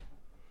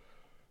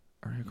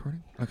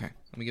recording? Okay.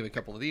 Let me give it a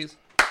couple of these.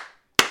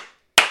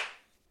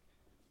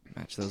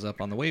 Match those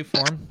up on the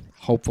waveform,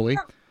 hopefully.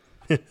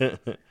 And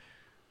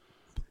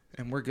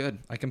we're good.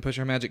 I can push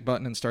our magic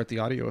button and start the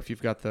audio if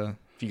you've got the...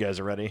 If you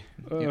guys are ready.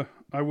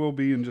 I will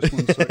be in just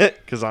one second.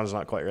 Kazan's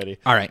not quite ready.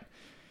 All right.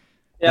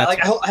 Yeah, like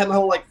I have my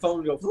whole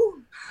phone go.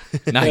 Whoo.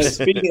 Nice.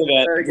 Speaking of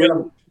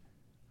that,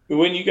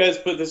 when you guys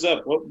put this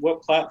up,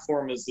 what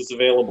platform is this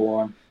available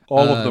on?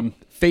 All of them.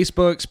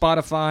 Facebook,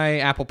 Spotify,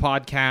 Apple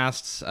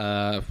Podcasts,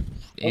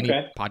 any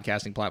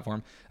podcasting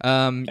platform.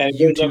 And it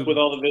YouTube. goes up with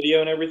all the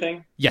video and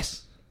everything?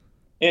 Yes.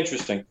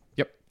 Interesting.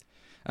 Yep.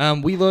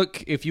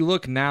 If you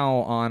look now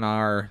on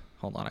our,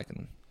 hold on, I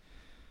can,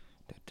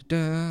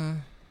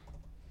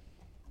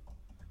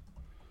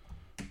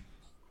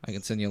 I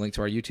can send you a link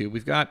to our YouTube.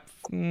 We've got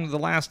the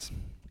last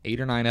 8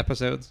 or 9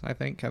 episodes, I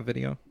think, have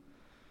video.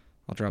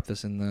 I'll drop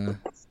this in the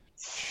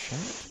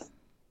chat.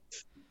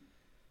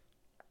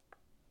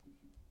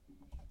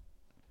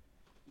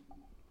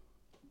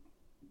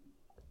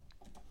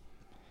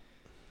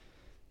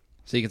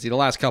 So you can see the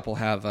last couple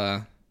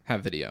have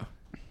video.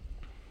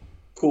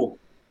 Cool.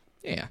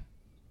 Yeah.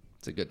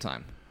 It's a good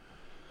time.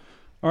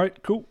 All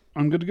right, cool.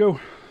 I'm good to go.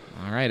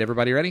 All right,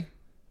 everybody ready?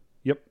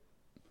 Yep.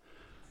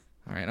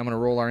 All right, I'm going to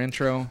roll our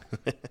intro.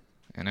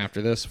 And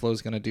after this,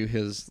 Flo's going to do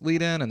his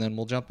lead in, and then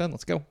we'll jump in.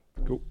 Let's go.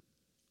 Cool.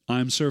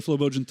 I'm Sir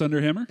Flowbojan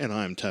Thunderhammer. And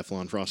I'm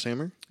Teflon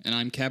Frosthammer. And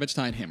I'm Cabbage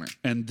Tidehammer.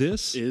 And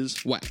this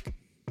is Whack.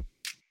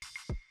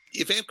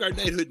 If Amtgard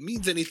Knighthood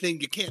means anything,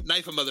 you can't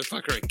knife a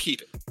motherfucker and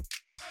keep it.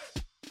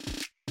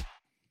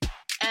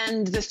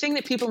 And the thing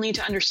that people need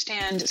to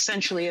understand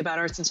essentially about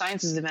arts and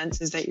sciences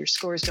events is that your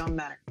scores don't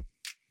matter.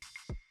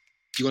 Do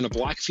you want a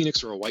black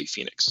phoenix or a white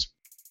phoenix?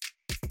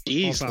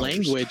 Jeez,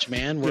 language,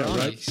 man. We're on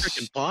right. a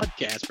freaking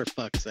podcast, for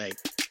fuck's sake.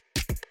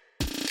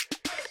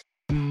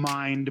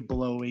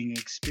 Mind-blowing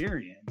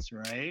experience,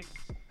 right?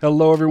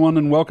 Hello, everyone,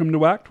 and welcome to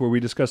WACT, where we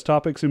discuss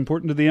topics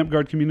important to the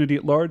Amtgard community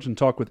at large and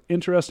talk with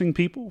interesting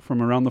people from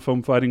around the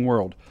foam fighting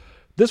world.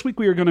 This week,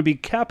 we are going to be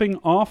capping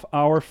off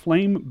our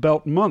Flame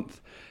Belt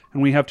Month,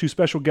 and we have 2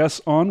 special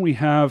guests on. We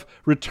have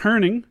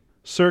returning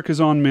Sir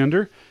Kazan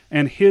Mander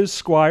and his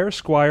Squire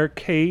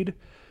Cade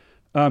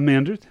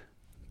Mander.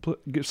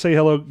 Say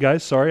hello,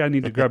 guys. Sorry, I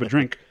need to grab a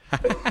drink.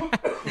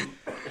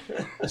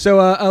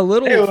 So a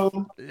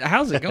little...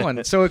 How's it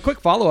going? So a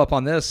quick follow-up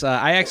on this.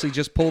 I actually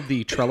just pulled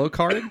the Trello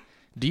card.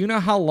 Do you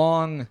know how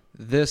long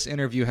this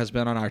interview has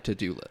been on our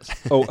to-do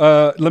list?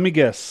 Let me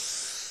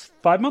guess.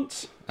 5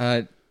 months?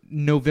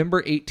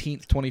 November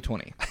 18th,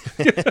 2020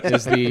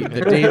 is the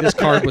day this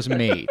card was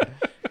made.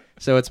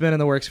 So it's been in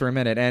the works for a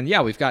minute. And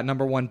yeah, we've got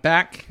number 1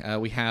 back.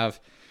 We have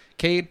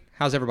Cade.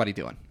 How's everybody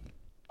doing?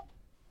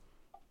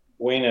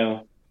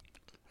 Bueno.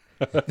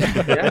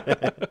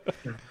 Yeah.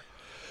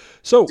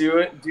 So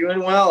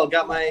doing well.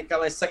 Got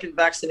my second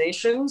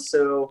vaccination,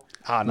 so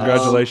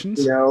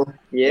congratulations.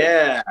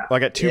 Yeah. Well, I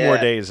got 2 more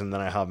days and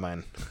then I have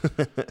mine.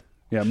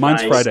 Yeah,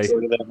 mine's Friday.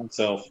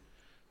 Myself.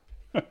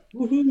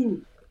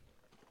 Woohoo.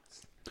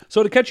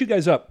 So to catch you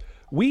guys up,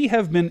 we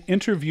have been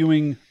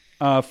interviewing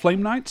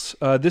Flame Knights.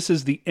 This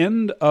is the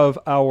end of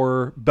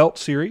our belt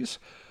series,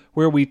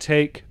 where we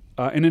take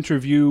and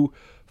interview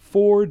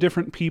 4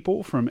 different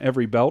people from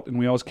every belt, and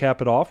we always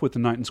cap it off with the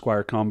Knight and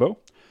Squire combo.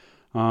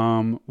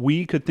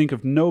 We could think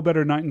of no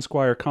better Knight and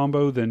Squire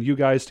combo than you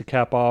guys to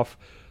cap off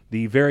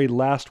the very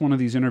last one of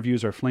these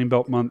interviews, our Flame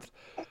Belt Month.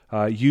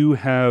 You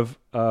have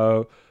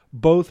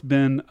both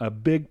been a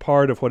big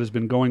part of what has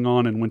been going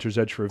on in Winter's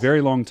Edge for a very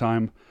long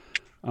time.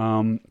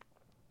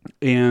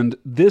 And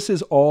this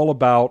is all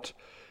about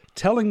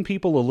telling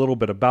people a little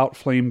bit about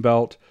Flame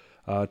Belt,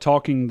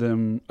 talking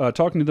to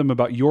them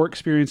about your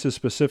experiences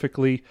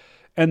specifically,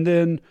 and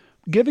then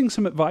giving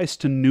some advice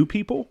to new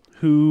people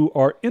who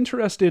are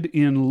interested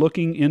in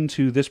looking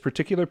into this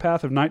particular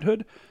path of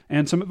knighthood,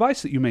 and some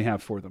advice that you may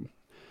have for them.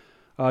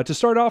 To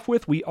start off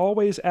with, we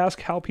always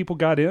ask how people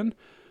got in.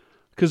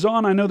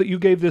 Kazan, I know that you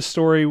gave this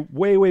story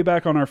way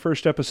back on our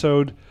first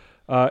episode.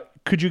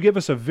 Could you give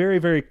us a very,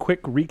 very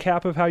quick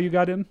recap of how you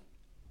got in?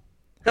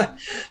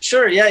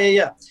 Sure.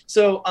 Yeah.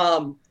 So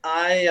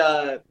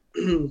I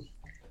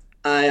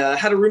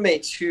had a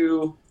roommate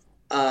who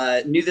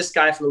knew this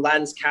guy from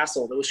Aladdin's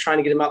Castle that was trying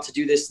to get him out to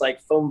do this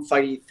like foam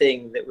fighty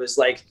thing that was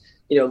like,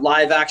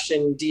 live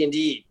action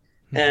D&D.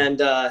 And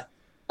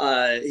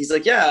he's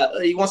like, yeah,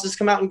 he wants us to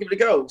come out and give it a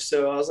go.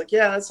 So I was like,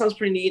 yeah, that sounds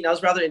pretty neat. And I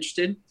was rather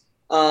interested.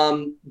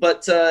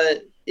 But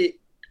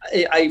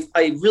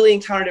I really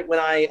encountered it when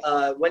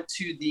I went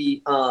to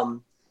the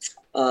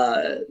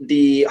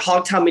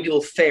Hogtown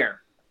Medieval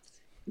Fair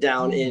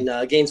down in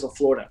Gainesville,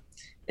 Florida.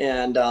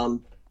 And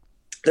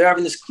they're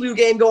having this clue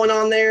game going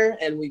on there,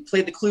 and we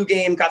played the clue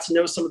game, got to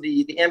know some of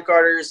the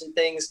Amtgarders and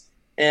things,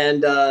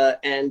 and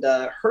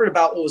heard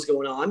about what was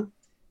going on,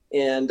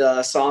 and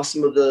saw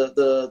some of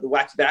the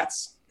wacky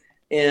bats,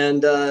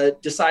 and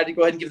decided to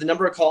go ahead and give the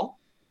number a call.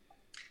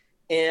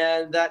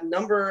 And that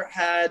number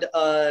had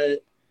the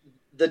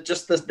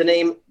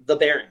name The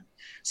Baron.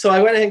 So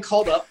I went ahead and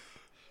called up,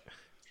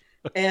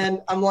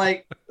 and I'm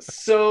like,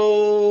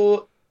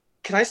 so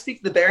can I speak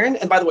to the Baron?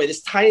 And by the way,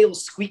 this tiny little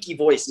squeaky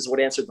voice is what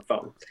answered the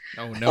phone.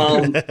 Oh,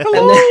 no. And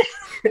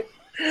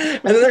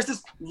then there's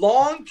this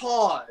long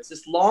pause, and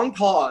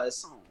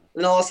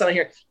then all of a sudden I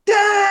hear,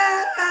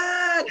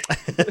 Dad!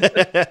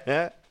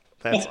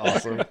 That's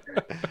awesome.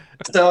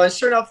 So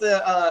sure enough,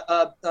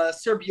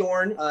 Sir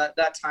Bjorn,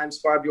 that time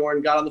Squire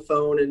Bjorn, got on the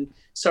phone and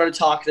started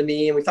talking to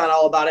me, and we found out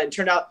all about it. It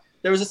turned out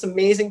there was this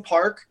amazing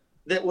park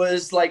that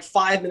was like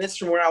 5 minutes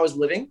from where I was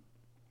living.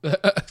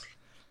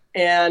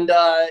 And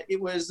it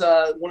was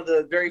one of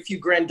the very few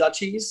Grand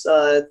Duchies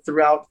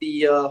throughout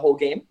the whole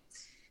game.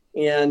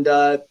 And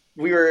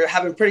we were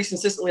having pretty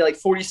consistently like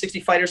 40, 60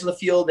 fighters on the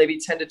field, maybe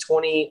 10 to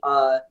 20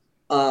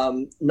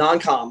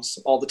 non-coms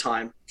all the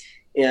time.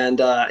 And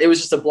it was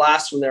just a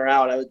blast from there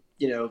out.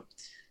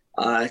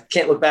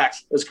 Can't look back.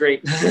 It was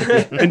great.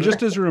 And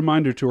just as a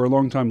reminder to our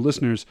longtime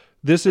listeners,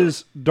 this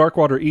is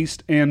Darkwater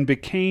East and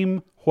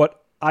became what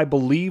I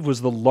believe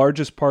was the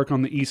largest park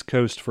on the East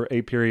Coast for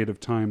a period of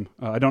time.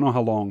 I don't know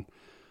how long.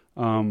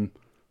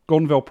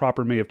 Goldenvale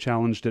proper may have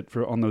challenged it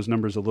on those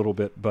numbers a little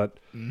bit, but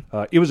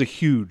it was a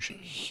huge,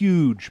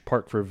 huge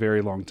park for a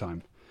very long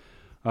time.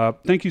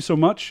 Thank you so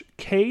much.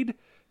 Cade,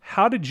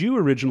 how did you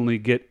originally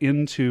get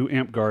into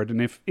AmpGuard?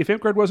 And if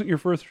AmpGuard wasn't your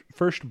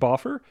first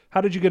boffer,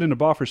 how did you get into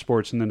boffer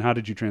sports, and then how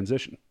did you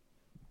transition?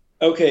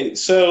 Okay,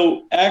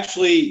 so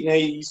actually,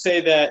 you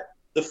say that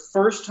the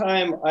first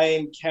time I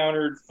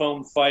encountered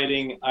foam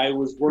fighting, I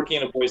was working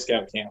at a Boy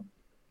Scout camp.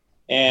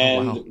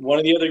 And one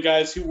of the other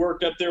guys who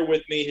worked up there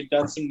with me had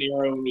done some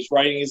Nero and was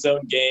writing his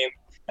own game.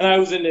 And I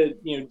was into,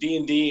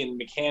 D&D and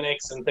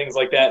mechanics and things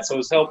like that. So I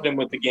was helping him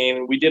with the game,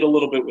 and we did a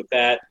little bit with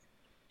that.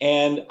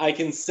 And I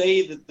can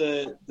say that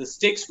the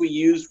sticks we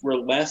used were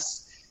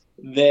less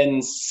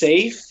than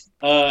safe.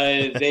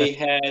 They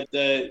had,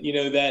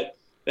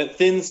 that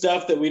thin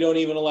stuff that we don't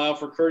even allow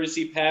for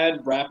courtesy pad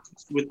wrapped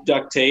with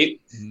duct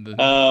tape.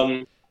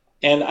 And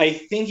I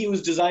think it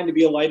was designed to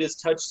be a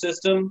lightest touch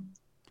system.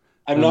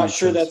 I'm not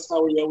sure that's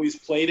how we always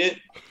played it.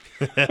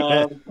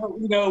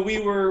 We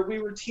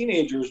were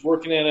teenagers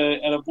working at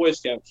a Boy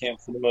Scout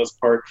camp for the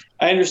most part.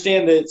 I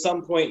understand that at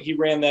some point he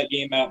ran that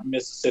game out in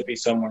Mississippi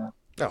somewhere.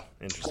 Oh,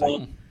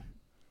 interesting.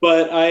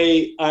 But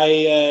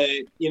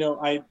I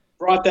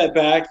brought that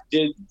back,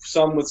 did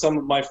some with some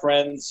of my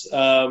friends,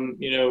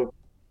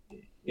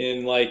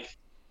 in like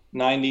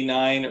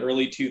 99,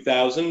 early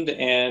 2000.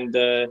 And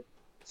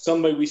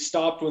we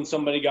stopped when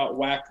somebody got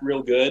whacked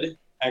real good.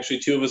 Actually,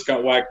 two of us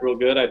got whacked real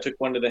good. I took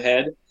one to the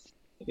head.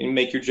 You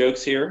make your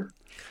jokes here.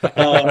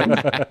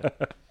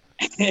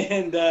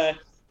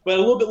 But a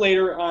little bit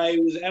later, I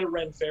was at a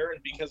Ren Fair,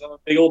 and because I'm a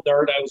big old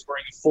nerd, I was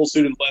wearing a full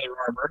suit of leather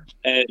armor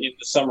in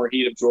the summer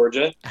heat of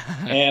Georgia.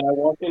 And I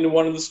walked into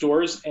one of the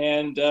stores,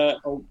 and a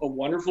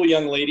wonderful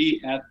young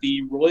lady at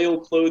the Royal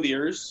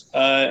Clothiers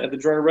at the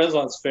Georgia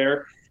Renaissance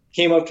Fair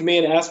came up to me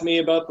and asked me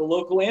about the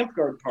local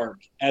AmpGuard park,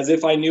 as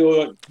if I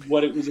knew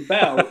what it was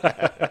about.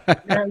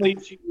 Apparently,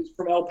 she was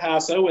from El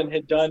Paso and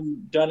had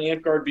done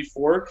AmpGuard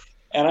before,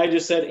 and I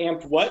just said,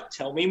 "Amped what?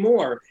 Tell me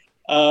more."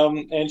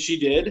 And she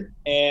did,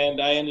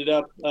 and I ended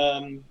up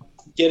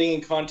getting in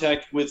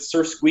contact with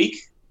Sir Squeak,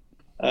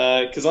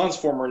 Kazan's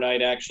former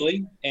knight,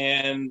 actually,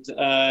 and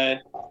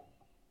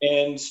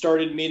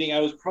started meeting. I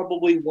was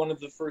probably one of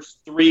the first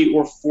 3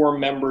 or 4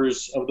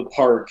 members of the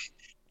park,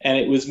 and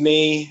it was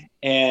me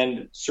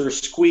and Sir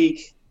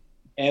Squeak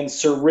and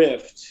Sir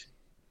Rift,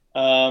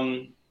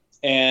 and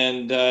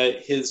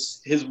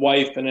his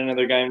wife and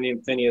another guy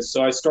named Phineas.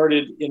 So I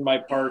started in my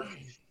park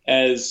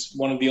as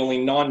one of the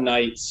only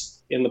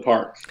non-knights in the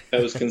park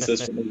that was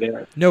consistently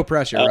there. No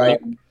pressure,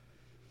 right?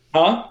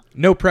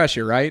 No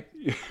pressure, right?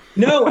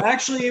 No,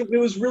 actually, it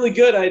was really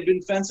good. I had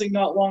been fencing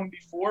not long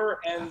before,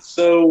 and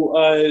so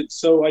I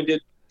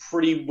did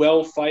pretty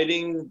well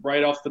fighting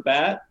right off the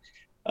bat.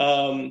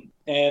 And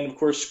of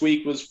course,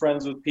 Squeak was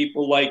friends with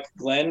people like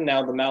Glenn,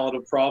 now the Mallet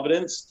of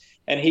Providence,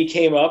 and he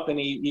came up and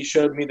he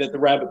showed me that the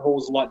rabbit hole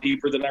is a lot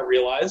deeper than I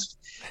realized.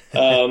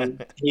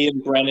 He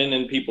and Brennan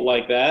and people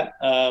like that.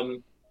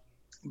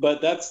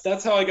 But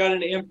that's how I got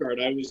into AmpGuard.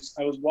 I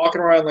was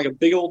walking around like a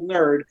big old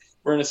nerd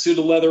wearing a suit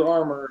of leather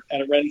armor at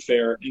a Ren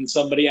Fair, and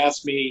somebody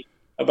asked me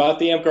about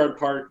the AmpGuard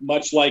park,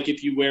 much like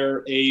if you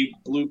wear a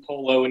blue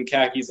polo and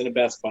khakis in a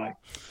Best Buy.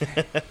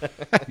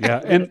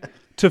 Yeah, and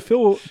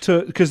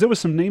because there was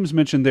some names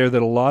mentioned there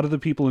that a lot of the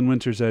people in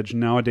Winter's Edge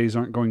nowadays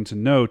aren't going to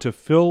know. To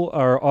fill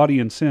our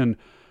audience in,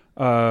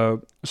 Sir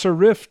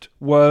Rift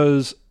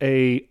was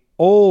a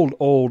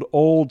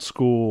old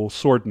school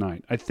sword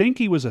knight. I think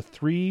he was a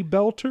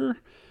 3-belter.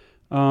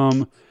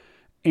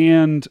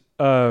 And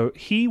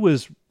he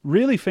was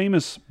really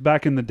famous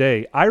back in the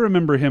day. I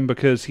remember him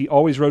because he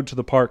always rode to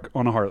the park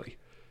on a Harley.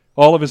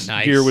 All of his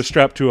gear was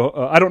strapped to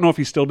I don't know if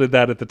he still did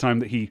that at the time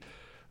that he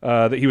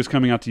was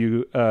coming out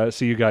to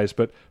see you guys,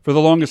 but for the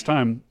longest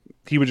time,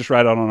 he would just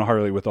ride out on a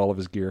Harley with all of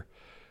his gear.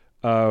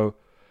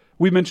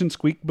 We mentioned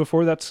Squeak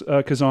before. That's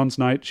Kazan's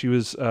knight. She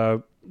was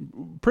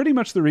pretty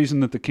much the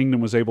reason that the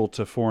kingdom was able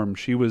to form.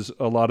 She was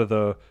a lot of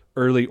the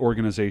early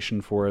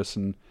organization for us,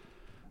 and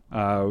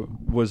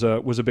was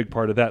a big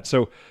part of that.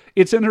 So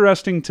it's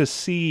interesting to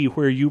see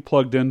where you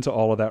plugged into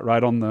all of that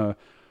right on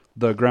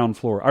the ground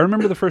floor. I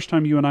remember the first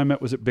time you and I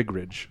met was at Big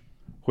Ridge,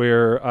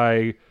 where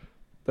I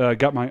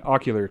got my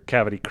ocular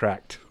cavity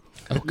cracked.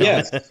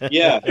 Yes,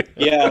 yeah.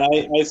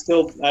 And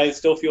I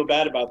still feel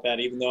bad about that,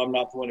 even though I'm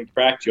not the one who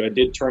cracked you. I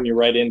did turn you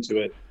right into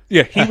it.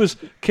 Yeah,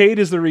 Cade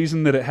is the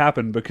reason that it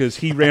happened, because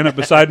he ran up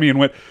beside me and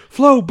went,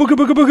 "Flo, booga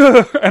booga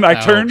booga," and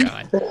I turned,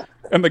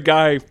 and the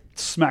guy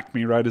smacked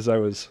me right as I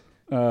was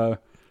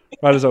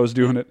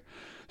doing it.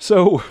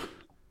 So,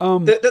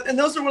 and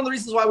those are one of the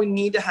reasons why we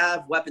need to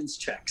have weapons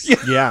checks.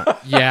 Yeah,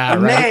 right.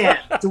 Man,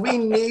 do we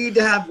need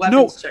to have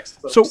weapons checks,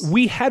 folks? So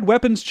we had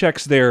weapons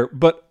checks there,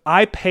 but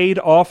I paid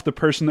off the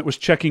person that was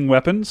checking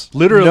weapons.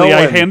 Literally,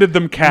 I handed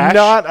them cash.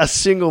 Not a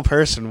single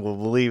person will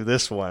believe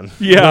this one.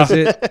 Yeah.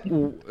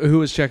 Who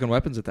was checking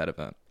weapons at that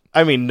event?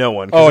 I mean, no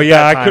one. Oh,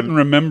 yeah, I couldn't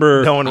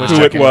remember no one was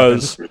who it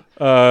was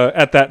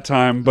at that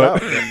time,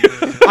 but...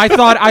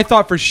 I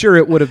thought for sure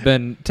it would have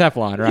been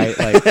Teflon, right?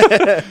 Like,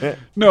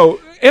 no,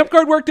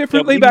 AmpGuard worked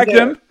differently back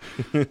then.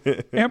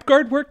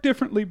 AmpGuard worked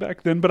differently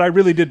back then, but I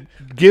really did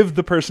give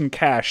the person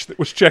cash that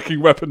was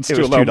checking weapons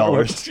to allow my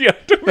weapons. Yeah,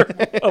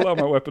 to allow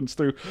my weapons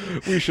through.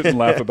 We shouldn't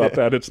laugh about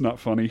that. It's not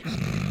funny.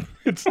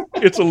 It's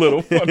a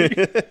little funny.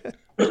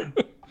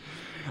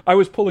 I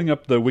was pulling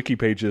up the wiki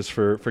pages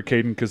for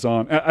Caden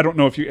Kazan. I don't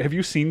know if have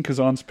you seen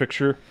Kazan's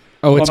picture?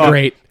 Oh, it's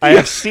great. I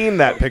have seen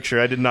that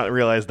picture. I did not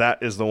realize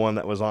that is the one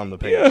that was on the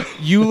page. Yeah.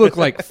 You look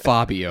like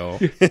Fabio.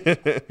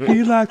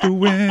 He like the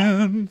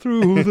wind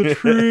through the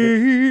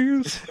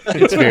trees.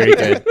 It's very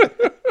good.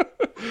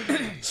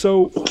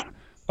 So,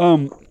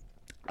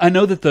 I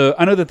know that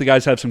the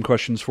guys have some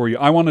questions for you.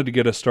 I wanted to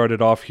get us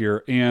started off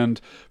here, and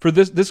for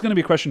this is going to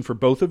be a question for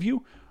both of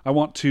you. I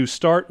want to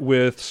start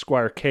with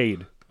Squire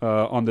Cade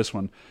on this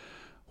one.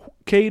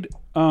 Cade,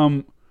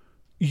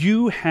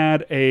 you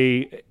had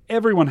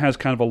everyone has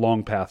kind of a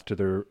long path to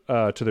their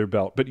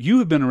belt, but you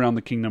have been around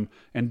the kingdom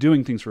and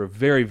doing things for a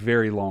very,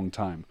 very long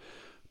time.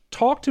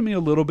 Talk to me a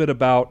little bit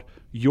about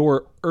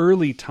your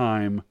early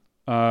time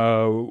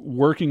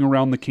working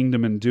around the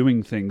kingdom and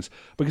doing things,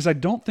 because I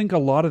don't think a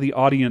lot of the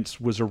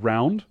audience was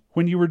around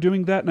when you were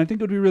doing that, and I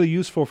think it would be really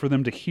useful for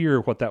them to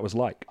hear what that was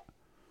like.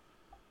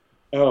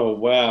 Oh,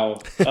 wow.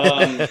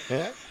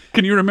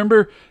 Can you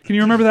remember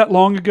that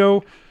long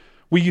ago?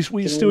 We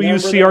still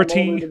use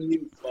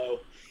CRT.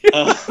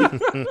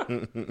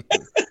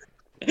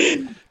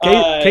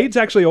 Cade's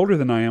actually older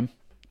than I am.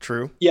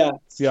 True. Yeah,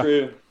 it's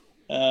true.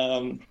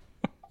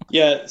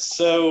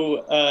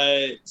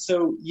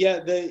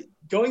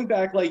 Going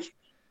back, like,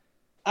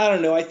 I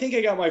don't know. I think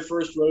I got my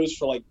first rose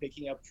for like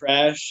picking up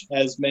trash,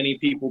 as many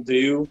people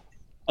do.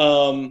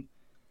 The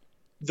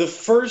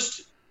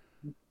first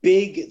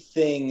big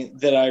thing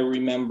that I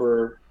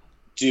remember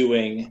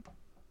doing,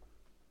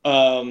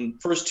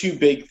 first two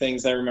big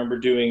things I remember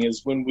doing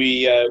is when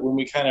we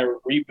kind of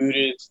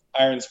rebooted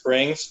Iron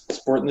Springs,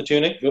 Sport in the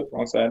Tunic. Oop,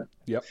 wrong side.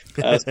 Yep.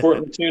 Sport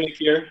in the Tunic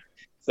here.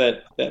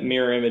 That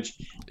mirror image.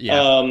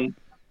 Yeah.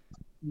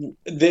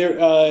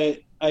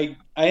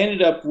 I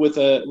ended up with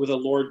a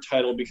Lord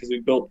title because we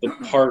built the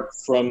park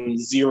from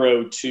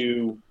 0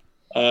 to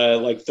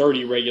like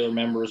 30 regular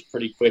members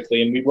pretty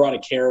quickly, and we brought a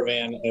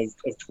caravan of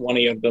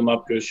 20 of them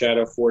up to a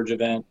Shadow Forge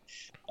event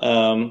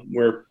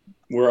where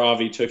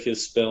Avi took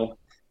his spill.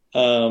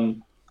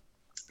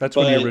 That's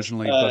when he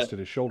originally busted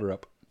his shoulder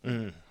up.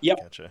 Yep.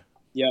 Gotcha.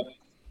 Yep.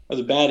 That was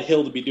a bad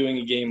hill to be doing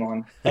a game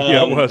on.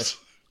 Yeah, it was.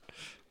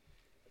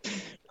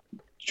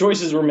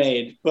 Choices were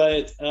made,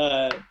 but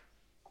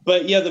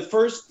yeah, the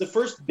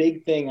first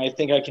big thing I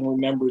think I can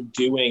remember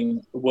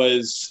doing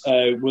was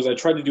I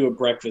tried to do a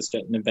breakfast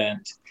at an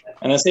event,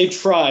 and I say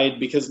tried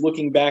because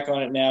looking back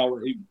on it now,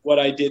 what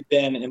I did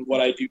then and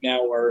what I do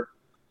now are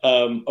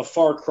a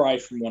far cry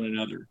from one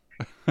another.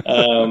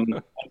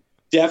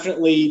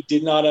 Definitely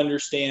did not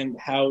understand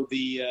how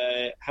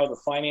the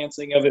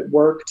financing of it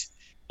worked,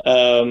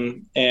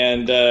 and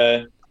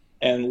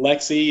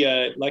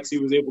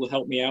Lexi was able to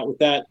help me out with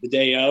that the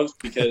day of,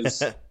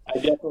 because I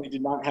definitely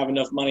did not have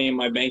enough money in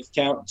my bank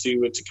account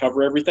to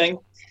cover everything,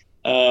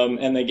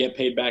 and they get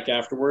paid back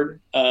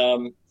afterward.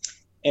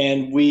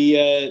 And we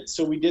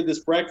did this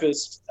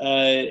breakfast,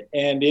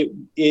 and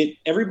it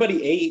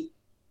everybody ate.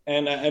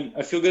 And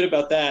I feel good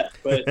about that,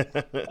 but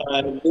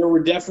there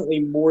were definitely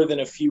more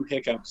than a few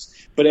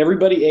hiccups. But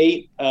everybody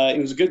ate.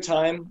 It was a good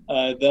time.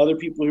 The other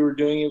people who were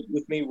doing it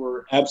with me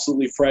were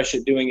absolutely fresh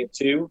at doing it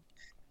too.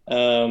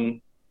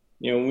 When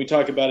we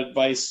talk about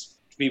advice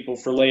to people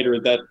for later,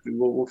 that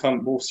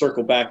we'll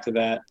circle back to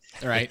that.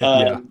 Right.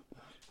 And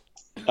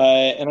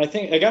I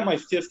think I got my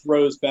 5th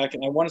rose back,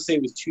 and I want to say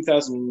it was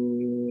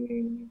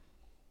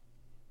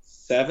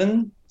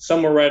 2007,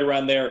 somewhere right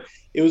around there.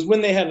 It was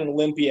when they had an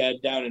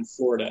Olympiad down in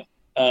Florida.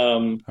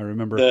 I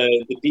remember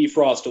the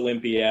Defrost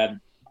Olympiad,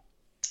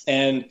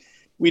 and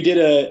we did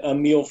a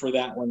meal for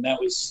that one. That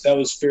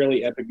was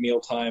fairly epic meal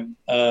time.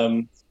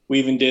 We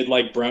even did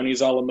like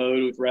brownies a la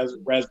mode with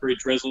raspberry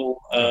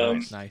drizzle.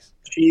 Nice.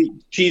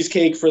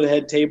 Cheesecake for the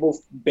head table,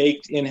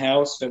 baked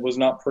in-house. It was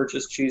not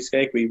purchased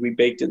cheesecake. We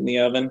baked it in the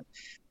oven.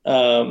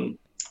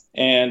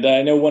 And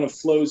I know one of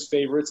Flo's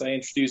favorites. I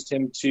introduced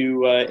him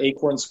to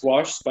acorn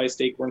squash,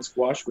 spiced acorn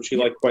squash, which he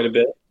liked quite a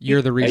bit.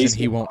 You're the reason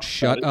he won't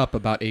shut up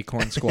about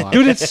acorn squash.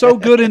 Dude, it's so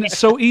good and it's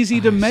so easy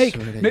to make.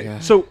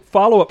 So,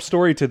 follow-up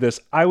story to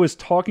this. I was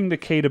talking to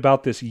Kate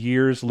about this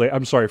years later.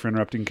 I'm sorry for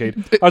interrupting, Kate.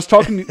 I was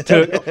talking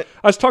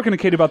to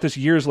Kate about this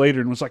years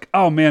later and was like,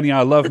 oh man, yeah,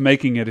 I love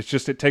making it. It's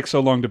just it takes so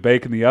long to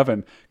bake in the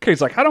oven.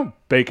 Kate's like, I don't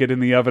bake it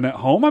in the oven at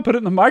home. I put it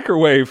in the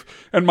microwave.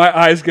 And my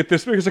eyes get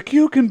this big. It's like,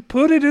 you can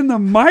put it in the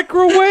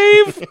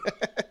microwave?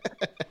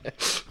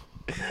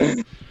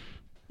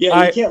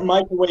 Yeah, you can't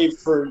microwave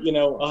for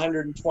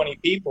 120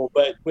 people,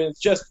 but when it's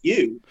just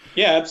you,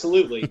 yeah,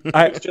 absolutely.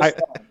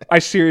 I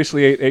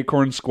seriously ate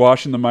acorn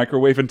squash in the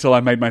microwave until I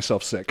made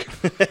myself sick.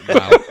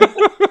 Wow,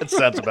 that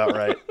sounds about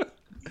right.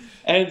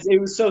 And it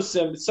was so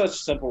simple, such a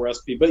simple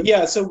recipe. But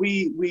yeah, so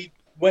we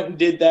went and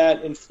did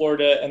that in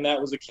Florida, and that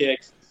was a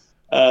kick.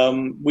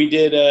 We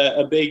did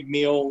a big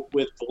meal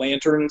with the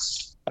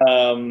lanterns.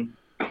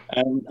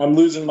 I'm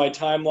losing my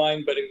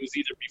timeline, but it was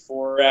either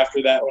before or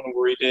after that one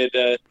where we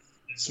did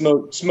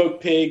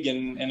smoked pig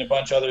and a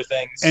bunch of other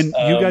things. And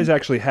you guys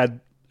actually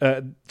had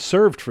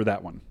served for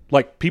that one.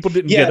 Like, people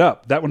didn't get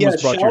up. That one was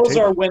brought to your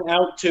table. Shalazar went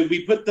out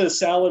we put the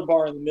salad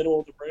bar in the middle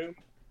of the room,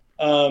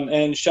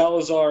 and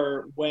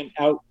Shalazar went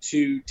out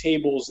to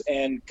tables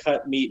and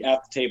cut meat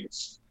at the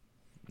tables.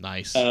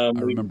 Nice.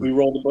 We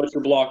rolled the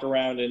butcher block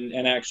around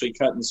and actually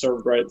cut and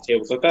served right at the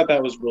table. So I thought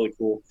that was really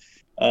cool.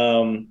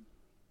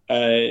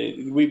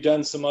 We've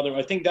done some other.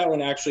 I think that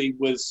one actually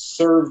was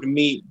served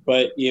meat,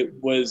 but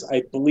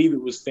I believe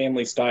it was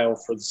family style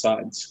for the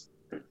sides.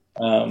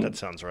 That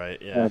sounds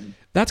right. Yeah,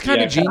 that's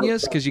kind of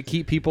genius because you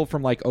keep people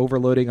from like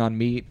overloading on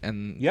meat,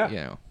 and that's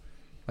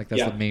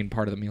the main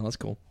part of the meal. That's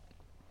cool.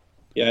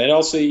 Yeah, and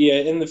also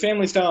in the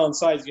family style and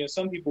sides,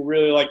 some people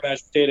really like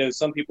mashed potatoes,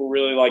 some people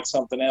really like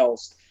something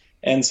else,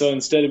 and so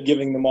instead of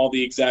giving them all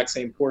the exact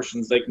same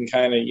portions, they can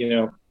kind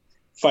of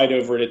fight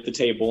over it at the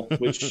table,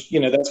 which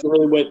that's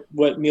really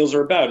what meals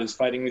are about, is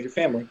fighting with your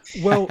family.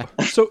 Well,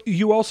 so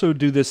you also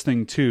do this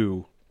thing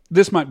too.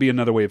 This might be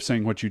another way of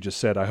saying what you just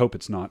said. I hope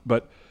it's not.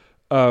 But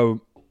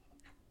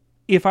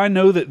if I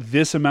know that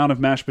this amount of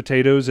mashed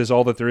potatoes is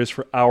all that there is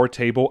for our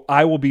table,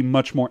 I will be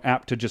much more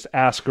apt to just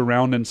ask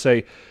around and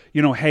say,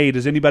 hey,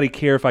 does anybody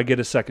care if I get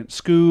a second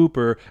scoop?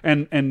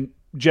 And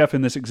Jeff,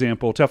 in this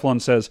example, Teflon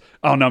says,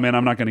 oh, no, man,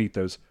 I'm not going to eat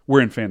those.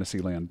 We're in fantasy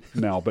land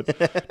now. But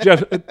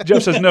Jeff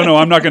says, no,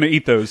 I'm not going to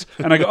eat those.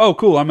 And I go, oh,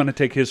 cool, I'm going to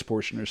take his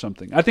portion or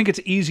something. I think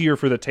it's easier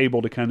for the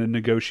table to kind of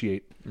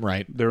negotiate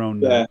their own.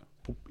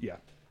 Yeah.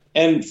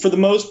 And for the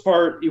most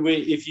part,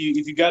 if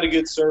you got a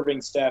good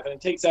serving staff, and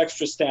it takes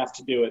extra staff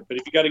to do it, but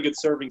if you got a good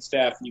serving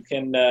staff, you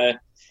can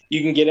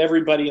get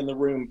everybody in the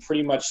room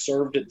pretty much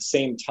served at the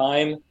same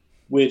time,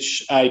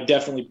 which I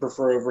definitely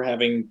prefer over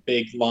having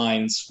big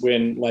lines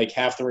when like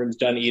half the room's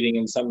done eating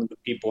and some of the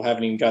people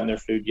haven't even gotten their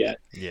food yet.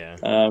 Yeah.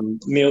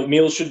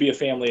 Meals should be a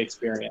family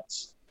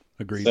experience.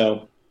 Agreed.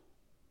 So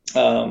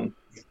yeah,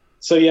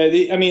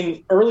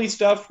 early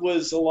stuff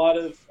was a lot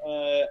of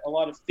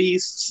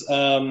feasts.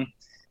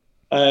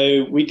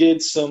 We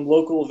did some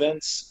local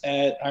events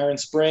at Iron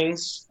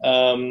Springs,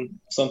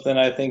 something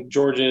I think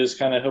Georgia is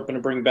kind of hoping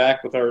to bring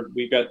back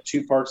we've got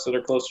 2 parks that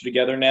are closer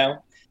together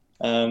now.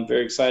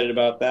 Very excited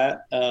about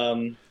that.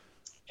 And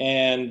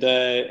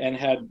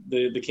had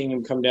the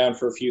Kingdom come down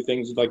for a few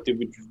things, like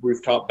the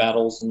rooftop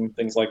battles and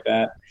things like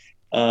that.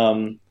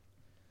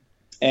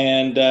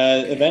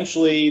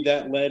 Eventually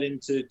that led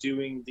into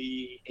doing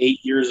the 8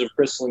 years of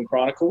Crystalline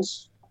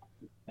Chronicles.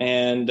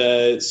 And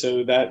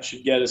so that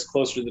should get us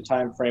closer to the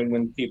time frame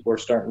when people are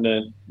starting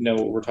to know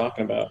what we're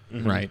talking about.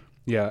 Mm-hmm. Right.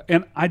 Yeah.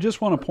 And I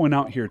just want to point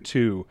out here,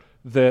 too,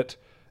 that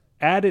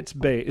at its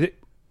base,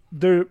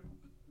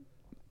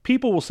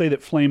 people will say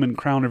that Flame and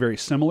Crown are very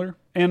similar,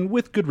 and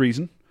with good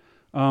reason.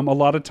 A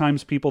lot of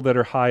times people that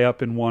are high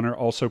up in one are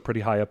also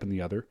pretty high up in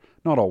the other.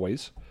 Not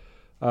always.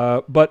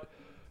 But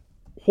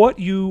what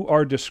you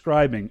are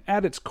describing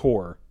at its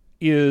core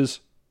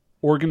is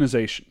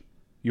organization.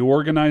 You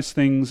organize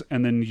things,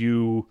 and then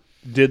you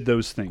did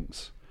those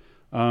things.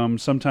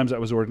 Sometimes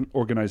that was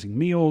organizing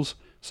meals.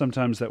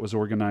 Sometimes that was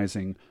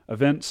organizing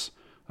events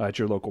at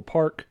your local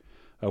park,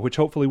 which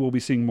hopefully we'll be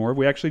seeing more of.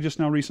 We actually just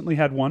now recently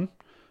had one.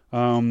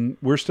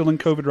 We're still in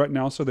COVID right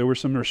now, so there were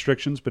some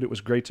restrictions, but it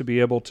was great to be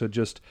able to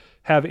just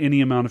have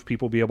any amount of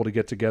people be able to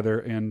get together,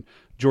 and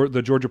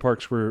the Georgia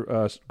parks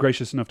were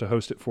gracious enough to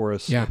host it for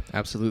us. Yeah,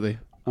 absolutely.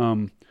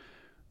 But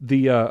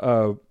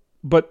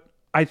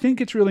I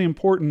think it's really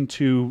important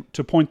to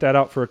point that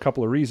out for a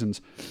couple of reasons.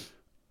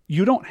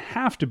 You don't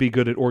have to be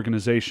good at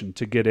organization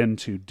to get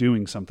into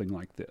doing something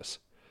like this.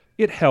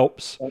 It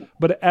helps,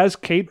 but as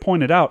Cade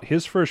pointed out,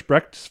 his first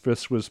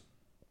breakfast was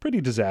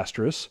pretty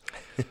disastrous.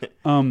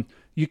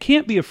 You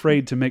can't be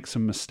afraid to make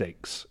some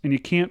mistakes, and you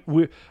can't.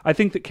 I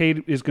think that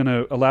Cade is going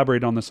to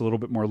elaborate on this a little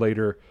bit more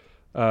later,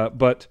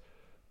 but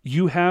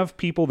you have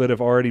people that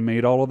have already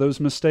made all of those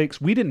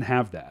mistakes. We didn't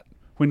have that.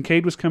 When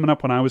Cade was coming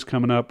up, when I was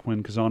coming up,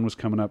 when Kazan was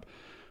coming up,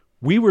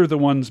 we were the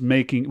ones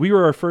we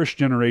were our first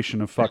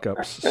generation of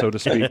fuck-ups, so to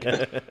speak.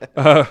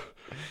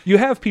 You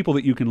have people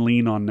that you can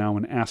lean on now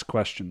and ask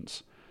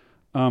questions.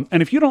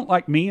 And if you don't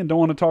like me and don't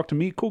want to talk to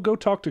me, cool, go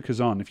talk to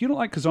Kazan. If you don't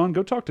like Kazan,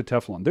 go talk to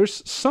Teflon.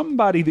 There's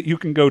somebody that you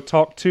can go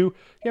talk to.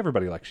 Yeah,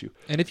 everybody likes you.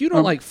 And if you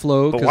don't like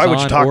Flo, But why would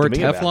you Kazan, talk or to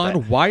me about Teflon,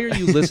 that? why are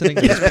you listening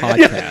to this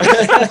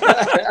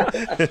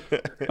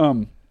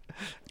podcast?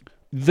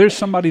 There's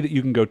somebody that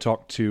you can go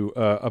talk to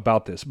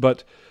about this.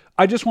 But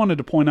I just wanted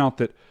to point out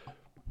that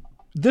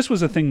this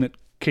was a thing that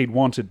Cade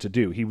wanted to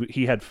do.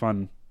 He had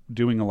fun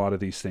doing a lot of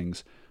these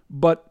things.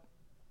 But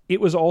it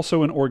was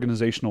also an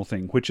organizational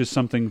thing, which is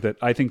something that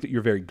I think that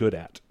you're very good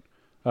at.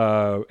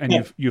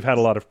 And you've had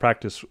a lot of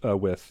practice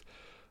with.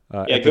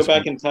 Go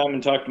back in time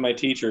and talk to my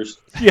teachers.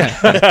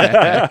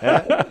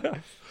 Yeah.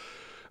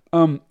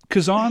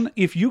 Kazan,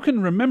 if you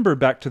can remember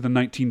back to the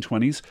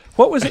 1920s,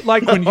 what was it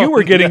like when you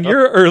were getting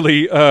your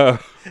early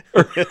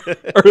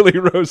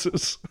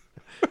roses?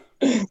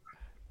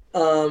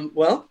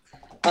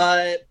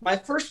 My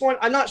first one,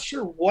 I'm not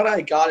sure what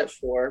I got it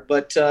for,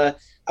 but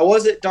I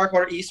was at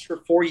Darkwater East for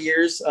 4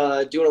 years,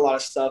 doing a lot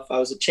of stuff. I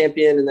was a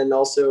champion and then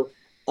also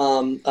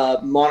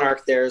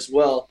monarch there as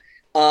well.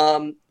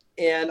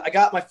 And I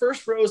got my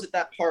first rose at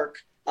that park,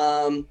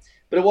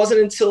 but it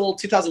wasn't until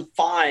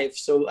 2005.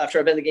 So after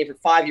I've been in the game for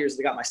 5 years,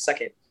 I got my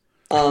second.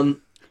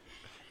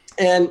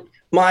 And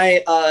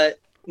my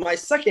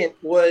second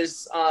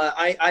was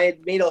I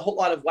had made a whole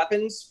lot of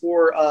weapons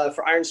for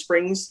Iron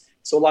Springs.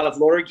 So a lot of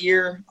loader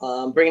gear,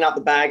 bringing out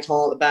the bag,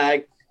 hauling out the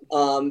bag,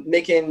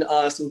 making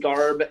some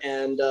garb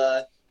and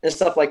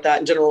stuff like that.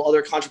 In general,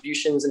 other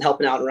contributions and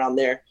helping out around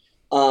there.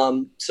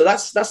 So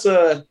that's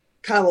a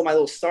kind of my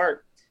little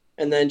start.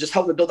 And then just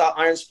helping to build out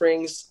Iron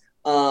Springs.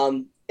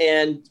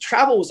 And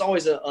travel was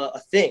always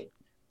a thing.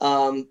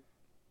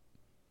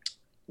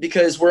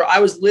 Because where I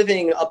was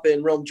living up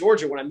in Rome,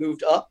 Georgia, when I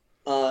moved up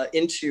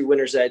into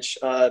Winter's Edge,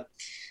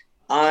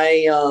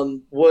 I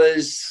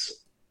was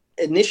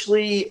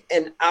initially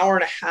an hour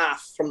and a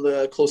half from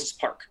the closest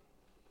park.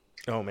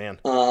 Oh man.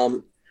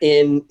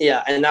 And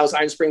that was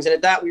Iron Springs. And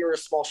at that, we were a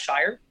small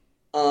shire.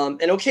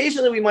 And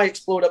occasionally we might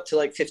explode up to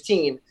like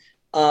 15.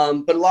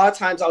 But a lot of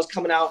times I was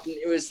coming out and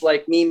it was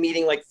like me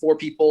meeting like 4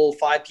 people,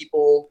 5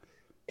 people,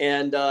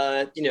 and,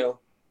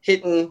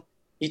 hitting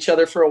each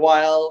other for a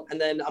while. And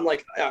then I'm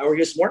like, are we going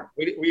to smort?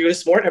 Were you going to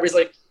smort? And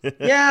everybody's like,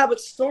 yeah, but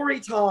story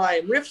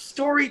time, Rift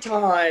story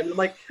time. And I'm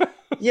like,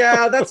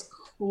 yeah, that's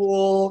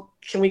cool.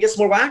 Can we get some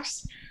more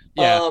wax?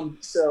 Yeah.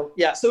 So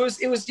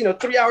it was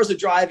 3 hours of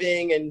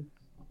driving and,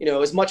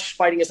 as much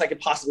fighting as I could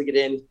possibly get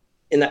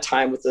in that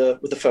time with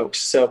the folks.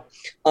 So,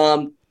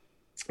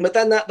 but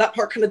then that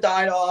part kind of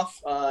died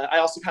off. I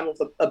also kind of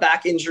with a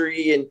back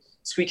injury and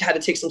Squeak had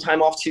to take some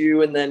time off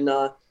too. And then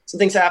some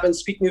things happened.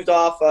 Squeak moved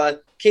off.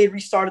 Cade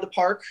restarted the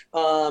park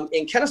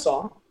in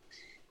Kennesaw.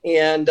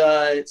 And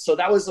so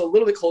that was a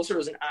little bit closer. It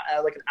was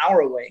like an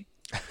hour away.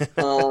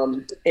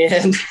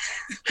 And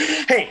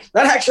hey,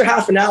 that extra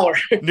half an hour.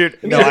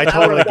 Dude, no, I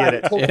totally get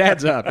it. It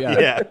adds up.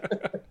 Yeah.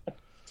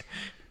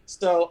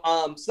 So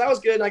that was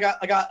good. And I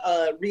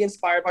got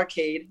re-inspired by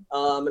Cade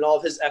and all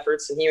of his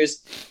efforts. And he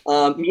was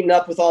meeting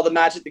up with all the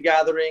Magic the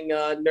Gathering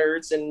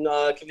nerds and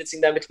convincing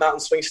them to come out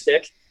and swing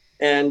stick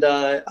and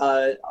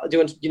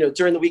doing,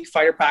 during the week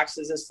fighter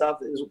practices and stuff,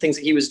 things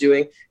that he was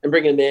doing and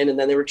bringing them in. And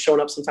then they were showing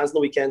up sometimes on the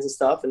weekends and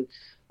stuff. And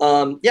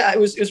it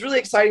was really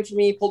exciting for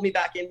me. He pulled me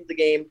back into the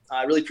game.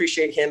 I really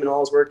appreciate him and all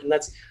his work. And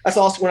that's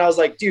also when I was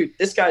like, dude,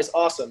 this guy's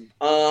awesome.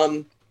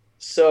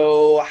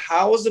 So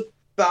how's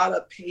about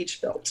a page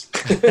belt?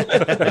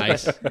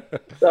 Nice.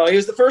 So he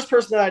was the first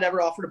person that I'd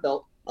ever offered a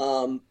belt.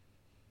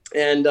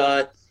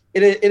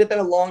 It had been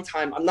a long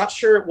time. I'm not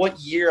sure what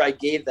year I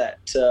gave that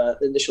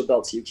initial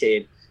belt to you,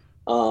 Cade.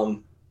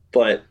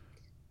 But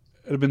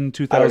it had been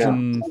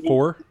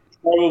 2004.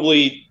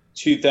 Probably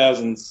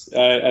 2000s.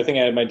 I think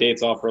I had my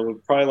dates off early,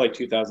 probably like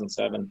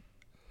 2007.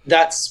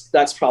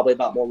 That's probably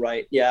about more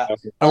right. Yeah.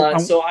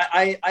 So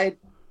I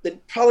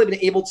probably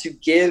been able to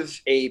give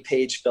a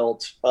page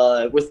belt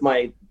with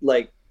my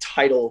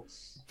title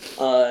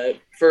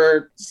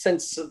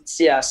since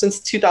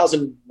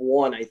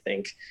 2001, I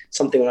think,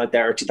 something like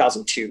that, or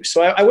 2002.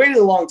 So I waited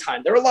a long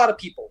time. There were a lot of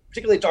people,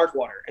 particularly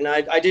Darkwater, and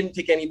I didn't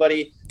pick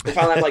anybody. And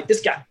finally, I'm like,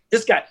 this guy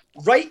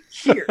right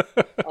here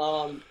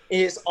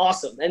is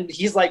awesome. And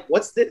he's like,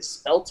 what's this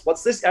belt?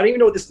 What's this? I don't even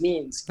know what this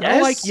means. I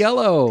like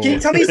yellow. Can you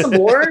tell me some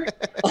more?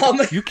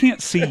 You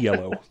can't see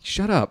yellow.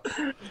 Shut up.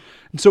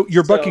 So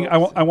you're bucking. I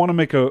want to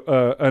make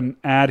an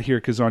ad here,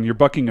 Kazan. You're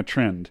bucking a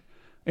trend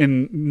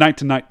in night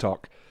to night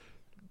talk.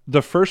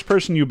 The first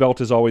person you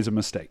belt is always a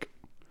mistake.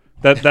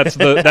 That's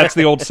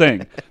the old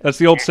saying. That's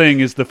the old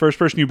saying is the first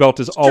person you belt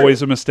is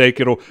always a mistake.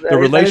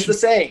 That is the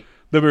saying.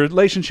 The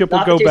relationship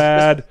will go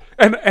bad.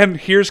 And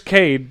here's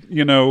Cade,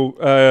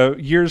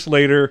 years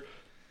later,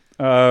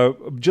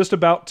 just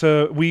about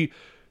to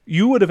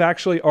you would have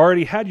actually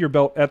already had your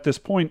belt at this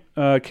point,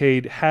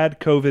 Cade, had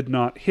COVID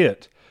not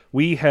hit.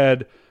 We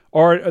had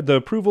the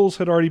approvals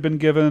had already been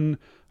given.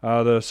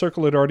 The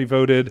circle had already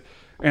voted.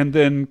 And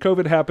then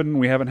COVID happened.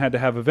 We haven't had to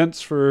have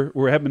events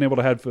we haven't been able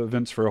to have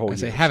events for a whole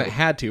year.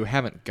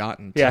 Haven't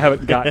gotten to. Yeah,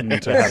 haven't gotten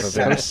to have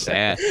events. So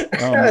sad.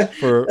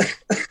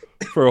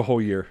 For a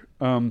whole year.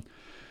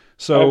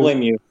 So I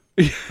blame you.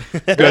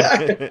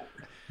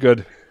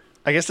 Good.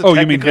 I guess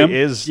you mean him?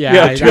 is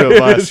yeah, two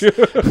of us.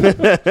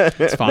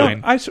 It's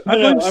fine.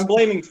 No, I'm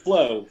blaming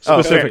Flo.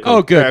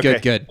 Specifically.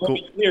 Good. Let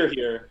me be clear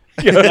here.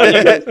 I'm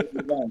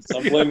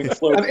blaming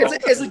Flo.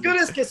 It's as good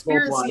as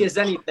conspiracy as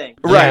anything.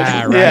 Right.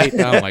 Yeah, right.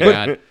 Oh my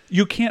god.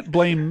 You can't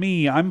blame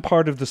me. I'm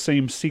part of the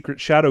same secret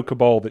shadow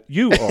cabal that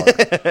you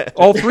are.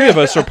 All three of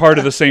us are part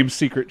of the same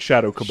secret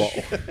shadow cabal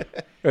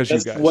as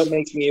That's you guys. what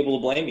makes me able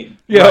to blame you.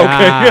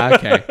 Yeah,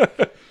 Okay.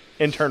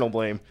 Internal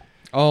blame.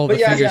 All the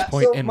fingers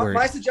point so inward.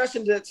 my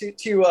suggestion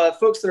to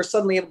folks that are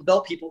suddenly able to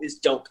belt people is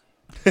don't.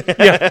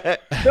 Yeah.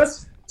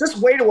 Just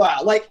wait a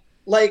while. Like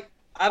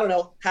I don't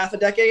know, half a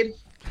decade.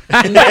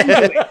 And then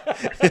do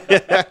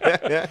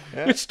it.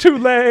 It's too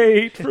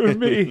late for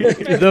me.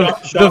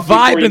 the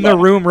vibe in the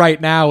room right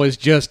now is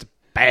just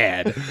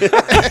bad.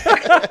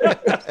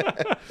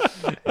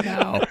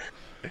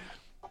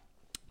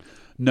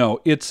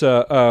 No, it's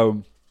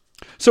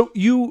so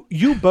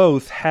you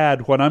both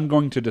had what I'm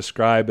going to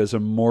describe as a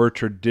more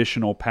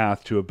traditional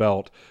path to a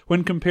belt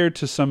when compared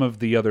to some of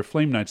the other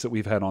Flame Knights that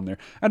we've had on there.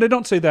 And I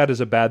don't say that as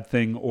a bad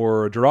thing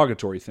or a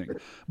derogatory thing,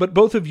 but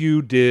both of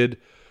you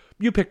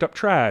picked up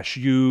trash,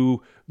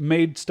 you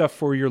made stuff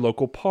for your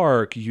local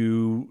park,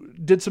 you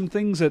did some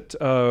things at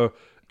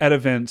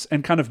events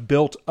and kind of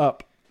built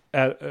up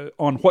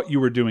on what you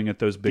were doing at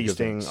those big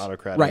events.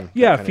 Autocrating. Right.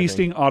 Yeah,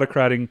 feasting,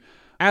 autocrating.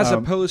 As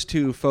opposed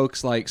to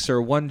folks like Sir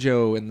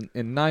One-Joe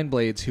in Nine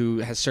Blades, who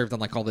has served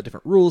on like all the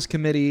different rules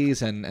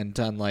committees and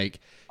done like,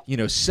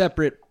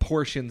 separate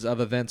portions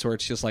of events where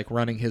it's just like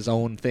running his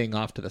own thing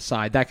off to the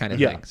side, that kind of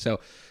thing.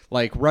 So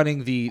like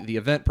running the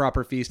event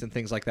proper feast and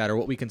things like that are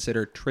what we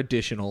consider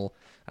traditional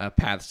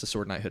paths to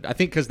Sword Knighthood. I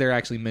think because they're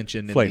actually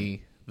mentioned in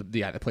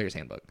the player's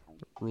handbook.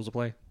 Rules of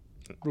play.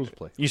 Rules of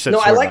play. You said No,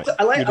 Sword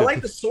I Knight.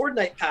 like the Sword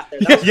Knight path there.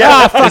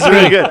 That was It's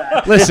really good.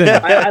 Listen,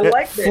 I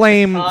liked it.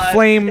 Flame can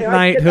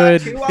I get that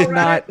Knighthood. too while we're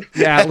Not at it?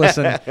 yeah.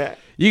 Listen,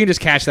 you can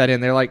just cash that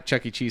in. They're like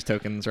Chuck E. Cheese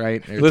tokens,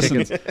 right? They're Listen.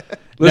 tickets.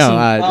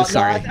 No,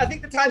 sorry. I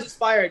think the time's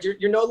expired.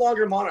 You're no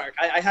longer monarch.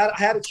 I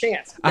had a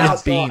chance. Now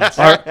it's gone. Beans.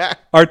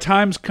 Our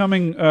time's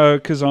coming,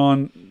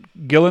 Kazan.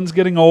 Gillen's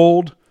getting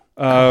old.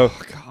 Oh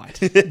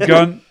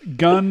God.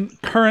 Gunn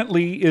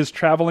currently is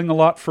traveling a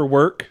lot for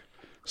work.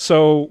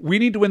 So we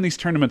need to win these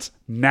tournaments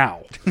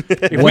now.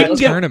 What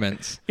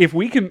tournaments? If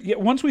we can,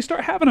 once we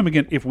start having them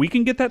again, if we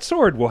can get that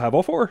sword, we'll have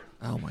all four.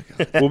 Oh my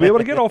God. We'll be able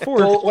to get all four.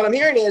 So what I'm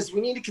hearing is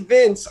we need to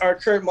convince our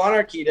current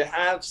monarchy to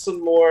have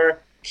some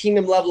more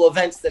kingdom level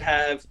events that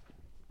have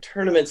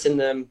tournaments in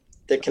them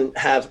that can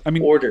have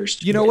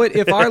orders. You know what?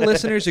 If our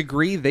listeners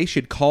agree, they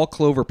should call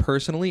Clover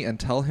personally and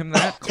tell him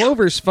that.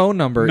 Clover's phone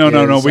number No,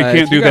 is... we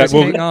can't do that.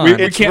 hang on.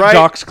 We can't right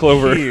dox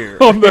Clover. here.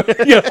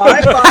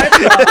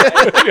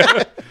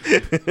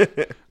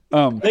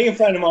 They can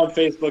find him on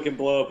Facebook and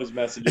blow up his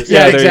messages.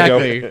 Yeah, there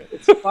exactly. you go.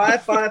 It's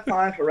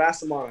 555 harass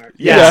the monarch.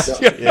 Yes. So-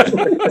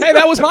 Hey,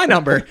 that was my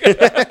number.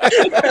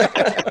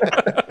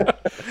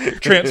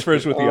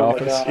 Transfers with the Oh my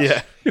office. gosh.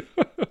 Yeah.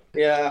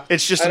 Yeah.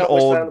 It's just I an don't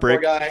wish that on old the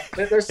brick. poor guy.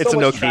 There's so It's a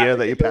much Nokia traffic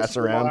that you goes pass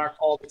through the around. Monarch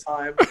all the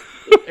time.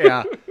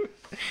 Yeah.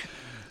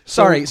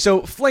 Sorry.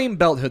 So Flame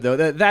Belt Hood, though,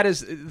 that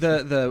is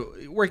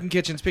the working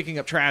kitchens, picking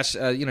up trash,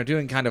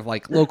 doing kind of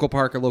like local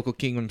park or local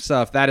kingdom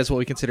stuff. That is what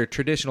we consider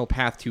traditional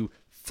path to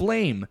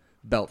Flame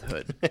Belt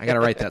Hood. I got it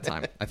right that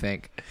time, I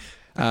think.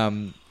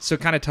 So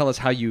kind of tell us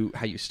how you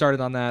started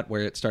on that,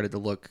 where it started to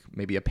look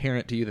maybe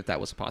apparent to you that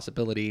was a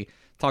possibility.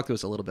 Talk to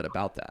us a little bit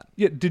about that.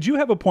 Yeah. Did you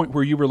have a point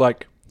where you were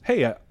like,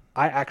 hey,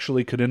 I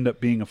actually could end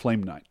up being a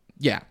Flame Knight?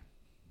 Yeah.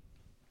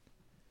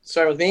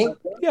 Start with me?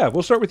 Yeah,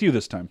 we'll start with you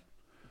this time.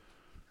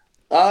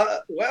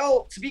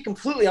 Well, to be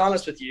completely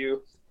honest with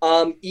you,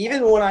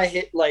 even when I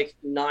hit like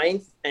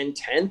 9th and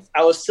 10th,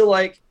 I was still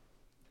like,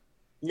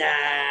 nah,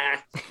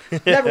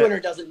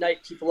 Neverwinter doesn't knight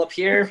people up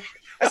here.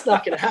 That's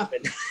not going to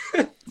happen.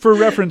 For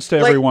reference to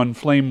Like- everyone,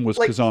 Flame was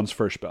like- Kazan's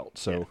first belt,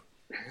 so...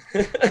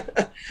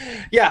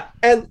 Yeah,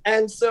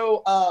 and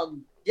so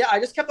I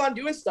just kept on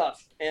doing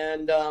stuff,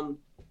 and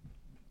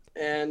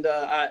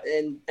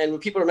when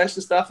people were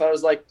mentioning stuff, I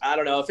was like, I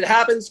don't know, if it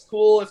happens,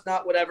 cool. If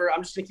not, whatever.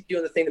 I'm just gonna keep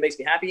doing the thing that makes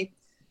me happy,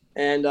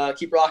 and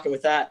keep rocking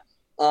with that.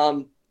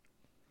 And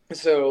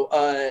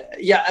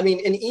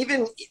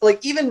even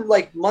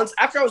months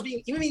after I was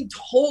being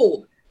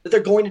told that they're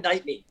going to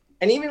knight me,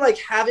 and even like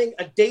having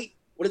a date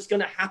when it's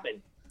going to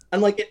happen. I'm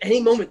like, at any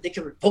moment they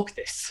can revoke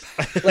this.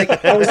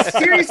 Like, I was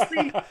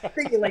seriously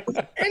thinking, like,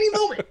 any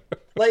moment.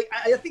 Like,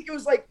 I think it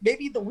was like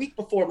maybe the week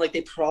before. I'm like, they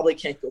probably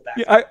can't go back.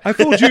 Yeah, I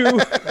told you.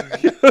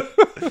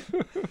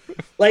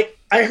 Like,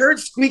 I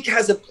heard Squeak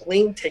has a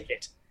plane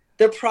ticket.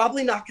 They're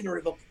probably not going to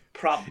revoke it.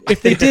 Probably.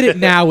 If they did it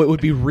now, it would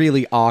be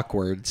really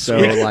awkward. So,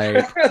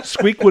 like...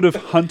 Squeak would have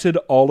hunted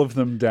all of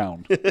them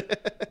down.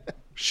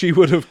 She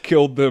would have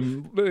killed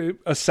them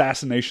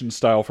assassination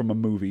style from a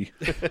movie.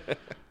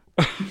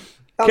 Sounds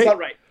about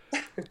right.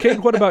 Kate,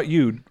 what about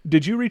you?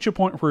 Did you reach a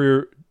point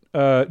where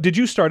did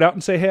you start out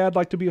and say, "Hey, I'd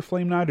like to be a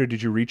Flame Knight," or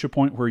did you reach a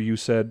point where you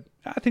said,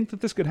 "I think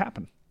that this could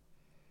happen"?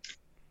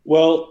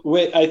 Well,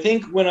 I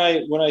think when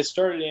I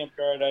started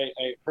Amtgard, I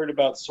heard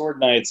about Sword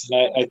Knights,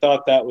 and I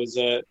thought that was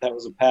a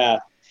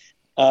path.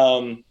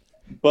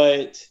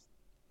 But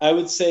I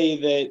would say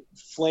that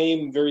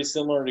Flame, very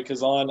similar to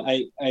Kazan,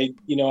 I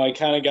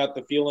kind of got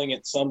the feeling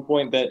at some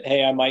point that,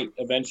 hey, I might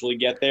eventually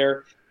get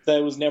there.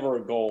 That was never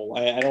a goal.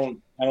 I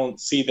don't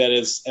see that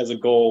as a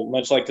goal.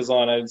 Much like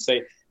Kazan, I would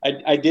say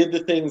I did the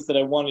things that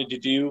I wanted to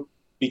do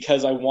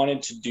because I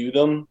wanted to do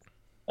them.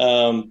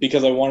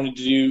 Because I wanted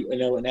to do,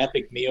 an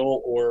epic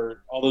meal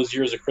or all those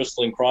years of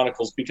Crystalline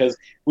Chronicles, because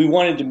we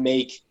wanted to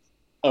make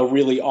a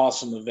really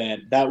awesome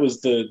event. That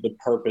was the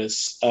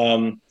purpose.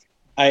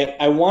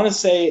 I want to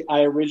say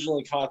I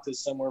originally caught this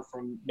somewhere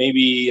from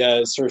maybe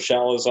Sir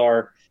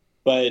Shalazar,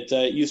 but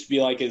it used to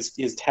be like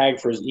his tag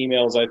for his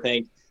emails, I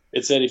think.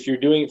 It said, if you're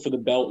doing it for the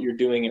belt, you're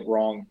doing it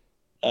wrong.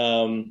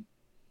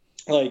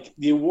 Like,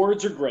 the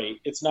awards are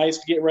great. It's nice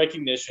to get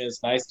recognition.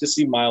 It's nice to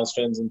see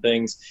milestones and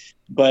things.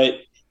 But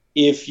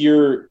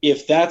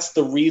if that's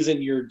the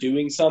reason you're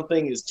doing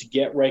something is to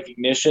get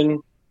recognition,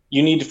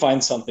 you need to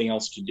find something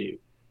else to do.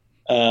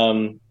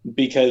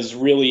 Because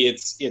really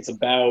it's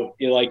about,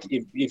 like,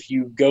 if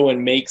you go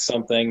and make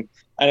something,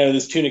 I know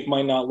this tunic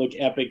might not look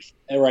epic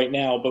right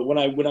now, but when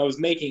I was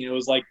making it, it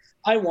was like,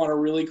 I want a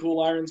really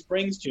cool Iron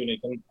Springs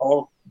tunic, and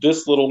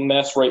this little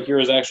mess right here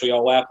is actually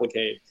all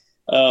applique.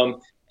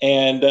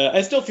 And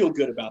I still feel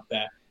good about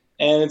that.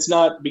 And it's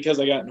not because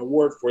I got an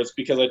award for it. It's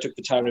because I took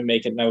the time to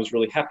make it and I was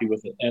really happy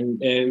with it.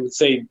 And I would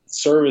say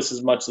service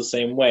is much the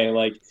same way.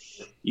 like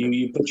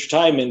you put your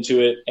time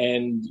into it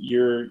and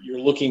you're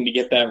looking to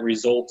get that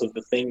result of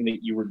the thing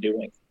that you were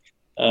doing.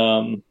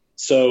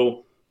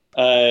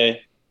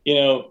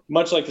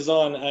 Much like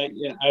Kazan,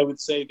 I would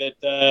say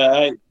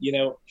that,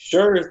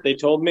 sure, they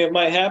told me it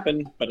might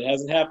happen, but it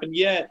hasn't happened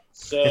yet.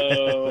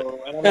 So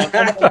I'm not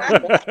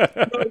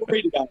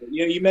worried about it.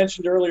 You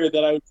mentioned earlier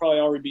that I would probably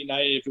already be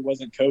knighted if it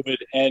wasn't COVID.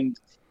 And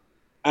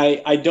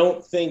I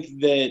don't think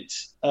that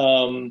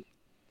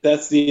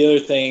that's the other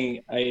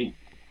thing.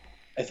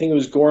 I think it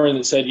was Goran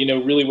that said,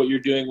 really what you're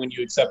doing when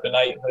you accept a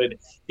knighthood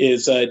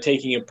is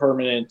taking a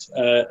permanent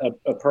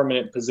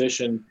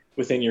position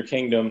within your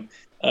kingdom.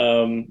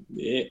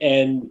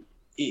 And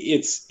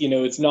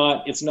it's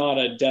not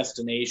a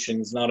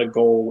destination. It's not a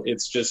goal.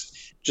 It's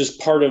just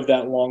part of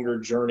that longer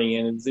journey.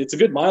 And it's a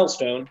good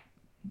milestone,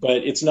 but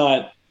it's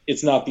not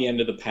the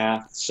end of the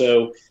path.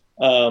 So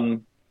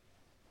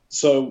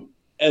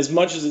as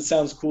much as it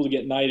sounds cool to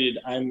get knighted,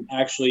 I'm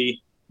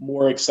actually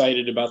more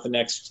excited about the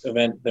next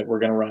event that we're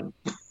going to run.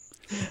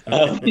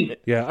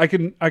 Yeah, I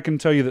can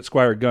tell you that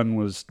Squire Gunn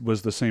was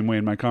the same way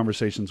in my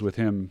conversations with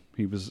him.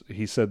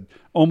 He said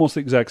almost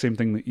the exact same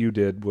thing that you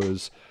did.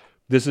 This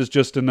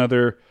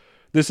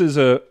is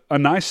a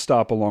nice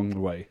stop along the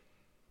way.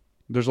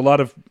 There's a lot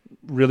of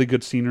really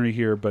good scenery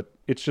here, but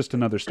it's just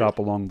another stop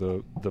along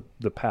the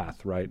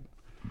path, right?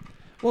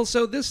 Well,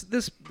 so this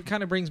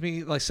kind of brings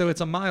me, like, so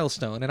it's a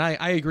milestone, and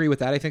I agree with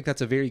that. I think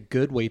that's a very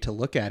good way to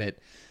look at it.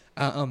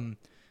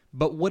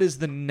 But what is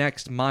the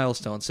next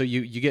milestone? So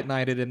you get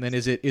knighted, and then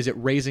is it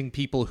raising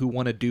people who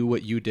want to do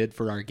what you did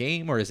for our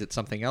game, or is it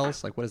something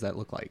else? Like, what does that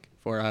look like?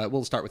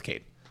 We'll start with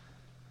Cade.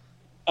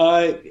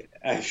 I'd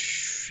like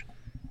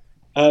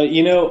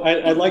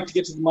to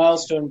get to the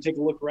milestone and take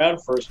a look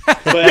around first.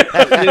 But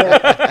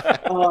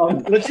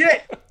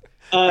legit.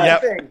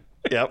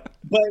 Yep.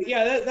 But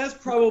yeah, that's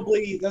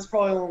probably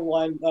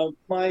along the line.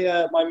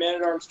 My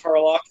man-at-arms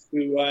Tarlok,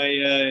 who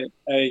I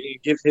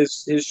give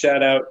his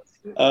shout out.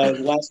 The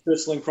last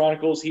Crystalline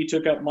Chronicles, he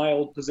took up my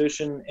old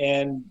position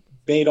and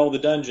made all the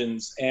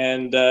dungeons,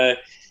 and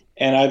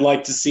I'd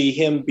like to see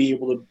him be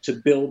able to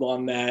build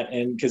on that,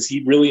 and because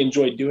he really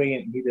enjoyed doing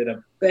it, and he did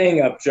a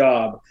bang-up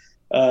job.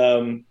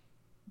 And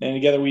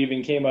together we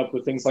even came up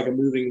with things like a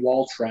moving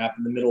wall trap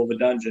in the middle of a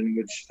dungeon,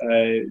 which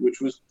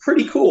was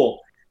pretty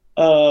cool.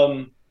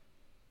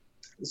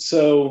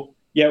 So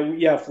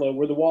yeah, Flo,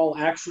 where the wall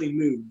actually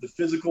moved, the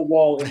physical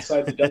wall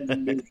inside the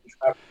dungeon moved to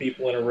trap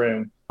people in a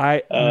room.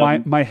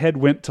 My head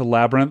went to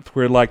Labyrinth,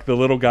 where like the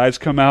little guys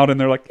come out and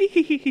they're like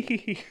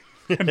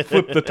and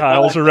flip the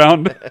tiles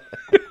around.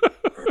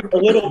 A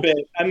little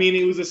bit. I mean,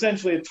 it was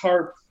essentially a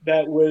tarp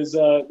that was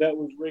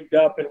rigged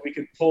up, and we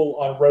could pull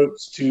on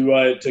ropes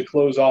to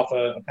close off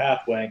a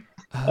pathway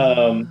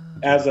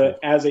as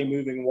a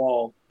moving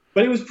wall.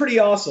 But it was pretty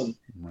awesome.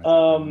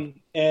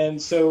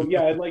 And so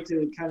yeah, I'd like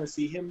to kind of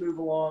see him move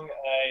along.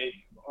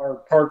 Our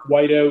park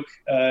White Oak,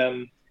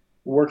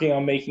 working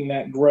on making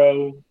that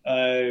grow.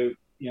 I'd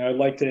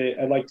like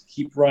to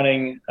keep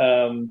running,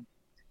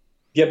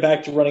 get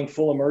back to running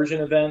full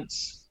immersion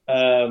events,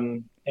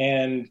 and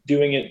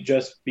doing it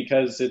just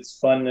because it's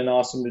fun and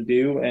awesome to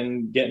do,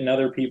 and getting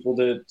other people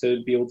to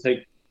be able to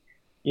take,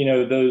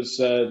 those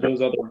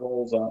other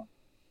roles up.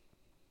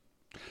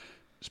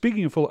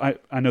 speaking of full,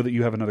 I know that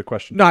you have another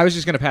question. No, I was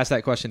just going to pass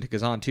that question to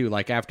Kazan too.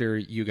 Like after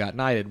you got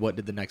knighted, what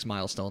did the next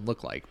milestone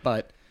look like?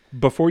 But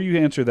before you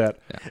answer that,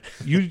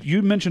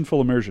 you mentioned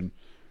full immersion.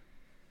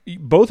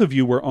 Both of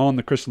you were on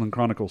the Crystalline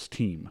Chronicles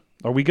team.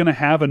 Are we going to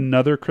have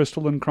another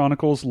Crystalline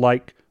Chronicles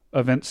like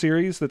event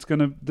series that's going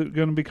to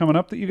be coming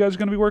up that you guys are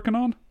going to be working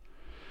on?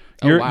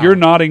 You're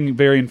nodding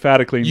very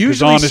emphatically. And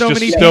usually, Kazan so is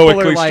many just people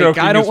stoically are like,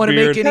 stroking I don't his want to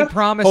beard. make any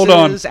promises. Hold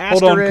on,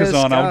 asterisk,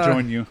 Kazan. I'll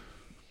join you.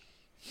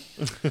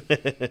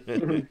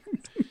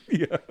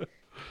 Yeah.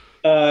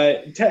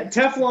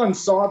 Teflon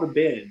saw the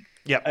bid.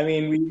 Yeah. I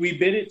mean, we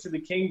bid it to the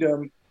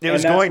kingdom. It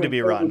was going to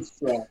be run.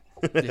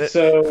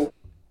 So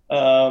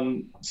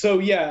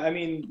yeah. I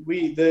mean,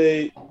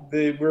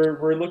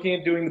 we're looking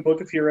at doing the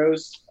Book of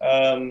Heroes.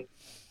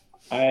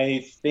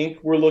 I think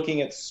we're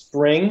looking at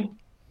spring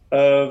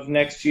of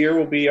next year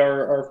will be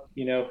our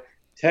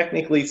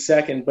technically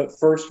second but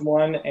first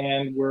one,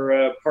 and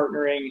we're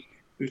partnering.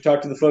 We've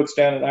talked to the folks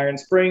down at Iron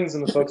Springs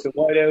and the folks at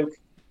White Oak,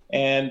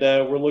 and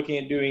we're looking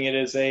at doing it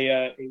as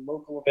a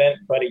local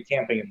event, buddy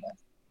camping event.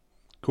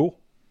 Cool.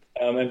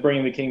 And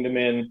bringing the kingdom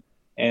in,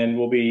 and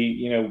we'll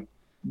be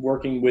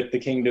working with the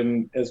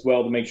kingdom as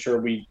well to make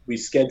sure we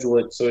schedule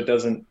it so it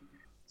doesn't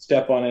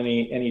step on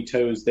any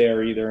toes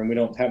there either, and we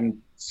don't have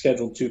them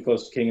scheduled too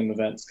close to kingdom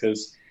events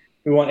because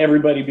we want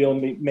everybody to be able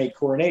to make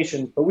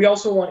coronation, but we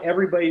also want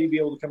everybody to be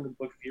able to come to the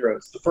Book of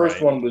Heroes. The first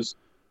one was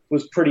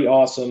pretty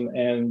awesome,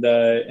 and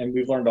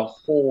we've learned a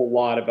whole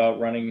lot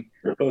about running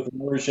both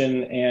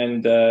immersion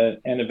and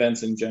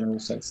events in general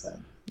since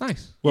then.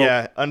 Nice. Well,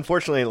 yeah,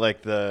 unfortunately,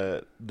 like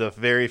the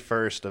very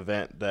first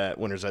event that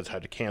Winter's Edge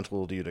had to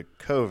cancel due to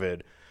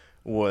COVID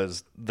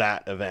was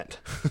that event,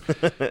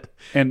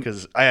 and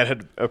because I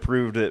had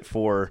approved it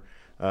for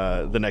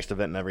the next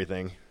event and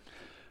everything.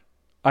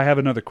 I have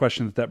another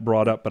question that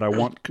brought up, but I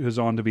want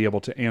Kazan to be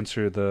able to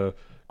answer the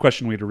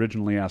question we'd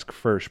originally asked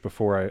first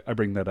before I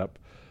bring that up.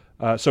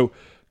 So,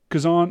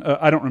 Kazan,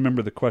 I don't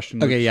remember the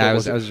question. Okay, yeah,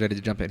 so I was ready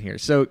to jump in here.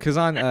 So,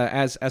 Kazan,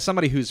 as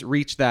somebody who's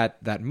reached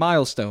that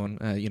milestone,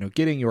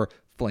 getting your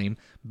flame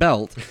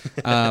belt,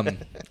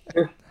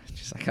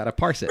 I gotta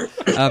parse it.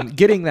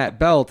 Getting that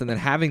belt and then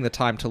having the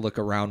time to look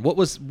around.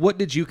 What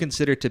did you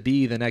consider to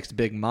be the next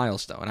big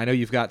milestone? I know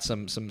you've got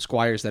some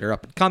squires that are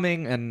up and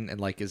coming, and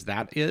like, is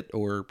that it,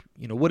 or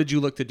what did you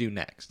look to do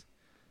next?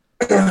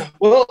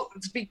 Well,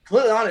 to be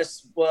completely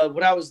honest,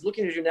 what I was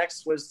looking to do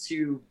next was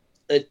to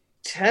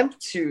attempt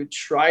to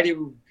try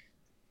to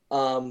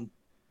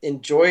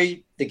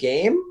enjoy the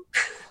game.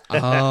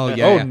 Oh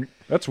yeah.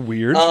 That's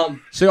weird.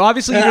 So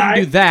obviously you didn't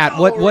do that.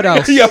 What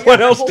else? Yeah,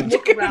 what else did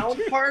you around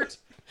part?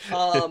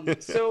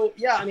 So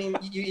yeah, I mean,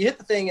 you hit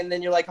the thing, and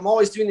then you're like, I'm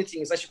always doing the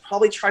things. I should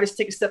probably try to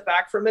take a step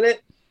back for a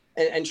minute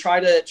and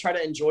try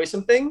to enjoy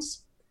some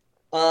things,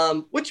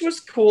 which was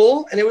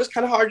cool, and it was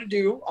kind of hard to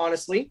do,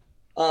 honestly.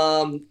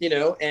 And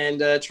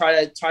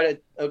try to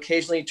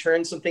occasionally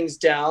turn some things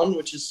down,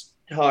 which is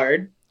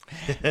hard.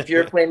 If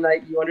you're a flame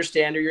knight, you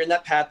understand, or you're in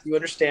that path, you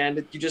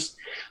understand.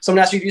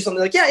 Someone asks you to do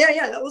something like,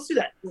 yeah, let's do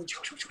that.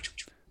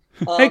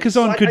 Hey,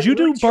 Kazan, could you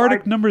do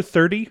Bardic number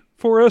 30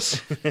 for us?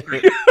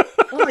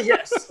 Oh,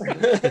 yes.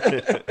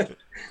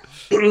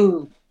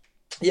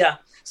 Yeah.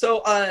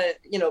 So,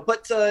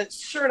 but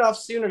sure enough,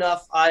 soon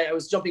enough, I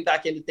was jumping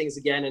back into things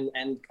again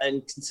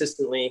and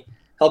consistently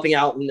helping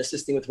out and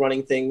assisting with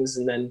running things.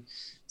 And then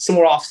some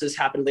more offices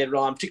happened later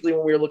on, particularly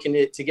when we were looking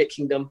to get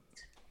Kingdom.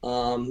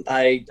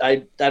 I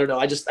don't know.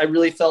 I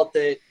really felt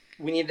that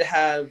we needed to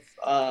have,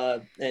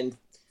 and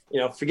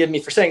forgive me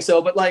for saying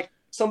so, but like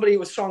somebody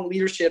with strong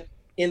leadership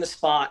in the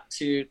spot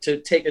to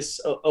take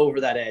us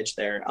over that edge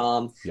there.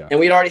 And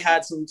we'd already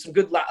had some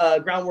good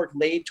groundwork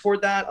laid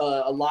toward that.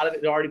 A lot of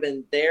it had already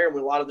been there, and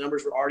a lot of the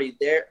numbers were already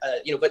there.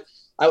 But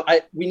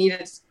we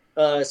needed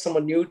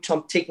someone new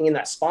taking in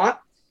that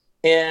spot,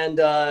 and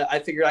I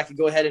figured I could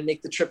go ahead and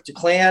make the trip to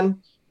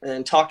Clan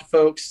and talk to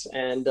folks,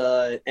 and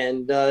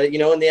in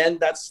the end,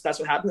 that's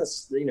what happened.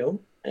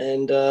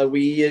 And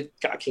we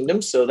got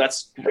Kingdom, so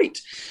that's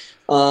great.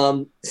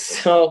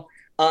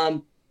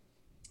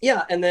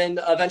 Yeah, and then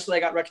eventually I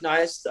got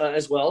recognized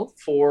as well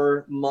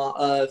for Knight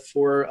of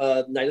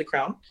the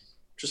Crown,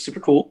 which was super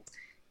cool.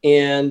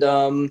 And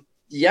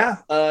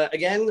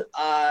again,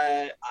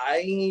 I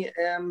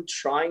am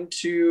trying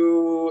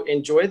to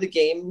enjoy the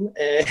game,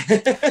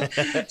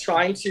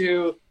 trying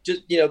to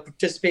just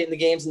participate in the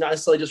games and not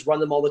necessarily just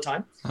run them all the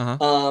time.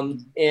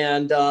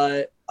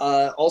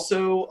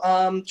 Also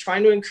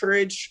trying to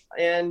encourage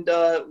and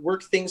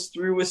work things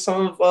through with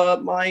some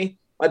of my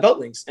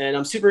beltlings. And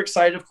I'm super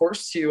excited, of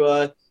course,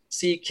 to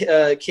see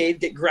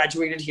Cade get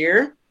graduated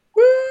here.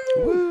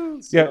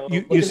 Woo! Yeah,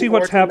 you see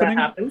what's happening?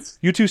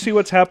 You two see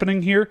what's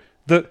happening here?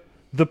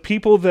 The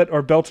people that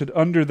are belted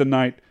under the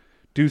knight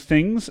do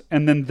things,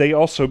 and then they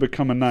also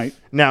become a knight.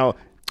 Now,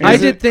 I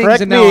did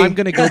things, and now I'm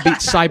going to go beat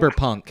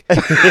Cyberpunk.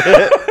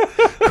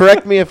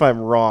 Correct me if I'm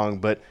wrong,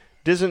 but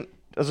doesn't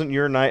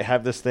your knight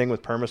have this thing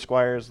with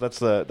permasquires?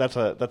 That's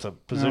a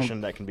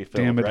position that can be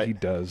filled. Damn it, right? he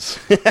does.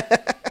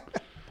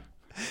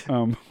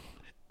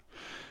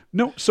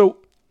 No, so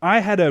I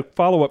had a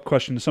follow-up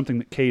question to something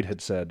that Cade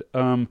had said.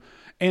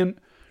 And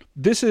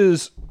this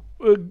is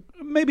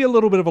maybe a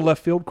little bit of a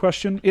left field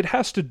question. It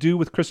has to do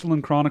with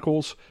Crystalline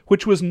Chronicles,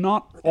 which was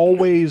not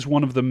always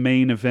one of the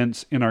main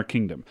events in our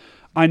kingdom.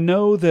 I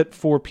know that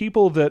for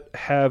people that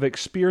have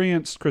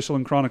experienced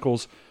Crystalline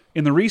Chronicles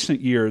in the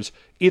recent years,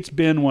 it's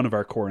been one of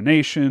our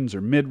coronations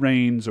or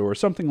mid-reigns or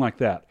something like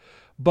that.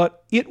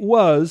 But it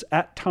was,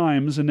 at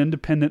times, an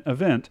independent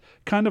event,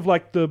 kind of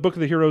like the Book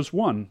of the Heroes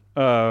 1.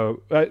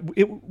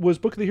 It was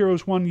Book of the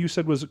Heroes 1, you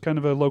said, was kind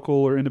of a local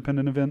or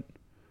independent event?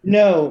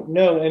 No.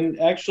 And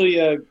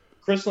actually,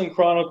 Crystalline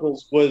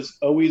Chronicles was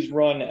always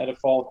run at a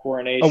fall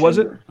coronation. Oh, was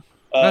it?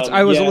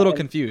 I was a little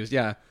confused,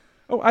 yeah.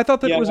 Oh, I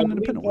thought that was I an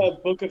believe, independent one.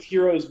 Book of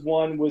Heroes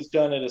 1 was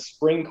done at a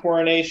spring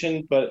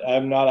coronation, but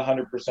I'm not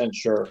 100%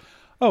 sure.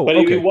 Oh, but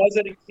okay. it was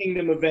at a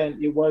kingdom event.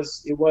 It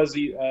was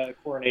a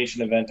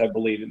coronation event, I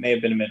believe. It may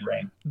have been a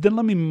mid-reign. Then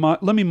let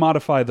me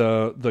modify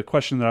the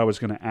question that I was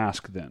going to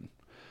ask then.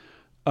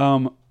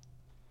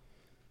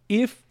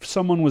 If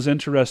someone was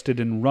interested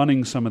in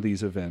running some of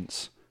these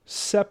events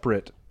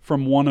separate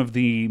from one of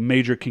the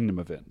major kingdom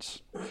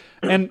events,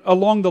 and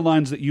along the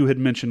lines that you had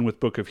mentioned with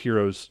Book of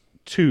Heroes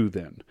 2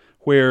 then,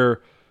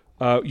 where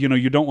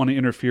you don't want to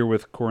interfere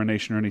with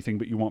coronation or anything,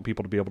 but you want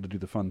people to be able to do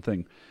the fun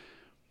thing.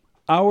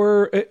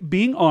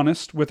 Being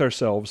honest with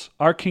ourselves,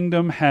 our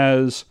kingdom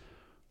has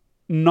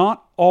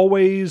not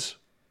always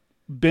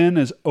been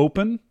as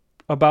open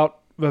about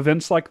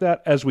events like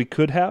that as we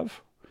could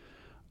have.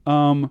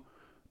 Do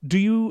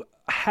you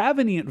have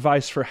any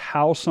advice for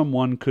how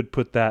someone could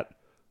put that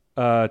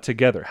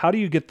together? How do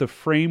you get the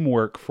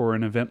framework for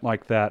an event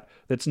like that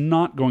that's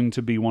not going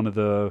to be one of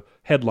the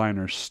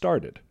headliners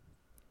started?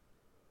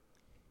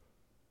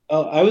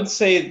 I would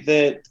say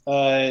that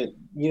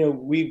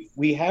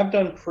we have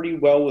done pretty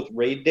well with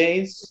raid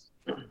days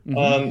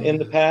in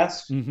the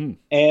past,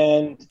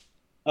 and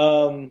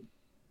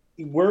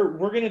we're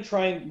going to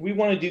try and we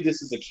want to do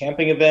this as a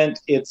camping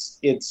event. It's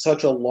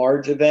such a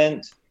large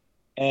event,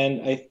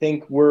 and I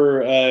think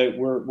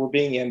we're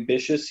being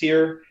ambitious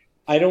here.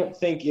 I don't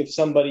think if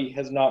somebody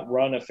has not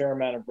run a fair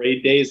amount of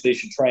raid days, they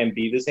should try and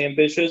be this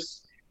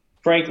ambitious,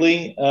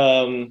 frankly.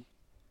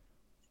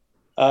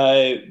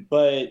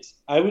 But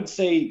I would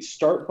say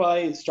start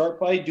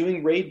by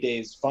doing raid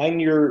days.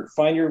 Find your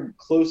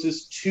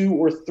closest 2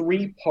 or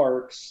 3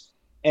 parks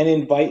and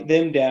invite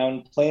them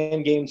down.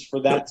 Plan games for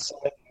that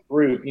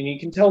group, and you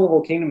can tell the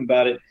whole kingdom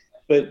about it.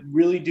 But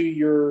really do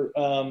your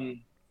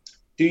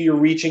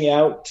reaching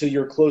out to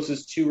your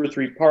closest 2 or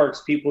 3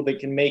 parks, people that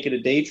can make it a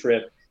day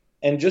trip,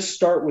 and just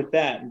start with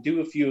that and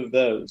do a few of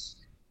those.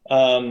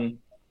 And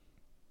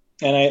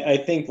I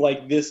think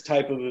like this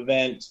type of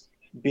event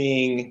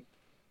being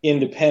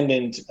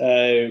independent,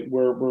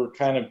 we're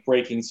kind of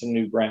breaking some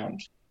new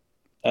ground,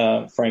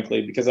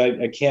 frankly, because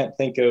I can't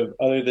think of,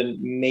 other than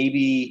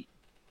maybe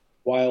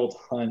Wild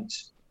Hunt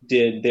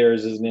did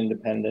theirs as an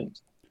independent,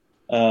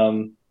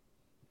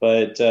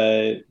 but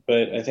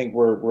I think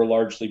we're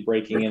largely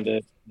breaking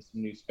into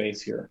some new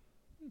space here.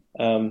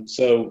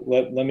 So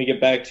let me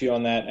get back to you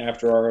on that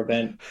after our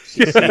event.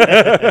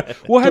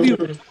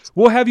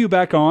 We'll have you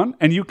back on,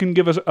 and you can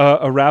give us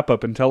a wrap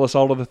up and tell us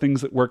all of the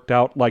things that worked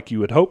out like you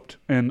had hoped,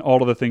 and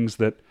all of the things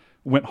that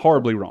went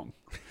horribly wrong.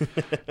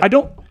 I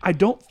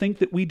don't think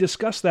that we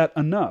discussed that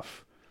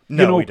enough.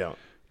 No, we don't.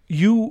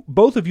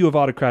 Both of you have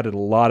autocrated a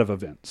lot of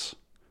events.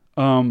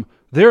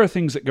 There are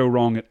things that go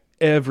wrong at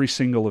every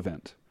single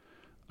event.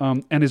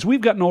 And as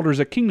we've gotten older as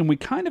a kingdom, we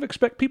kind of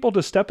expect people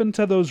to step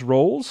into those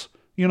roles.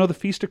 The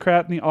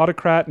Feastocrat and the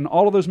Autocrat and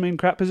all of those main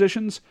crat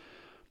positions.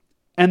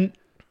 And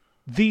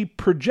the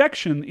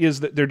projection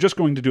is that they're just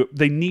going to do it.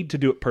 They need to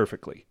do it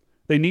perfectly.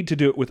 They need to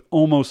do it with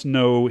almost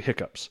no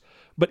hiccups.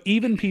 But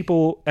even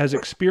people as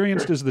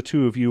experienced as the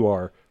two of you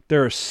are,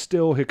 there are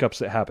still hiccups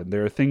that happen.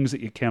 There are things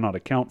that you cannot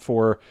account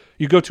for.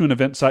 You go to an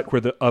event site where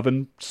the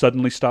oven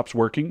suddenly stops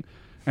working,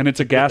 and it's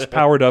a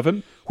gas-powered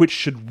oven, which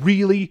should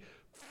really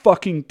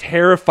fucking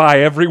terrify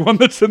everyone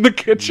that's in the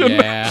kitchen.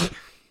 Yeah.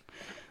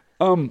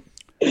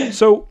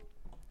 So,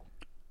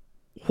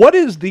 what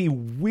is the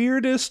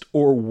weirdest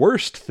or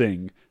worst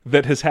thing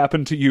that has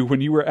happened to you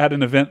when you were at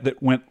an event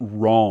that went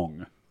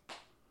wrong?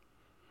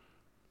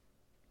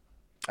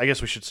 I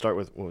guess we should start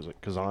with, what was it,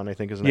 Kazan, I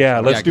think, is Yeah,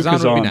 let's do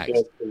Kazan.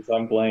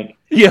 I'm blank.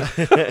 Yeah.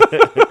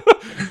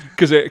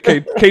 Because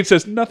Kate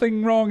says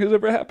nothing wrong has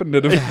ever happened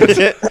at an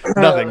event.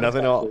 Nothing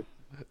at all.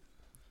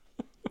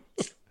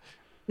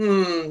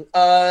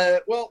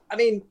 Well, I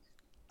mean,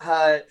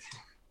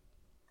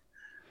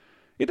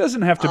 it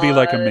doesn't have to be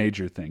like a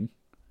major thing.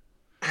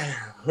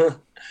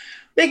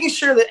 Making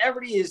sure that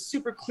everybody is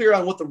super clear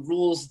on what the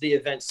rules of the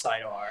event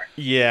site are.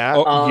 Yeah.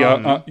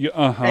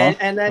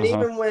 And then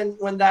even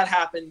when that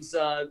happens,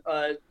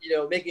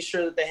 making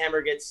sure that the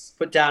hammer gets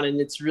put down and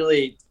it's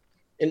really,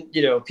 and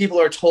people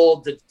are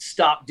told to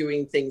stop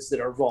doing things that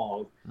are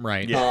wrong.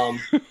 Right. Yeah.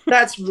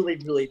 That's really,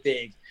 really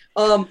big.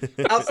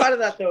 Outside of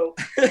that, though,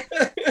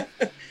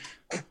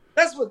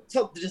 that's what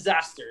took the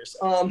disasters.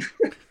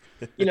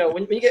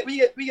 When we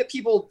get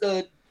people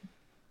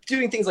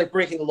doing things like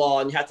breaking the law,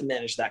 and you have to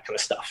manage that kind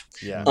of stuff.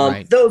 Yeah.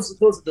 Right. Those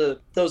are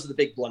the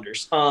big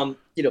blunders,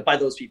 by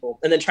those people,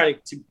 and then trying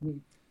to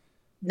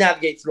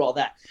navigate through all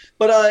that.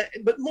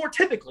 But more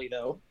typically,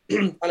 though,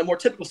 on a more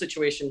typical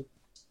situation,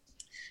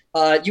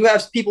 you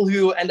have people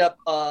who end up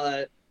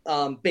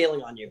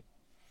bailing on you.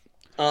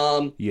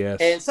 Yes.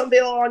 And some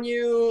bail on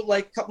you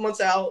like a couple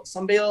months out,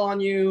 some bail on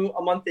you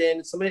a month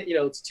in, somebody,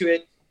 it's to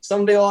it.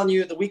 Some bail on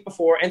you the week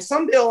before, and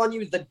some bail on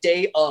you the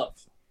day of.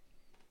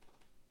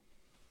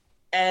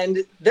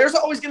 And there's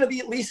always going to be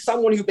at least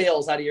someone who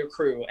bails out of your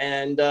crew.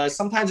 And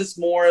sometimes it's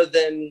more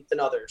than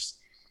others.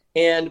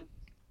 And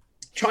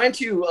trying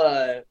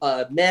to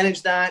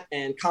manage that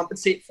and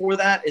compensate for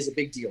that is a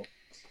big deal.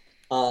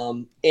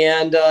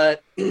 And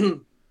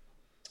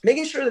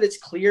making sure that it's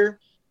clear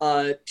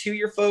to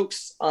your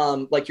folks,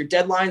 like your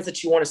deadlines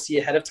that you want to see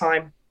ahead of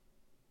time,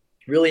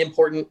 really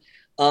important.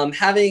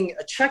 Having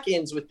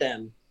check-ins with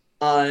them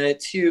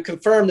to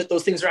confirm that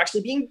those things are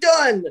actually being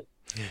done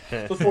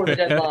before the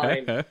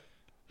deadline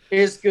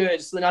is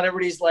good. So that not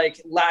everybody's like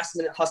last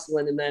minute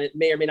hustling, and then it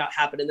may or may not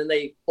happen, and then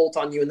they bolt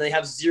on you, and they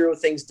have 0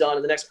 things done,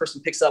 and the next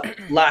person picks up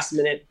last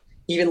minute,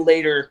 even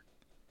later,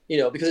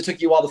 because it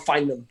took you a while to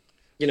find them,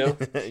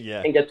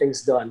 Yeah. and get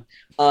things done.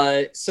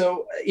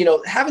 So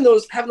having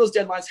those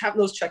deadlines, having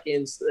those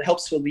check-ins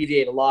helps to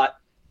alleviate a lot.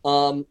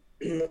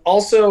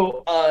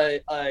 Also,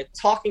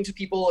 talking to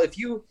people, if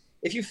you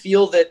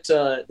feel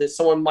that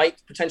someone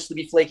might potentially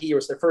be flaky or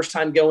it's their first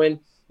time going,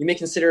 you may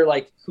consider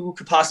like who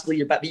could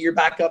possibly be your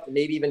backup, and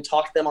maybe even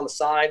talk to them on the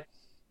side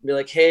and be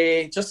like,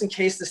 hey, just in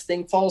case this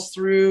thing falls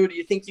through, do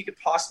you think you could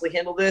possibly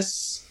handle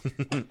this?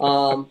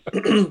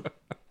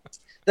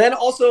 Then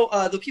also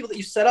the people that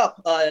you set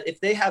up, if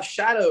they have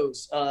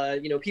shadows,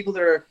 people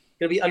that are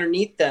going to be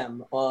underneath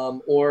them,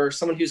 or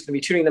someone who's going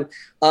to be tutoring them,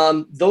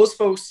 those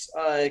folks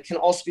can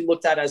also be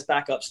looked at as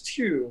backups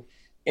too.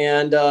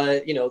 And,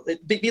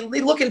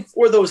 be looking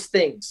for those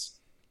things.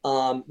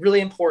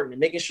 Really important, and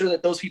making sure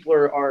that those people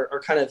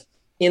are kind of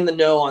in the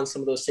know on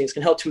some of those things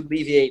can help to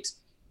alleviate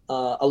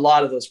a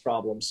lot of those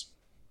problems.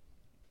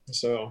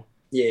 So,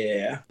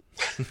 yeah.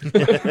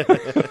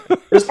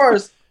 As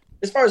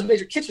far as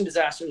major kitchen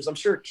disasters, I'm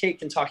sure Kate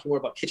can talk more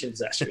about kitchen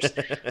disasters.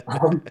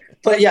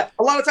 But yeah,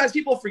 a lot of times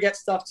people forget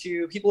stuff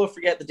too. People will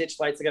forget the ditch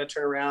lights. They got to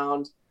turn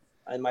around.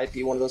 I might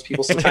be one of those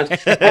people sometimes.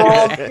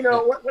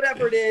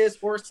 Whatever it is,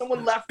 or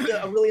someone left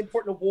a really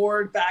important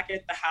award back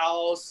at the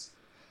house.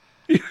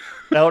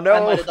 No. I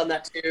might have done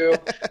that too.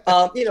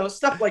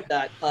 Stuff like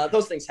that.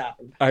 Those things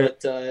happen.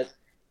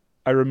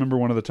 I remember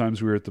one of the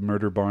times we were at the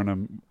Murder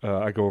Barn.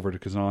 I go over to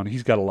Kazan.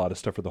 He's got a lot of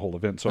stuff for the whole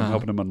event, so I'm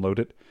helping him unload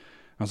it.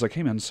 I was like,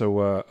 hey, man,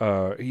 so,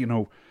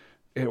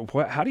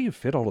 how do you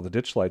fit all of the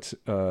ditch lights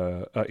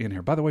in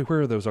here? By the way,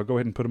 where are those? I'll go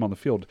ahead and put them on the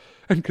field.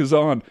 And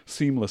Kazan,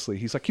 seamlessly,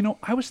 he's like,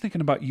 I was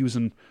thinking about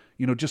using,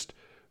 just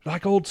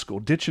like old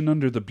school, ditching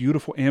under the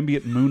beautiful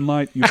ambient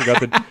moonlight. You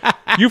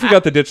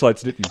forgot the ditch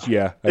lights, didn't you?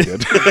 Yeah, I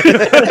did.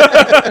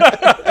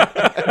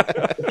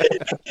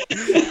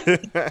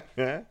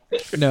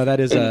 No, that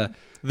is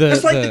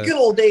just like the good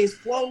old days,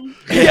 Flo.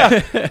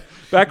 Yeah,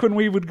 back when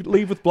we would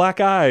leave with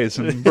black eyes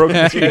and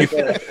broken teeth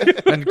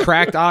and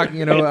cracked,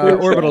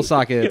 orbital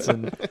sockets.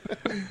 And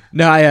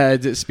no,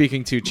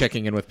 speaking to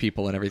checking in with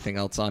people and everything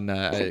else on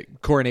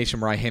Coronation,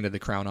 where I handed the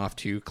crown off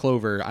to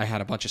Clover, I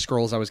had a bunch of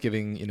scrolls I was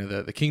giving.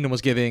 The Kingdom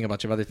was giving a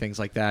bunch of other things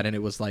like that, and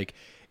it was like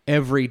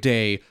every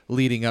day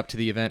leading up to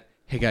the event.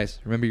 Hey guys,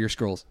 remember your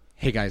scrolls.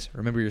 Hey guys,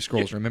 remember your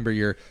scrolls, remember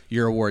your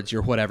awards,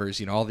 your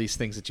whatevers, all these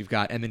things that you've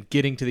got, and then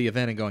getting to the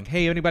event and going,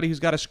 hey, anybody who's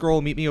got a scroll,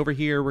 meet me over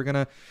here. We're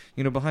gonna,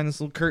 behind this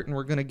little curtain,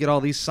 we're gonna get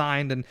all these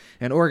signed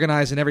and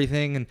organized and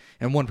everything.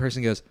 And one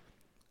person goes,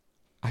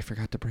 I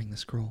forgot to bring the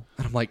scroll,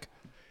 and I'm like,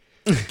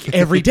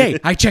 every day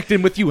I checked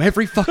in with you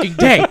every fucking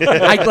day.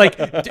 I like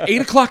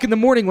 8 o'clock in the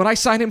morning when I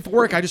sign in for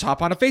work, I just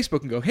hop onto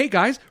Facebook and go, hey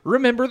guys,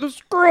 remember the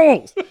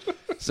scrolls.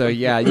 So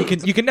yeah, you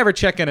can never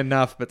check in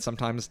enough, but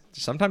sometimes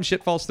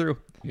shit falls through.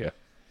 Yeah.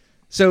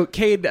 So,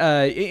 Cade,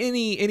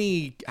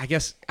 any I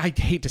guess I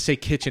hate to say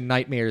kitchen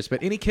nightmares,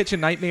 but any kitchen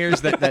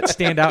nightmares that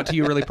stand out to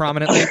you really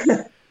prominently?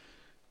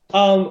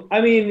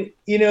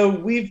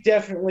 We've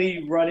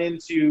definitely run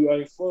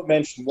into, Flo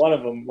mentioned one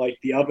of them, like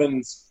the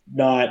oven's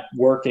not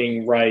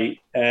working right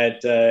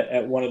at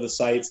one of the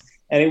sites.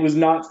 And it was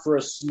not for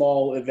a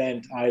small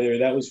event either.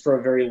 That was for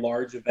a very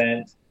large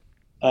event.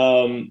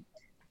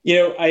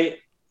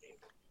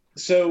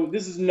 So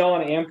this is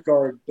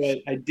non-Amtgard, but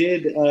I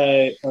did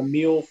a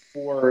meal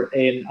for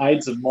an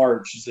Ides of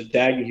March. It's a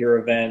Dagahir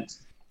event.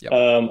 Yep.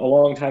 A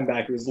long time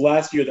back. It was the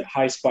last year that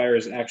High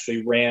Spires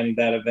actually ran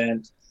that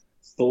event.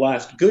 It's the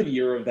last good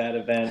year of that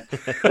event.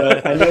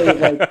 But I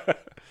know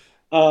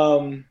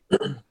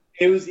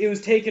it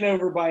was taken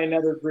over by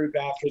another group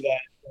after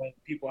that. When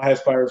people at High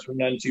Spires were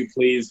none too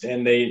pleased,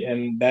 and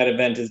that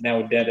event is now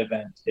a dead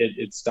event.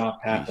 It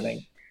stopped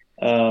happening.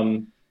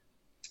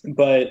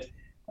 But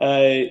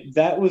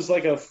that was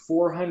like a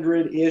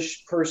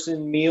 400-ish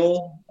person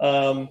meal.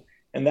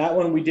 And that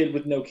one we did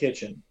with no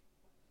kitchen.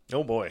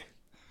 Oh boy.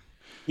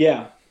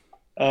 Yeah.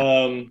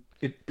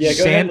 Yeah,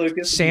 go ahead,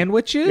 Lucas.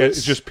 Sandwiches? Yeah,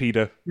 it's just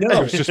pita.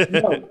 No, It's just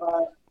no.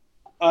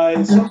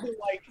 Something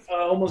like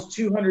almost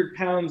 200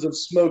 pounds of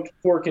smoked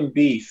pork and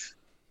beef,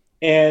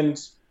 and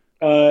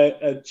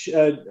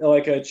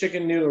like a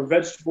chicken noodle or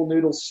vegetable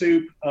noodle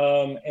soup,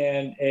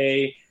 and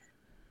a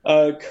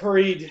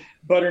curried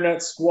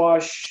butternut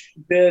squash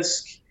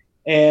bisque,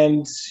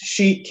 and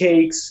sheet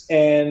cakes,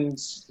 and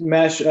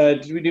mashed.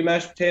 Did we do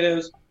mashed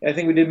potatoes? I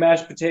think we did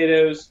mashed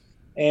potatoes,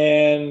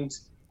 and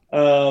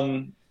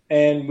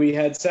we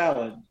had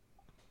salad.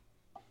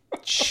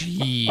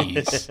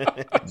 Jeez.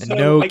 So,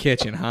 No like,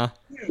 kitchen, huh?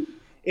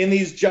 in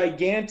these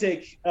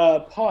gigantic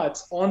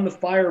pots on the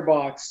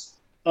firebox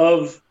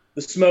of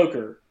the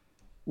smoker,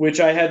 which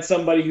I had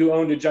somebody who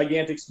owned a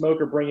gigantic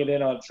smoker bring it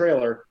in on a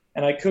trailer,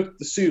 and I cooked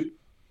the soup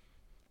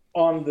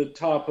on the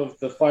top of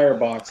the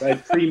firebox. I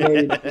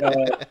pre-made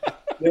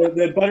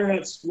the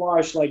butternut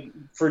squash like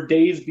for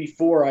days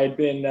before. I'd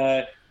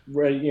been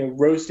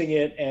roasting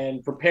it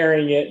and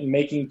preparing it and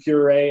making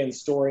puree and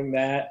storing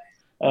that.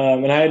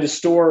 And I had to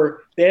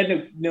store. They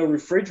had no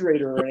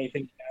refrigerator or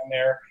anything down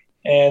there.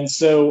 And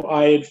so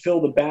I had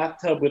filled a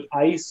bathtub with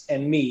ice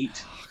and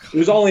meat. It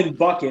was all in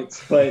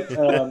buckets, but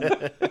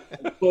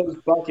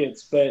closed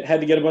buckets. But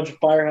had to get a bunch of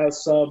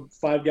Firehouse Sub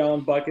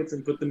 5-gallon buckets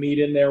and put the meat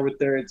in there with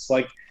it's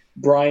like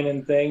brine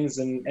and things,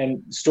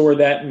 and store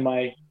that in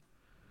my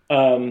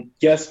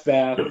guest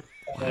bath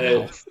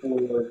for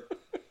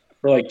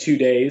like 2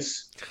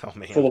 days,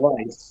 full of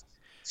ice.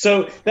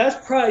 So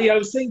that's probably. I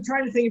was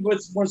trying to think of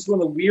what's one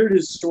of the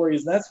weirdest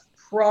stories. That's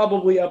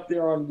probably up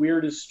there on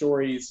weirdest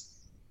stories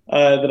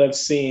that I've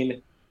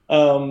seen.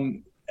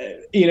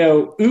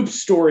 Oops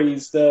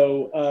stories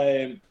though.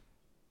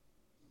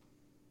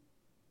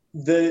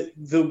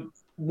 The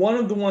one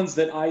of the ones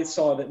that I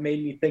saw that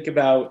made me think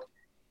about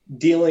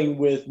dealing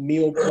with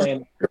meal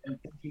planning and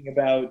thinking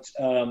about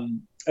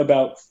food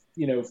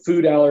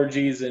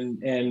allergies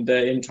and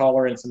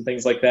intolerance and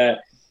things like that.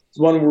 It's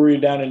one where we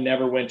were down in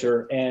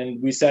Neverwinter and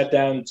we sat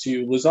down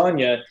to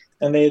lasagna,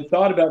 and they had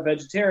thought about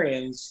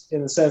vegetarians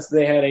in the sense that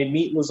they had a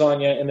meat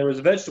lasagna and there was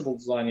a vegetable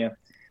lasagna.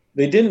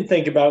 They didn't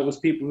think about was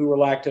people who were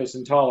lactose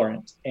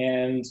intolerant.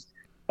 And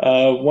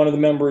one of the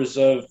members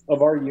of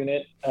our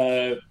unit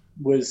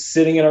was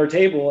sitting at our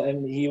table,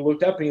 and he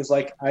looked up and he's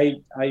like,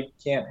 I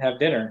can't have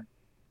dinner.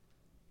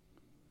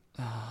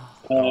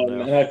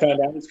 And I found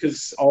out it's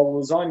because all the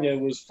lasagna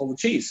was full of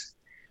cheese.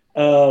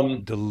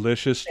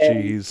 Delicious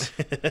cheese.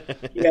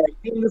 Yeah, I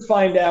came to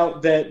find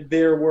out that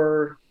there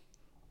were,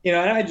 and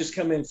I just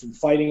come in from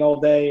fighting all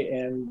day,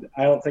 and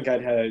I don't think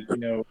I'd had,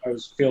 I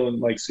was feeling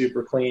like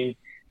super clean,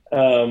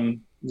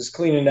 just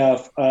clean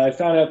enough. I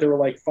found out there were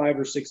like 5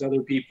 or 6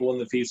 other people in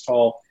the feast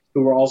hall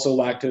who were also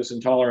lactose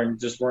intolerant,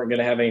 just weren't going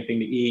to have anything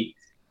to eat.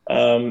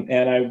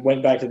 And I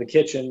went back to the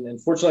kitchen, and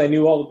fortunately I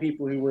knew all the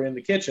people who were in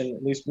the kitchen,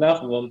 at least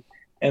enough of them,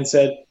 and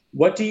said,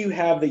 what do you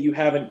have that you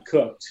haven't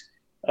cooked?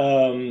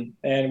 And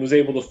was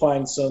able to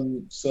find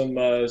some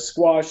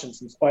squash and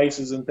some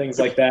spices and things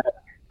like that,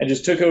 and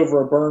just took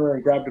over a burner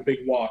and grabbed a big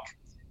wok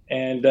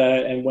and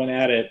went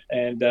at it,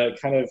 and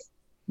kind of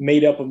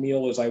made up a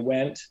meal as I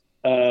went,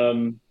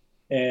 and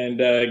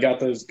got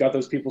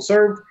those people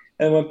served,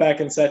 and went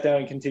back and sat down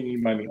and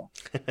continued my meal.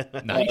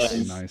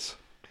 Nice.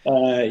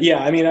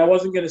 I mean, I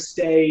wasn't going to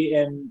stay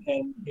and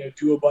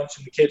do a bunch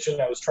in the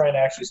kitchen. I was trying to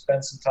actually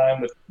spend some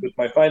time with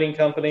my fighting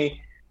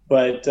company,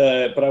 but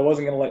I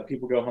wasn't going to let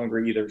people go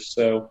hungry either.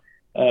 So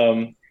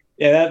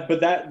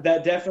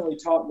that definitely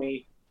taught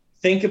me,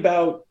 think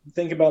about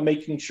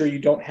making sure you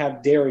don't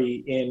have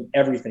dairy in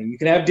everything. You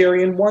can have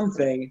dairy in one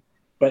thing,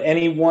 but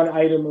any one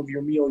item of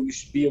your meal, you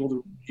should be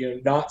able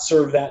to not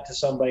serve that to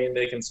somebody and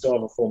they can still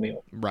have a full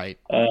meal. Right.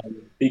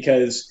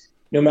 Because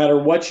no matter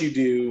what you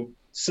do,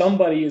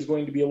 somebody is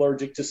going to be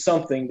allergic to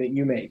something that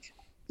you make,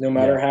 no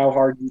matter how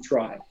hard you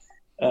try.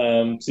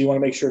 So you want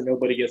to make sure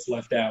nobody gets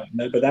left out.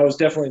 But that was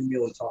definitely the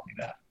meal that taught me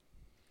that.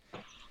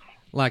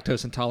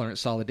 Lactose intolerant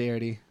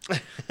solidarity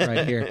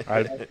right here.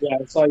 I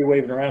saw you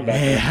waving around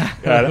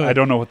back there. I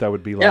don't know what that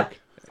would be like.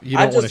 You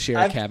don't want to share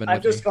a cabin with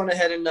I've just gone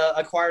ahead and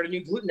acquired a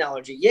new gluten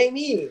allergy. Yay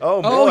me!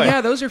 Oh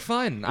yeah, those are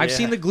fun. I've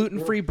seen the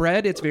gluten-free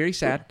bread. It's very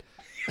sad.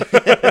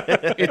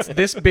 It's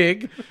this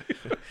big.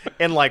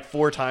 And like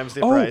 4 times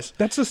the price.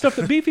 That's the stuff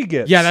that Beefy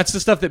gets. Yeah, that's the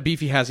stuff that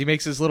Beefy has. He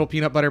makes his little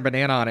peanut butter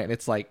banana on it, and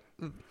it's like...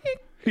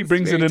 He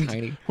brings it in.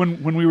 Tiny.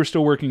 When we were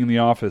still working in the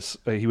office,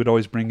 he would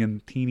always bring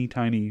in teeny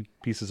tiny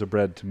pieces of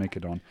bread to make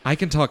it on. I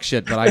can talk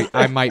shit, but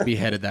I might be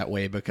headed that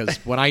way, because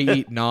when I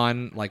eat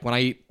when I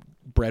eat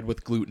bread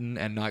with gluten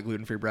and not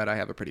gluten-free bread, I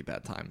have a pretty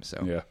bad time.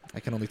 So I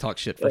can only talk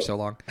shit for so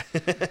long.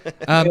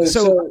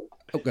 Go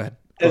ahead.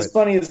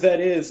 Funny as that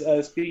is,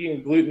 speaking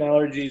of gluten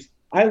allergies,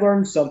 I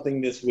learned something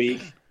this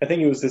week. I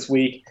think it was this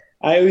week.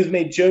 I always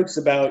made jokes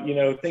about,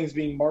 things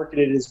being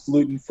marketed as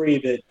gluten-free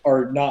that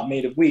are not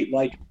made of wheat,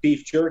 like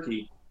beef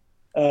jerky.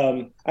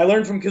 I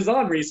learned from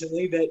Kazan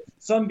recently that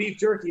some beef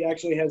jerky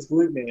actually has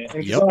gluten in it.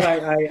 And Kazan,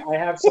 I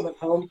have some at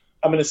home.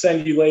 I'm going to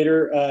send you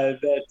later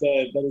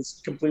that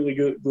is completely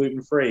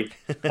gluten-free.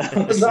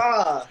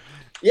 Huzzah!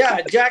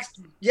 Yeah,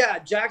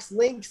 Jack's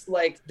links,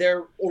 like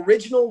their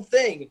original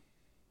thing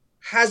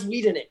has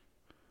weed in it.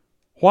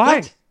 Why?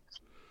 What?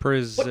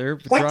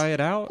 Preserve, What? dry it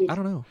out? I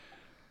don't know.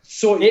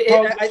 Soy,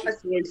 I-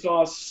 soy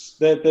sauce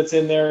that's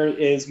in there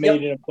is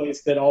made in a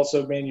place that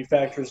also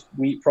manufactures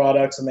wheat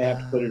products, and they have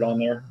to put it on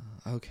there.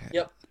 Okay.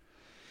 Yep.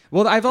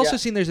 Well, I've also Yeah.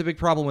 seen there's a big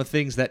problem with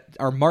things that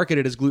are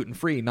marketed as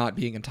gluten-free not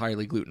being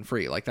entirely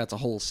gluten-free. Like, that's a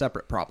whole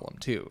separate problem,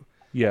 too.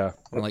 Yeah.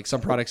 Or, like,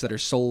 some products that are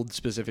sold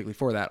specifically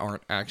for that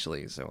aren't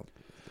actually, so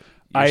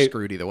you're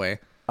screwed either way.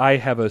 I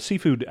have a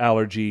seafood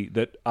allergy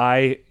that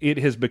it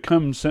has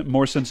become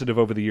more sensitive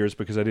over the years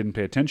because I didn't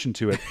pay attention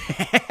to it.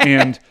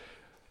 And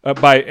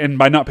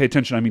by not pay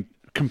attention, I mean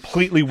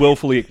completely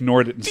willfully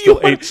ignored it and still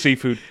ate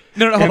seafood.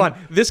 No, hold on.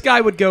 This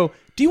guy would go,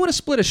 "Do you want to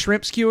split a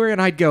shrimp skewer?"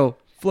 And I'd go,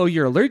 "Flo,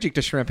 you're allergic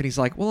to shrimp." And he's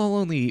like, "Well, I'll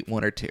only eat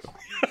one or two."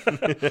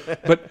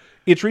 But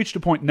it's reached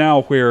a point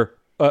now where,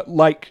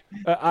 like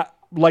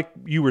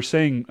you were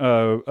saying,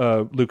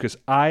 Lucas,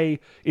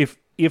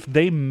 if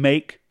they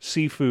make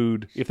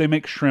seafood, if they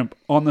make shrimp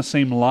on the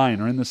same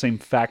line or in the same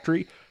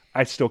factory,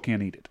 I still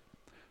can't eat it.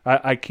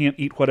 I can't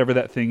eat whatever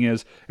that thing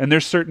is. And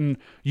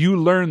you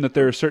learn that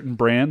there are certain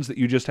brands that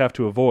you just have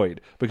to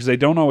avoid because they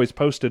don't always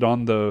post it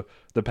on the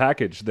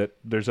package that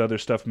there's other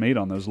stuff made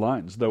on those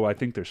lines, though I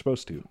think they're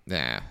supposed to.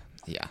 Yeah.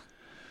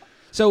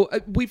 So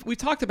we've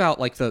talked about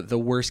like the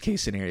worst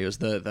case scenarios,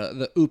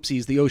 the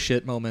oopsies, the oh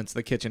shit moments,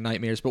 the kitchen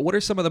nightmares. But what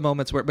are some of the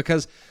moments where,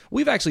 because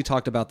we've actually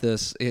talked about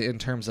this in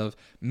terms of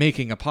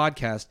making a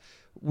podcast,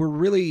 we're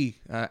really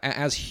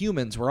as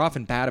humans, we're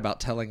often bad about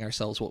telling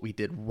ourselves what we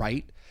did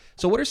right.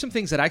 So what are some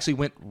things that actually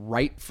went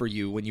right for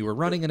you when you were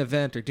running an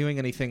event or doing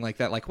anything like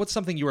that? Like, what's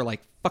something you were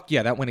like, fuck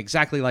yeah, that went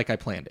exactly like I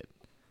planned it?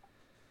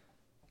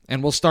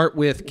 And we'll start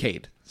with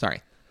Cade.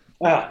 Sorry.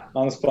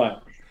 On the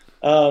spot.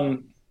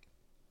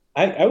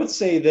 I would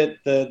say that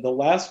the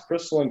last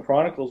Crystalline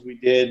Chronicles we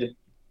did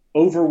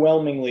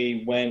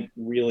overwhelmingly went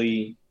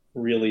really,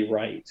 really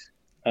right.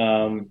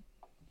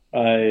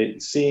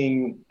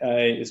 Seeing,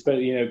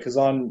 especially,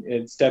 Kazan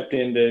had stepped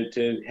in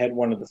to head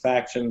one of the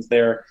factions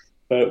there,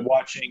 but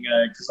watching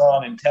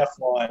Kazan and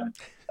Teflon,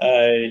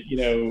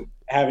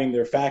 having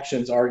their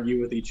factions argue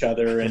with each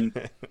other and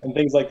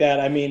things like that.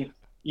 I mean,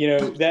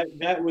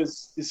 that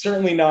was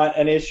certainly not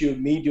an issue of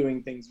me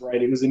doing things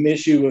right. It was an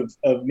issue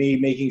of me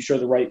making sure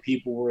the right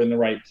people were in the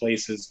right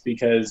places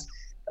because,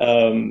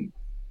 I'll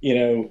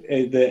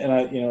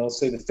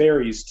say the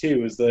fairies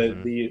too is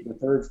the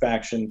third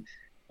faction.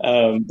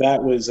 That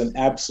was an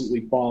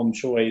absolutely bomb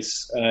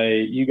choice.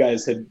 You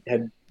guys had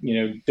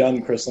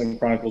done Crystalline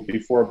Chronicles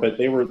before, but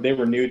they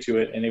were new to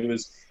it, and it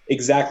was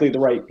exactly the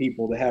right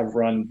people to have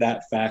run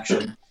that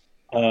faction.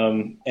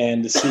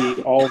 And to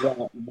see all that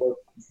work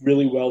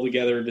really well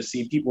together, to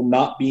see people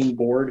not being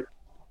bored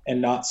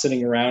and not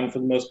sitting around for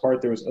the most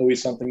part, there was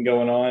always something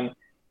going on.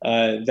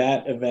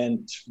 That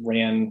event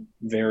ran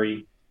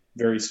very,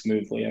 very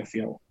smoothly, I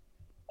feel.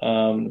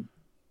 And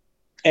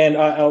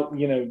I'll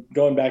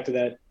going back to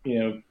that,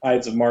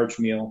 Ides of March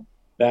meal,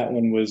 that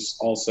one was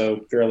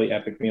also fairly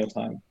epic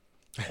mealtime.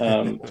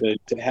 To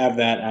have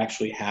that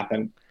actually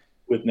happen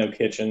with no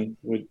kitchen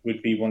would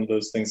be one of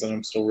those things that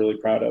I'm still really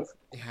proud of.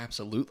 Yeah,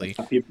 absolutely.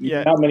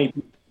 Not many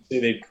people say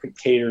they've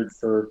catered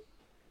for,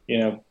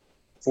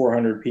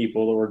 400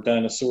 people or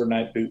done a Sword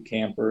Night boot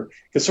camp,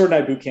 because Sword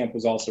Night boot camp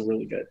was also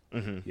really good.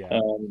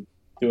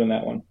 Doing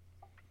that one.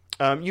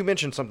 You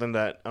mentioned something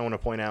that I want to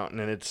point out, and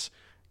it's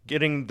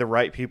getting the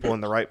right people in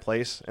the right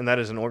place, and that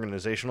is an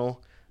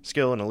organizational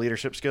skill and a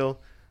leadership skill.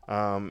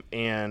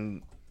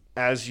 And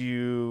as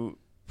you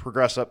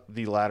progress up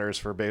the ladders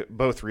for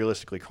both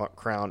realistically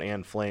Crown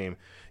and Flame,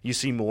 you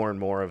see more and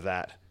more of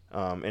that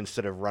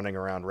instead of running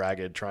around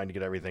ragged trying to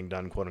get everything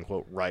done, quote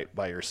unquote, right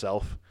by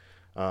yourself.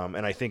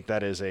 And I think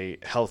that is a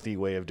healthy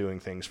way of doing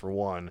things, for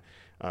one,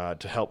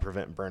 to help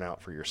prevent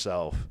burnout for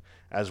yourself,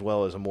 as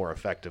well as a more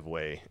effective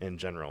way in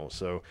general.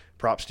 So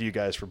props to you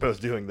guys for both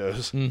doing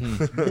those.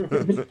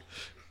 Mm-hmm.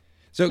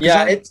 So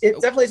yeah, it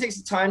definitely takes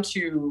time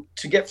to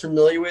get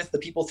familiar with the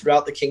people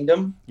throughout the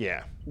kingdom.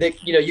 Yeah,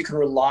 that you can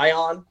rely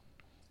on,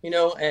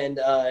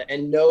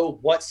 and know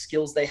what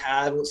skills they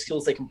have, what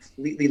skills they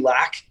completely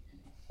lack.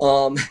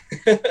 As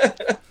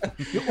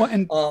who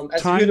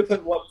to put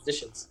in what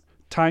positions.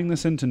 Tying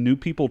this into new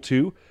people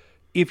too,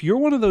 if you're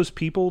one of those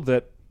people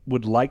that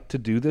would like to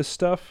do this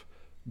stuff,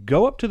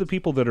 go up to the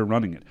people that are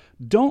running it.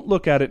 Don't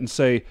look at it and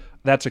say,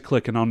 that's a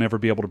clique and I'll never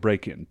be able to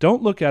break in.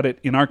 Don't look at it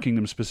in our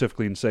kingdom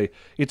specifically and say,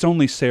 it's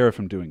only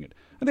Seraphim doing it.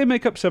 And they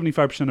make up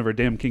 75% of our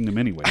damn kingdom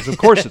anyways. Of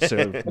course it's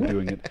Seraphim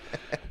doing it.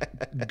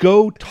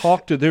 Go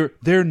talk to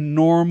they're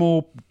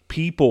normal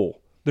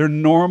people. They're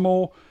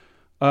normal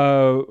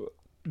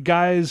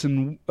guys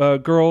and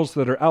girls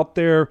that are out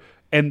there,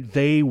 and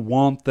they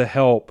want the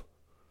help.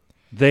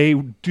 They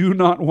do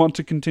not want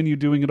to continue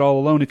doing it all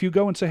alone. If you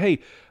go and say, hey,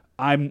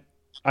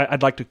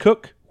 I'd like to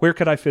cook, where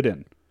could I fit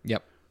in?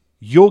 Yep.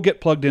 You'll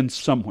get plugged in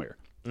somewhere.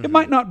 Mm-hmm. It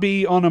might not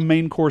be on a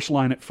main course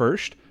line at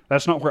first.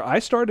 That's not where I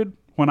started.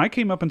 When I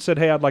came up and said,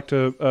 hey, I'd like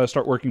to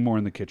start working more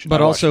in the kitchen.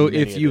 But also,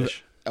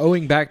 if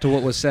owing back to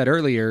what was said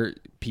earlier,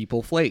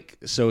 people flake.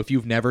 So if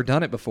you've never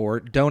done it before,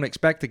 don't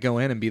expect to go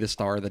in and be the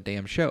star of the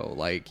damn show.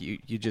 Like, you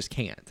just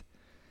can't.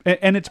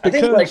 And it's I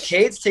because think like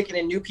Cade's taking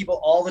in new people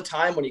all the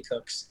time when he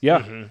cooks.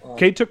 Yeah,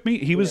 Cade took me.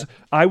 He was.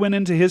 I went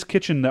into his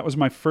kitchen. That was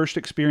my first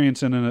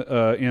experience in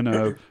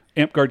a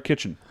AmpGuard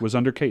kitchen. Was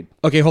under Cade.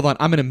 Okay, hold on.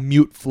 I'm going to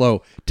mute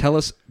Flo. Tell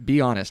us,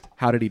 be honest.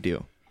 How did he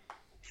do?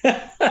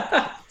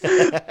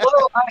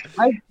 Well,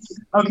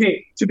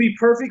 okay. To be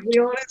perfectly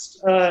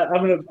honest,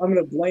 I'm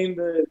gonna blame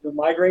the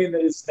migraine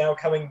that is now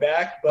coming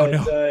back.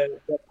 But,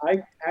 but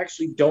I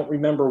actually don't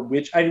remember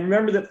which. I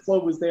remember that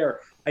Flo was there.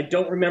 I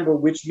don't remember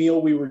which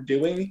meal we were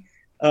doing.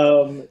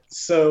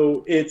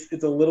 So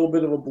it's a little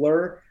bit of a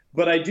blur.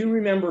 But I do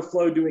remember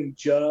Flo doing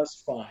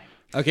just fine.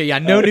 Okay, yeah.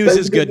 No news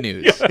is good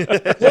news.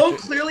 Flo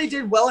clearly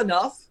did well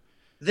enough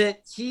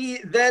that he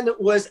then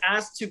was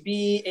asked to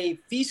be a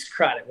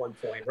feastcrat at one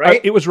point,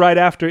 right? It was right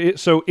after it.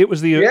 So it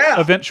was the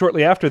event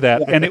shortly after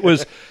that. And it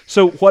was,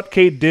 so what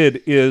Cade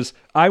did is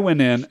I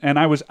went in and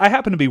I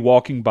happened to be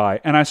walking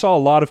by and I saw a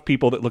lot of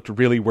people that looked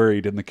really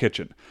worried in the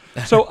kitchen.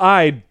 So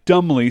I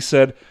dumbly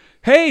said,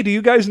 "Hey, do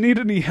you guys need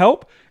any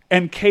help?"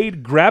 And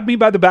Cade grabbed me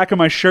by the back of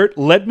my shirt,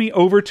 led me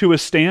over to a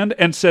stand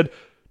and said,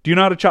 "Do you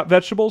know how to chop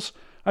vegetables?"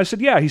 I said,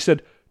 "Yeah." He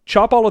said,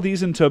 "Chop all of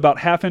these into about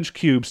 1/2-inch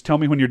cubes. Tell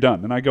me when you're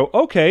done." And I go,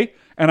 "Okay."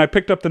 And I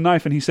picked up the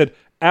knife and he said,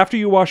 "After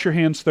you wash your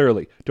hands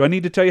thoroughly. Do I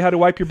need to tell you how to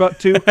wipe your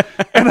butt too?"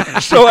 And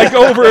so I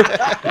go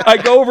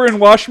over and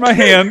wash my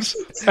hands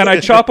and I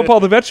chop up all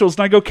the vegetables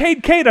and I go,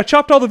 Cade, I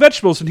chopped all the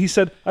vegetables." And he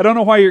said, "I don't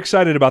know why you're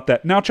excited about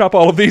that. Now chop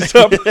all of these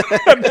up."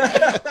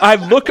 I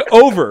look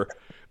over.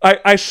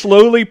 I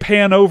slowly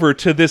pan over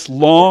to this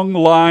long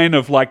line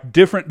of like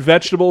different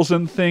vegetables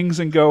and things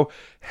and go,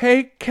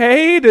 "Hey,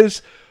 Cade,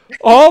 is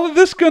all of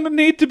this going to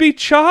need to be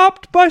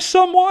chopped by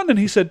someone?" And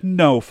he said,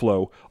 "No,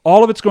 Flo.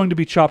 All of it's going to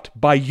be chopped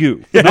by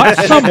you. Not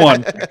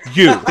someone,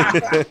 you."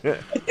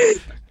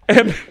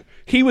 And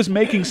he was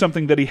making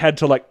something that he had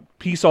to like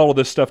piece all of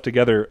this stuff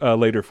together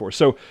later for.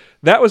 So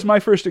that was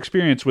my first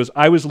experience. Was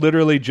I was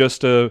literally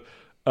just a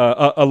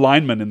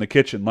lineman in the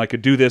kitchen, like a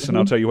do this and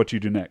I'll tell you what you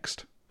do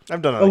next.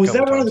 I've done it. Oh, was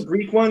that one of the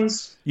Greek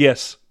ones?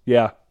 Yes.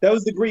 Yeah. That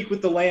was the Greek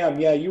with the lamb.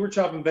 Yeah, you were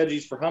chopping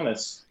veggies for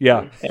hummus.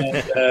 Yeah.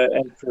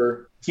 And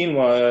for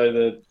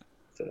quinoa,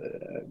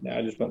 now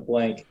I just went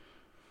blank.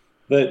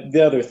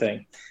 The other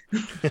thing.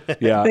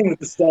 Yeah. The thing with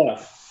the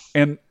stuff.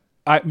 And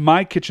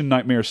my kitchen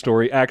nightmare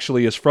story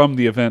actually is from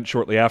the event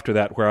shortly after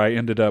that, where I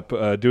ended up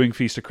doing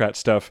Feastocrat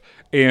stuff,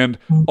 and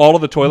all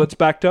of the toilets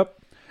backed up.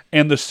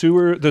 And the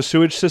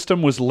sewage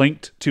system was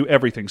linked to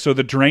everything. So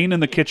the drain in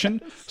the kitchen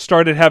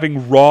started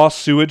having raw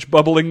sewage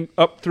bubbling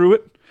up through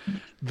it.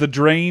 The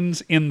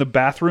drains in the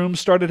bathroom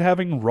started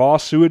having raw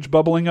sewage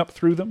bubbling up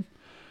through them.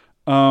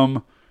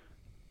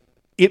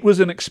 It was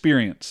an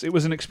experience.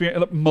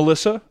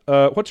 Melissa,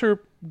 what's her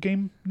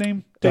game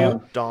name?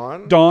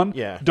 Dawn.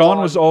 Yeah. Dawn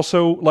was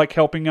also like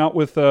helping out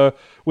with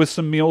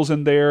some meals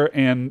in there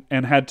and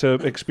had to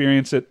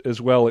experience it as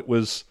well. It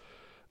was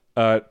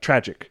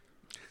tragic.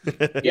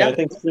 Yeah, I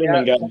think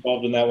Cinnamon got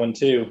involved in that one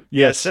too.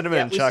 Yes, Cinnamon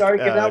and we Chuck. started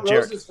giving out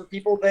Jarek. roses for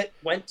people that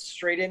went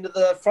straight into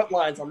the front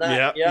lines on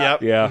that. Yeah.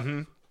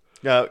 Mm-hmm.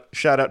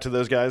 Shout out to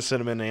those guys,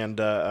 Cinnamon and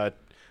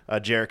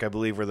Jarek, I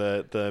believe, were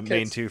the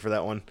main two for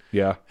that one.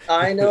 Yeah.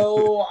 I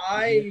know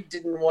I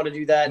didn't want to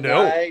do that.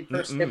 No. I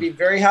personally would be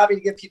very happy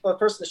to give a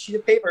person a sheet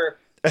of paper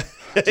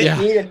to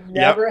me and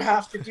never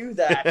have to do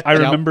that. I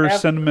remember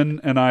Cinnamon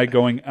and I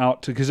going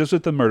out to, because this was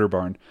at the Murder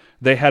Barn.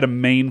 They had a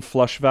main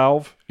flush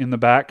valve in the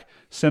back.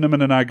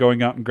 Cinnamon and I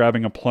going out and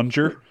grabbing a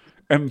plunger.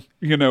 And,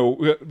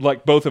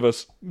 like both of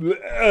us,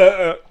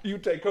 you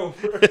take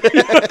over.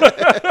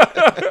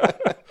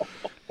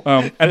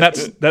 And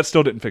that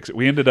still didn't fix it.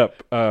 We ended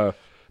up,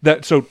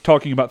 so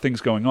talking about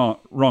things going on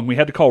wrong, we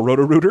had to call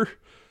Roto-Rooter.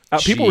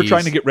 People were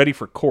trying to get ready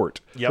for court.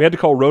 Yep. We had to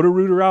call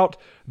Roto-Rooter out.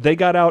 They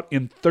got out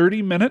in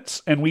 30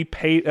 minutes, and we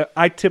paid.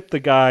 I tipped the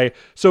guy.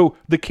 So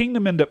the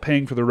Kingdom ended up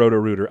paying for the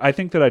Roto-Rooter. I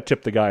think that I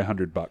tipped the guy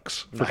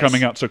 $100 for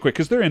coming out so quick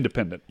because they're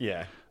independent.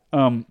 Yeah.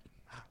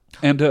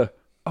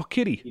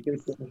 Kitty. You can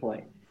still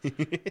complain.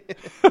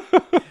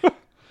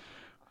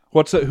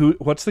 What's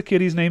the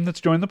kitty's name that's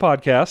joined the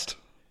podcast?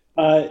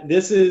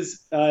 This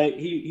is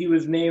he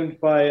was named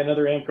by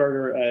another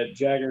AmpGuarder,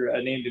 Jagger,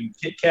 named him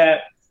Kit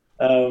Kat.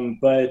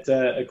 But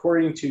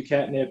according to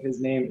Catnip, his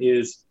name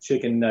is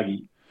Chicken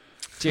Nuggy.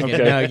 Chicken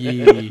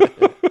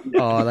Nuggy.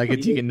 Oh, like a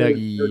chicken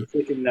nuggy.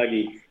 Chicken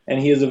Nuggy, and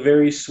he is a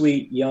very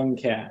sweet young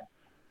cat.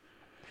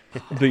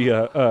 But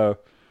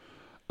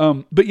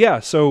yeah,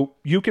 so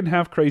you can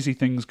have crazy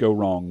things go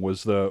wrong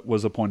was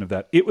the point of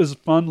that. It was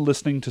fun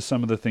listening to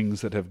some of the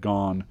things that have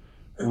gone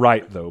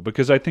right, though,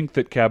 because I think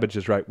that Cabbage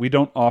is right. We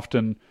don't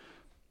often.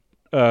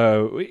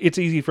 It's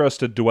easy for us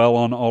to dwell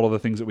on all of the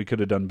things that we could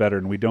have done better,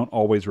 and we don't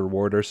always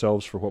reward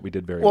ourselves for what we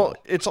did very well. Well,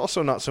 it's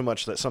also not so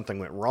much that something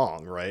went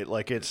wrong, right?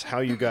 Like, it's how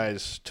you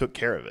guys took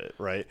care of it,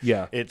 right?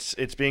 Yeah. It's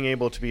being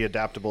able to be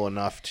adaptable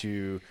enough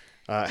to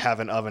have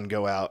an oven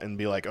go out and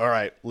be like, all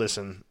right,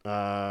 listen,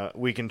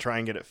 we can try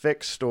and get it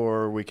fixed,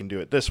 or we can do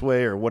it this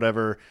way, or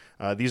whatever.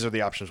 These are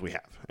the options we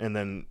have. And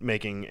then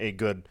making a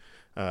good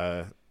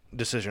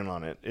decision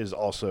on it is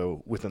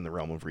also within the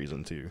realm of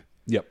reason, too.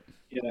 Yep.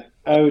 Yeah,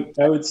 I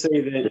would say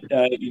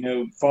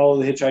that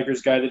follow the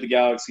Hitchhiker's Guide to the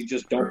Galaxy.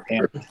 Just don't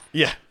panic.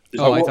 Yeah.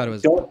 Just I thought it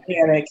was. Don't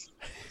panic.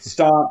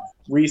 Stop.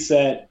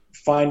 Reset.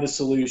 Find a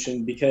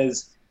solution,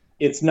 because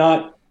it's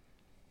not.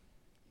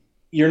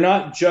 You're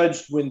not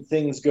judged when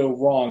things go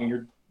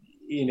wrong.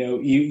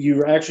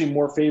 You're actually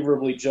more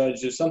favorably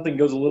judged if something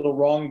goes a little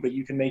wrong, but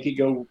you can make it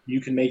go.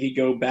 You can make it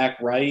go back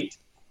right.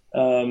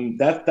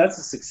 That's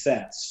a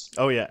success.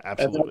 Oh yeah,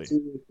 absolutely.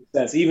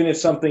 That's even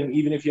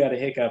if you had a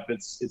hiccup,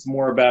 it's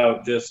more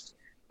about just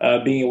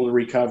being able to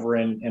recover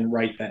and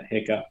right that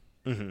hiccup.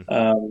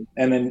 Mm-hmm.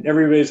 And then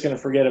everybody's going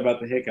to forget about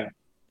the hiccup,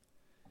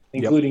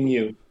 including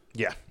you.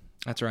 Yeah.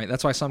 That's right.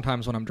 That's why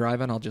sometimes when I'm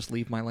driving, I'll just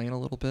leave my lane a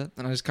little bit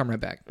and I just come right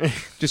back.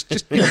 Just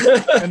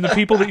And the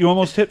people that you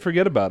almost hit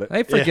forget about it.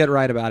 They forget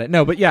right about it.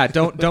 No, but yeah,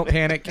 don't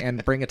panic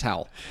and bring a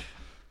towel.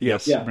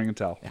 Yes, Yeah. bring a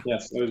towel. Yeah.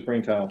 Yes, always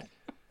bring towel.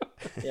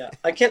 Yeah,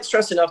 I can't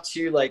stress enough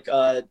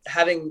to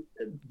having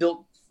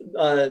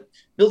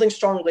building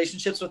strong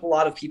relationships with a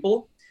lot of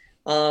people,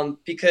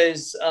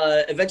 because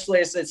eventually,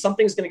 I said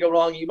something's going to go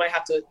wrong. You might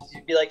have to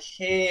be like,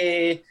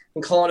 "Hey,"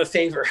 and call in a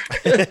favor.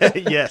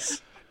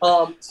 Yes.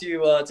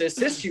 To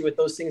assist you with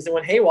those things that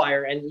went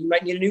haywire, and you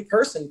might need a new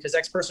person because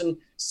X person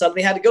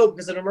suddenly had to go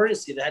because of an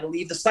emergency. They had to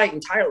leave the site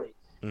entirely.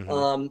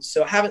 Mm-hmm.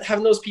 So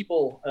having those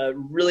people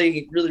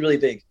really, really, really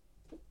big.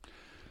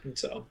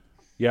 So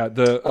yeah,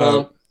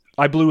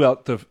 I blew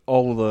out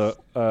all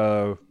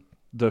of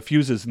the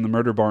fuses in the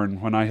murder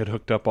barn when I had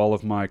hooked up all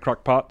of my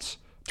crock pots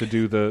to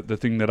do the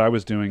thing that I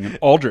was doing. And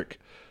Aldrich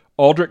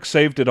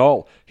saved it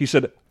all. He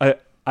said,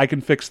 I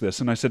can fix this.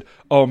 And I said,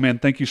 oh man,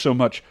 thank you so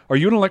much. Are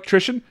you an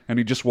electrician? And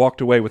he just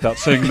walked away without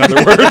saying another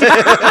word.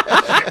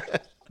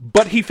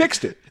 But he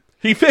fixed it.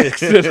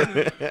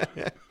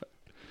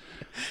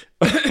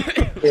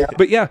 Yeah.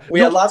 But yeah, we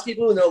have lots of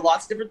people who know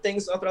lots of different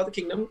things throughout the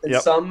kingdom, and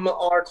Yep. some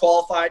are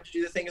qualified to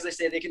do the things they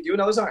say they can do, and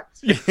others aren't.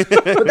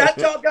 But that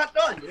job got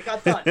done. It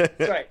got done.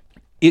 That's right.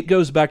 It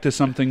goes back to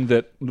something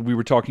that we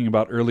were talking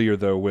about earlier,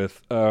 though,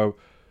 with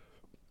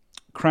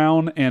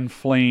Crown and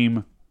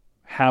Flame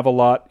have a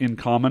lot in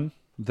common.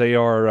 They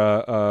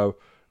are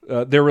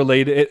they're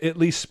related, at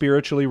least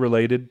spiritually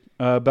related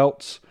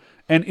belts,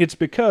 and it's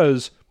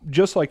because,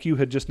 just like you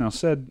had just now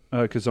said,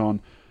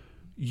 Kazan,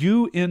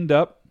 you end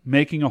up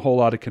making a whole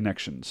lot of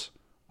connections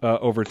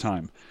over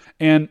time.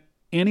 And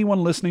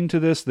anyone listening to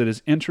this that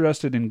is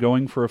interested in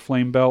going for a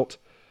flame belt,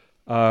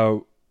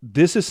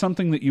 this is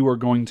something that you are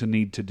going to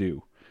need to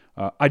do.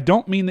 I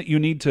don't mean that you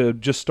need to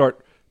just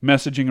start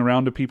messaging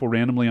around to people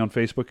randomly on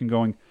Facebook and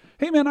going,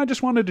 hey man, I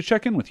just wanted to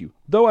check in with you.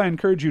 Though I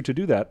encourage you to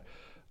do that.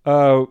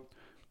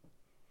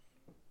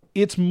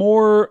 It's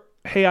more,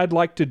 hey, I'd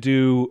like to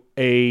do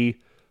a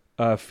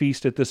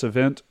feast at this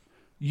event.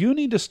 You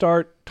need to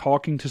start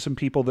talking to some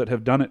people that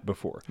have done it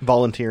before.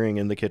 Volunteering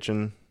in the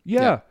kitchen.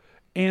 Yeah.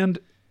 And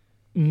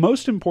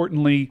most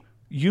importantly,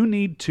 you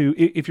need to,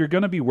 if you're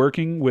going to be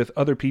working with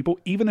other people,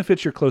 even if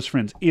it's your close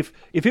friends, if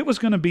it was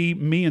going to be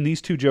me and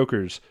these two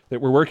jokers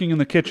that were working in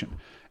the kitchen,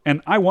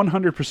 and I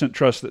 100%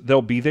 trust that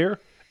they'll be there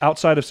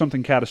outside of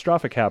something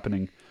catastrophic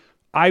happening,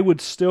 I would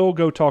still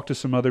go talk to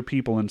some other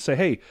people and say,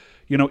 hey,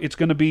 it's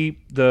going to be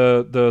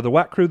the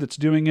whack crew that's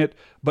doing it,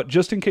 but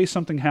just in case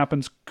something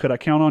happens, could I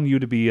count on you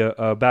to be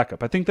a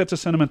backup? I think that's a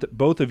sentiment that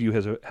both of you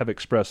have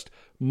expressed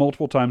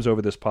multiple times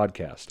over this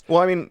podcast.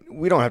 Well, I mean,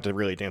 we don't have to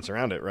really dance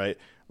around it, right?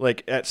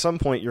 Like, at some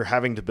point, you're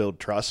having to build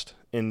trust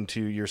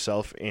into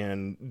yourself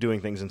and doing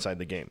things inside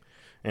the game.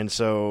 And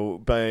so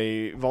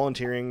by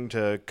volunteering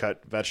to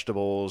cut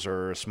vegetables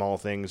or small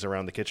things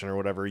around the kitchen or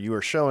whatever, you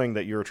are showing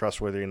that you're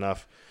trustworthy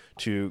enough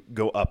to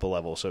go up a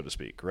level, so to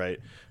speak, right?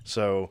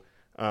 So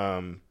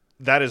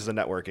that is the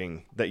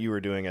networking that you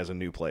are doing as a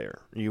new player.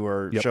 You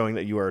are showing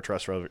that you are a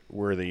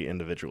trustworthy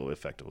individual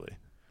effectively.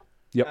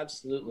 Yep.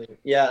 Absolutely.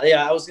 Yeah.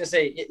 I was going to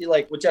say,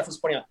 like what Jeff was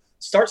pointing out,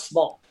 start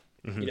small,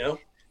 Mm-hmm.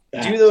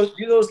 Do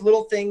those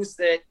little things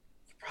that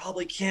you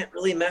probably can't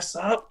really mess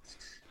up,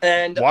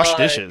 and wash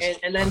dishes,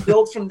 and then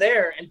build from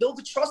there and build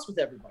the trust with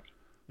everybody.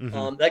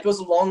 Mm-hmm. That goes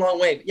a long, long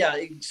way. But yeah,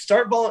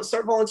 start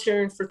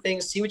volunteering for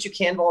things. See what you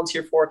can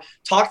volunteer for.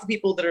 Talk to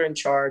people that are in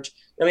charge.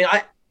 I mean,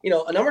 a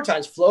number of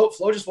times Flo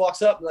just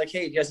walks up and like,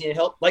 hey, do you guys need any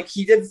help? Like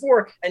he did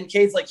before, and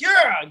Cade's like,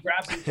 yeah, and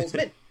grabs him and pulls him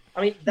in.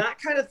 I mean, that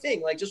kind of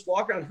thing. Like, just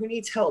walk around. Who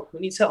needs help?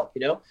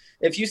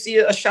 If you see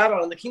a shout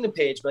out on the Kingdom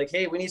page, like,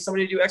 hey, we need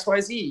somebody to do X, Y,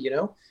 Z.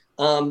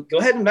 Go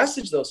ahead and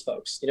message those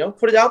folks.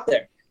 Put it out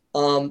there.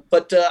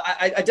 But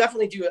I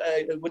definitely do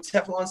what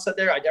Teflon said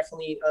there. I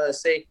definitely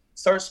say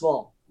start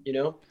small.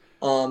 Do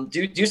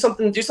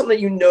something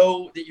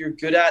that you're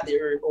good at,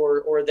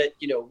 or that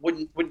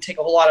wouldn't take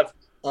a lot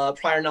of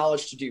prior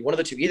knowledge to do. One of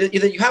the two.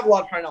 Either you have a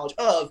lot of prior knowledge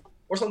of,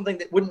 or something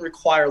that wouldn't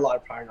require a lot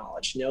of prior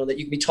knowledge. That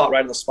you can be taught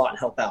right on the spot and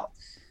help out.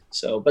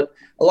 So, but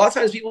a lot of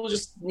times people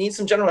just need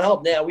some general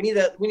help. Now we need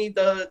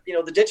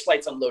the ditch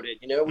lights unloaded.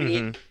 We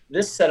need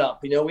this set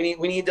up. We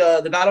need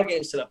the battle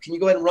game set up. Can you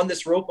go ahead and run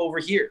this rope over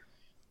here?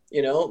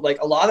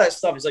 Like a lot of that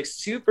stuff is like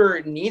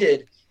super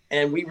needed.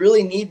 And we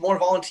really need more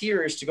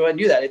volunteers to go ahead and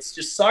do that. It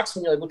just sucks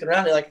when you're like looking around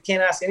and you're like, I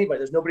can't ask anybody.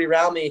 There's nobody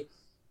around me.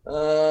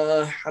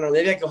 I don't know,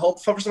 maybe I could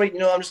hope for somebody,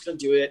 I'm just going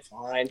to do it.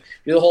 Fine.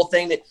 Do the whole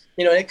thing that,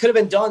 it could have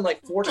been done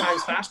like 4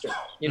 times faster,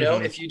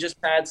 if you just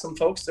had some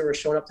folks that were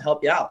showing up to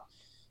help you out.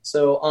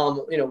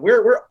 So,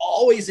 we're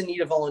always in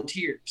need of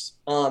volunteers.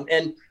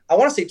 And I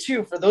want to say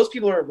too, for those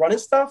people who are running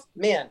stuff,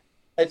 man,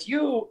 if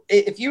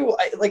you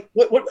like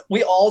what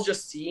we all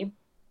just see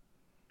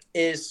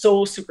is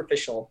so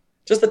superficial,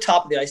 just the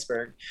top of the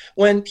iceberg.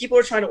 When people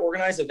are trying to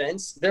organize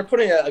events, they're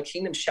putting a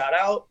Kingdom shout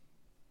out,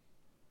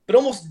 but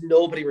almost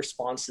nobody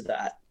responds to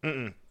that.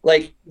 Mm-mm.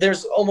 Like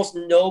there's almost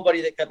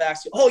nobody that got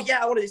back to you. Oh yeah,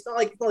 I want to. It's not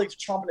like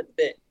chomping at the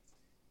bit.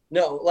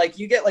 No, like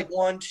you get like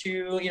 1,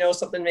 2,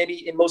 something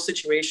maybe in most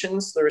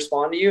situations they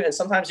respond to you, and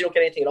sometimes you don't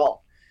get anything at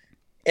all.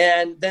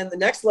 And then the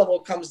next level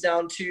comes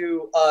down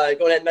to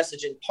going ahead and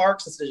messaging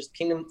parks instead of just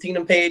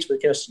Kingdom page, but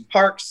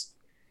parks,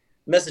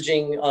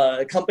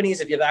 messaging companies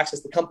if you have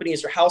access to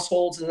companies or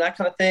households and that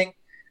kind of thing.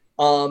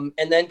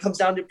 And then comes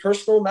down to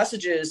personal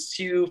messages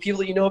to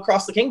people that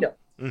across the kingdom.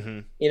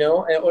 Mm-hmm.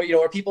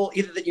 Or people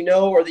either that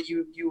or that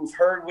you've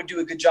heard would do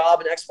a good job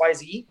in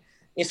XYZ, and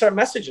you start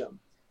messaging them.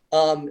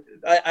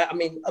 I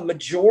mean, a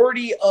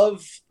majority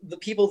of the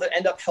people that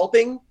end up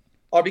helping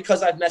are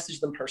because I've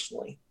messaged them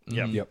personally.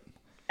 Yep.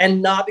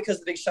 And not because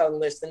of the big shout on the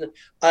list. And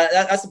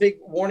that's a big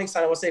warning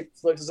sign. I want to say,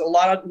 because a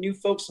lot of new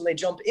folks, when they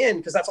jump in,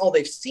 because that's all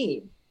they've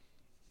seen.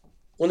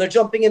 When they're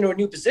jumping into a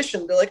new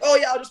position, they're like, oh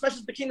yeah, I'll just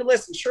message the Kingdom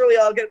list and surely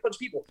I'll get a bunch of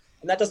people.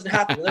 And that doesn't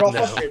happen. And they're all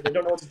frustrated. They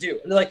don't know what to do.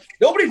 And they're like,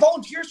 nobody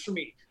volunteers for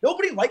me.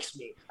 Nobody likes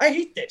me. I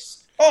hate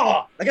this.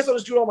 Oh, I guess I'll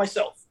just do it all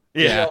myself.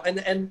 Yeah.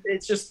 And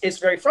it's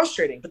very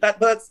frustrating. But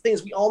that's the thing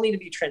is we all need to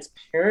be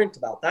transparent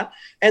about that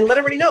and let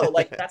everybody know,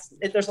 like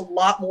there's a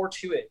lot more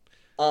to it.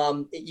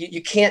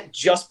 You can't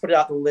just put it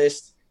out the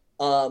list.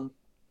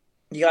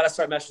 You got to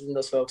start messaging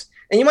those folks,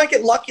 and you might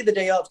get lucky the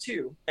day of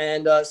too.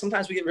 And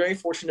sometimes we get very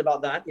fortunate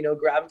about that,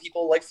 grabbing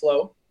people like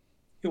Flo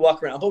who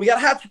walk around, but we got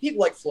to have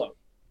people like Flo,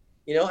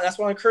 and that's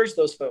why I encourage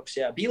those folks.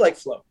 Yeah. Be like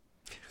Flo.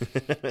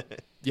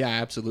 Yeah,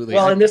 absolutely.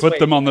 Well, put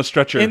them on the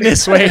stretcher in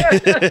this way.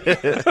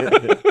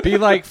 Be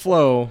like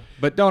Flo,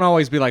 but don't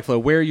always be like Flo.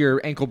 Wear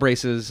your ankle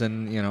braces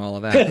and all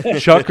of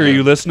that. Chuck, are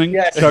you listening?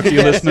 Yes. Chuck, are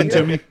you listening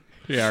to me?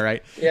 Yeah,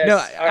 right. Yes, no,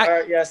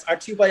 our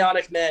 2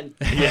 bionic men.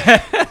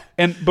 Yeah.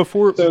 And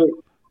before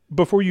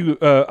you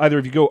either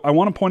of you go, I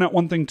want to point out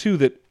one thing too,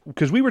 that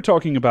because we were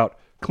talking about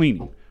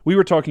cleaning, we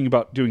were talking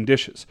about doing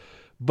dishes,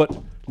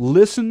 but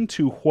listen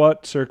to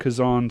what Sir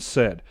Kazan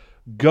said.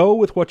 Go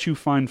with what you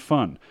find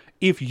fun.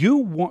 If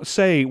you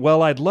say,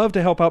 well, I'd love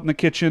to help out in the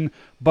kitchen,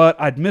 but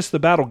I'd miss the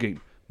battle game.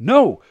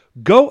 No,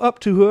 go up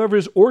to whoever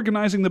is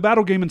organizing the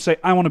battle game and say,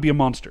 I want to be a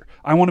monster.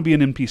 I want to be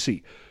an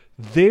NPC.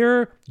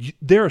 There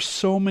are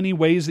so many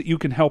ways that you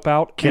can help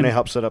out. Can I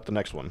help set up the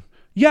next one?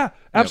 Yeah,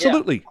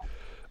 absolutely.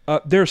 Yeah.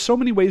 There are so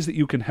many ways that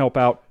you can help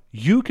out.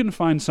 You can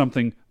find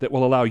something that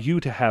will allow you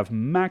to have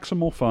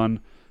maximal fun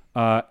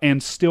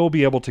and still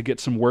be able to get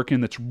some work in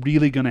that's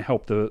really going to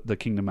help the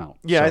kingdom out.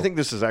 Yeah, so. I think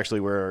this is actually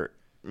where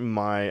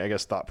my,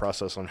 thought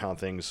process on how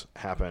things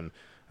happen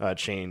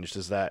changed,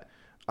 is that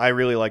I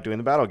really like doing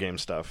the battle game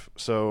stuff.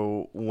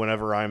 So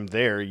whenever I'm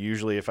there,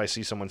 usually if I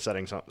see someone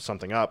setting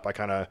something up, I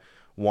kind of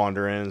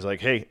wander in and is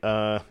like, hey,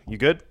 you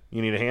good?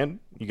 You need a hand?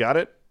 You got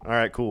it? All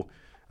right, cool.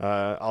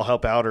 I'll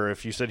help out, or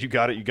if you said you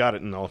got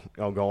it, and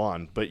I'll go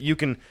on. But you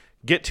can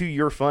get to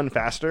your fun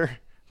faster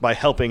by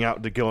helping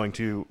out to going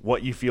to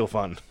what you feel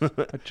fun.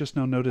 I just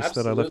now noticed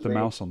that I left the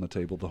mouse on the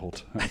table the whole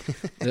time.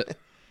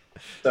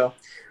 So,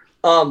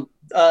 going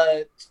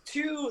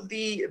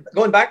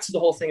back to the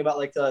whole thing about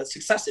like the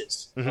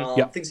successes,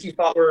 things that you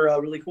thought were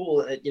really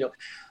cool.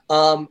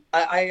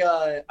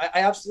 I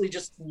absolutely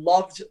just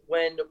loved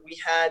when we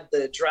had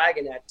the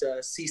dragon at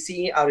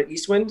CC out at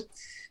Eastwind,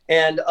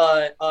 and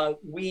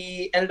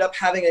we ended up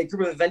having a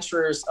group of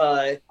adventurers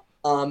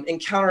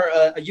encounter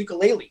a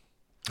ukulele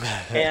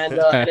and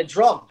a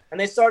drum, and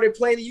they started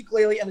playing the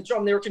ukulele and the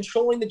drum. They were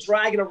controlling the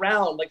dragon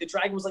around, like the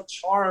dragon was like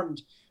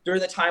charmed during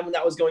the time when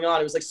that was going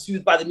on. It was like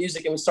soothed by the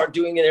music and would start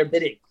doing their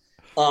bidding.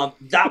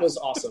 That was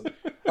awesome.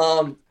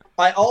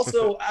 I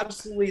also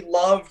absolutely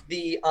loved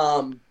the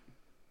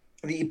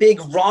big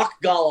rock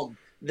golem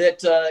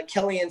that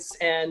Kelliance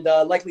and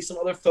likely some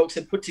other folks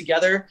had put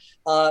together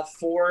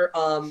for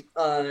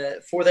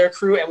their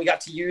crew, and we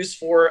got to use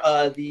for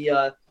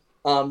the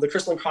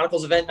Crystalline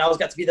Chronicles event. And I always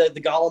got to be the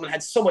golem and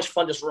had so much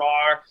fun just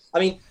raw. I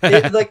mean,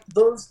 like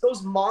those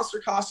monster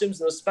costumes,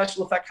 those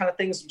special effect kind of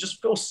things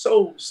just go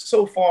so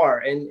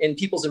far in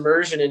people's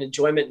immersion and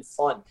enjoyment and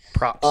fun.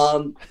 Props.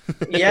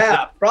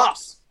 Yeah,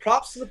 props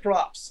to the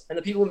props and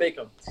the people who make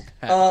them.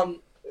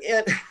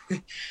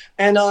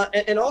 And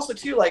also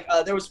too, like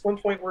there was one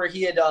point where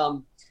he had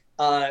come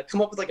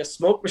up with like a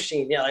smoke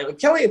machine. Yeah, like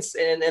Kelly and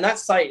that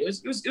site,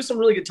 it was some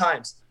really good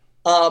times.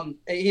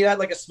 He had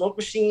like a smoke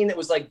machine that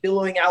was like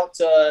billowing out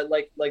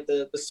like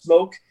the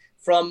smoke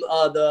from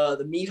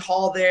the meat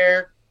hall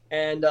there,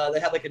 and they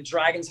had like a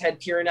dragon's head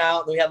peering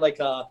out, and we had like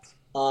a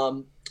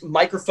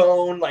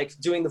microphone like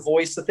doing the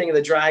voice, the thing of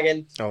the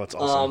dragon. Oh, that's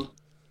awesome.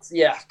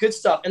 Yeah, good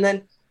stuff. And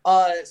then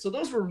so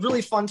those were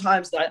really fun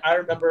times that I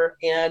remember.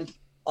 And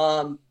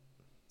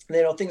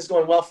things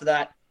going well for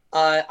that.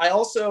 I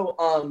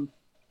also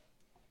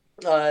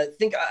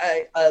think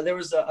there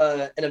was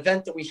an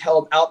event that we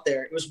held out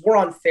there. It was War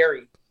on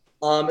Ferry.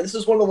 And this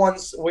is one of the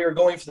ones we were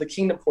going for the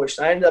Kingdom push.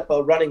 And I ended up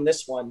running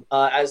this one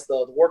as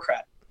the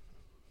Warcrat.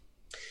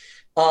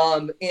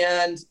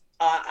 And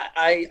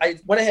I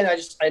went ahead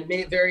and I made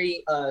it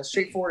very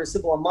straightforward and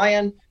simple on my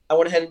end. I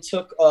went ahead and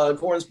took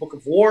Goran's Book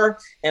of War,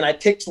 and I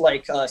picked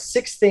like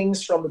 6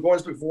 things from the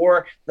Goran's Book of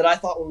War that I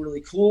thought were really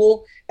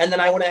cool. And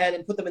then I went ahead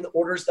and put them in the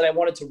orders that I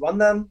wanted to run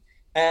them.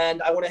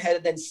 And I went ahead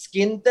and then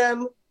skinned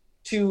them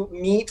to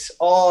meet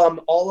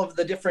all of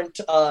the different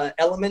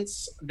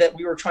elements that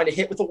we were trying to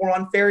hit with the War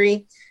on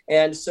Ferry.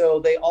 And so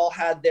they all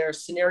had their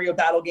scenario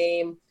battle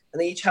game,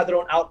 and they each had their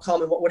own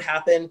outcome and what would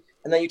happen.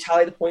 And then you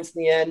tally the points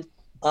in the end.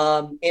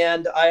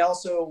 And I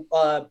also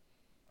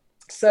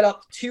set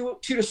up two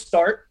to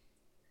start,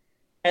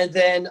 and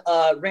then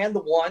ran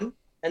the one.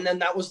 And then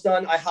that was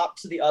done. I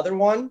hopped to the other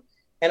one.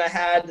 And I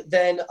had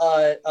then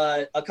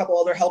a couple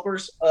other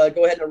helpers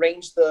go ahead and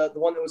arrange the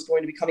one that was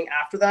going to be coming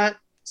after that.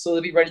 So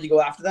they'll be ready to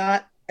go after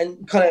that,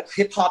 and kind of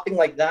hip hopping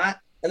like that.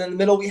 And then in the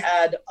middle, we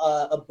had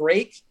a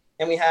break,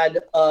 and we had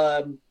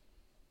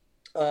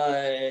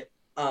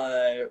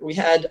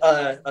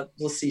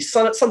let's see,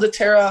 Sons of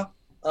Terra,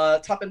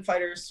 Top End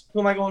Fighters. Who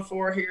am I going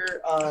for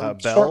here?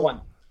 Short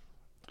one.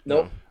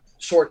 Nope.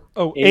 Short.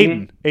 Oh,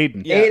 Aiden.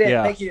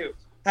 Yeah. Thank you.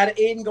 Had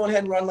Aiden go ahead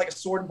and run like a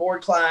sword and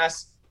board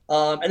class.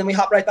 And then we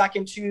hop right back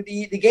into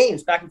the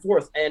games back and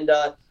forth. And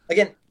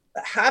again,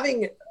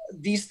 having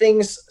these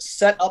things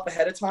set up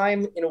ahead of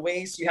time in a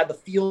way so you have the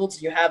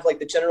fields, you have like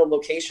the general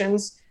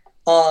locations,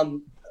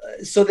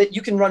 so that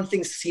you can run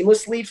things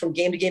seamlessly from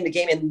game to game to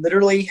game and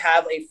literally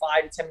have a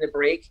 5 to 10 minute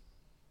break.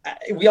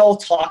 We all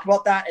talk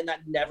about that, and that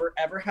never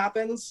ever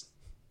happens.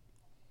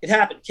 It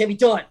happened. Can be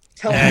done.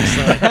 Tell me.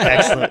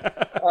 Excellent.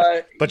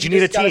 But you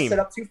need a team. You got to set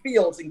up 2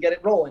 fields and get it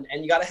rolling,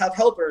 and you got to have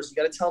helpers. You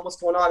got to tell them what's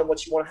going on and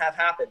what you want to have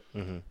happen.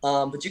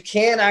 Mm-hmm. But you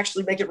can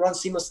actually make it run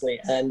seamlessly,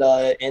 and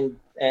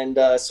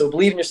so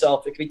believe in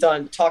yourself. It can be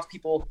done. Talk to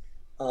people,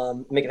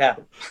 make it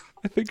happen.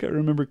 I think I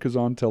remember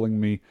Kazan telling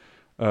me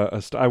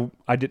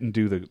I didn't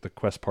do the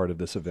quest part of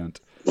this event.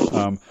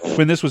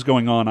 When this was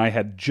going on, I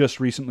had just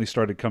recently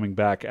started coming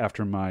back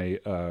after my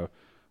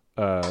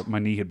my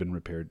knee had been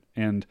repaired,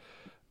 and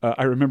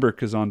I remember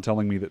Kazan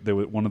telling me that there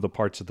was one of the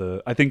parts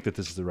of I think that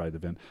this is the right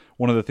event.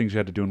 One of the things you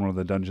had to do in one of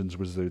the dungeons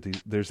was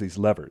there's these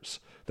levers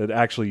that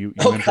actually you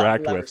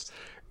interact with.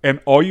 And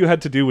all you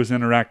had to do was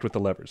interact with the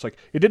levers. Like,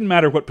 it didn't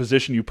matter what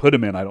position you put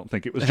them in, I don't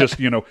think. It was just,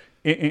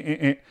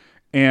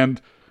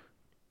 and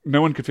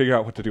no one could figure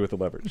out what to do with the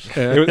levers.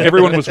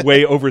 Everyone was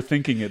way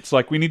overthinking it. It's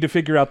like, we need to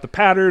figure out the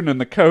pattern and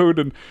the code.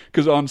 And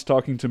Kazan's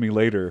talking to me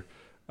later.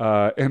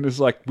 And it's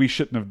like, we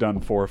shouldn't have done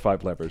 4 or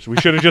 5 levers. We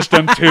should have just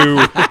done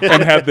 2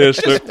 and had this.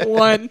 Just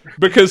one.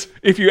 Because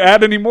if you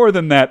add any more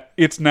than that,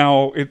 it's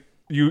now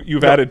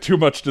you've added too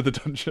much to the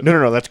dungeon.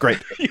 No, that's great.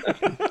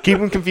 Keep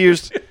them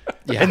confused,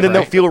 and then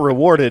they'll feel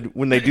rewarded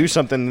when they do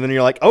something. And then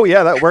you're like, oh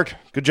yeah, that worked.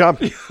 Good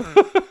job.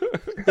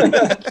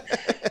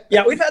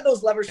 Yeah, we've had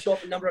those levers show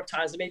up a number of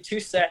times. I made 2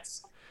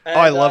 sets. And,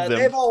 I love them.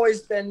 They've always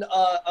been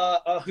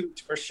a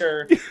hoot for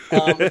sure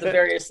with the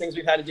various things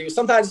we've had to do.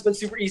 Sometimes it's been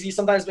super easy.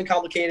 Sometimes it's been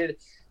complicated.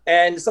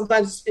 And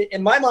sometimes,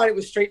 in my mind, it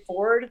was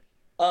straightforward,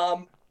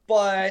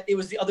 but it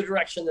was the other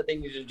direction that they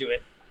needed to do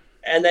it.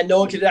 And then no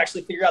one could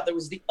actually figure out there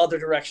was the other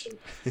direction.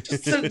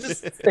 Just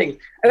thing.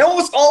 And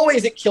almost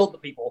always it killed the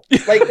people.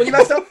 Like, when you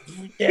mess up,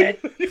 dead.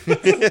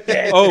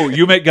 Oh,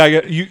 you make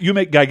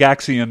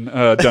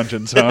Gygaxian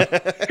dungeons, huh?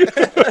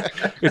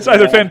 It's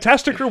either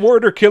Fantastic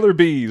Reward or Killer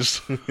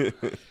Bees.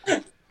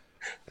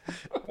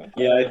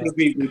 Yeah, I think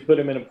we put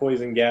him in a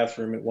poison gas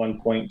room at one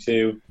point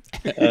too,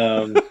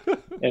 and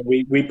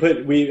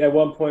we at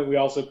one point we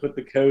also put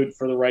the code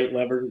for the right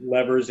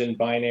levers in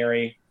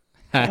binary.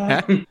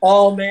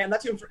 Oh man,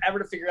 that took forever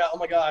to figure out. Oh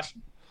my gosh.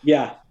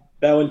 Yeah,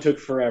 that one took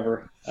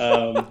forever.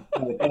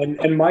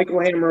 And Michael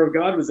Hammer of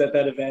God was at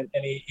that event,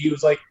 and he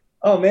was like,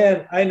 "Oh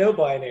man, I know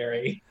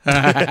binary."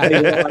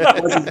 I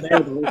wasn't there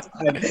the whole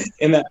time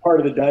in that part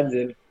of the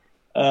dungeon.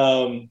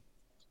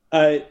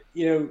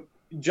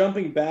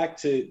 Jumping back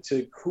to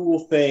cool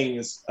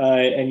things,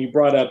 and you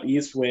brought up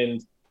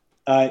Eastwind.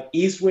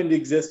 Eastwind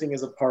existing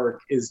as a park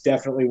is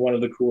definitely one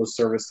of the coolest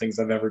service things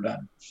I've ever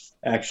done,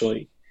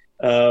 actually.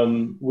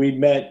 We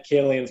met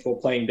Kalians while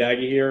playing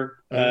Dagahir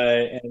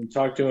and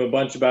talked to him a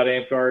bunch about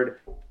Amtgard.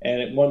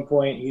 And at one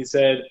point he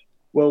said,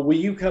 well, will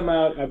you come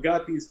out? I've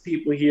got these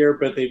people here,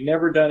 but they've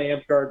never done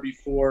Amtgard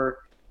before.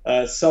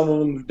 Some of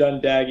them have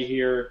done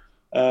Dagahir.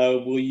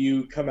 Will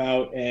you come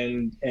out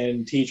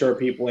and teach our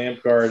people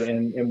Amtgard?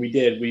 And we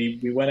did.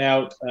 We went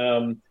out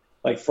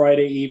like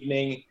Friday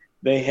evening.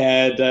 They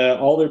had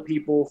all their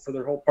people for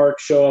their whole park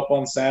show up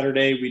on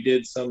Saturday. We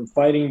did some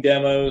fighting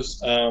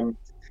demos.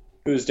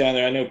 Who was down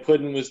there? I know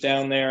Puddin was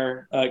down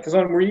there.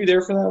 Kazan, were you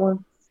there for that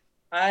one?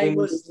 I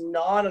was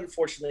not,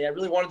 unfortunately. I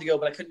really wanted to go,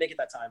 but I couldn't make it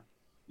that time.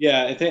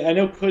 Yeah, I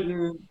know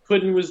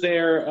Puddin was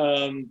there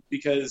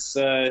because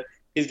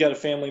he's got a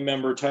family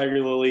member,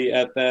 Tiger Lily,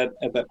 at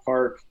that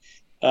park.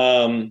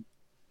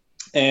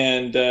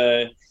 and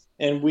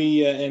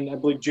we and I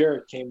believe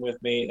Jarrett came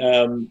with me,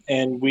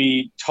 and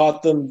we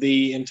taught them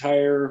the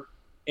entire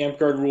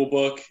Amtgard rule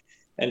book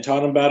and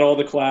taught them about all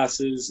the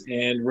classes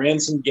and ran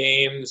some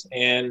games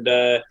and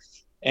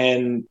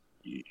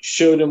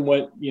showed them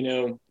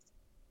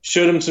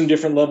showed them some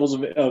different levels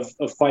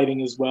of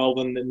fighting as well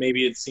than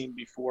maybe had seen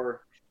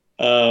before.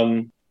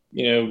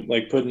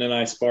 Like Puddin and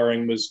I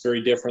sparring was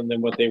very different than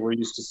what they were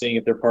used to seeing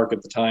at their park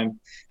at the time.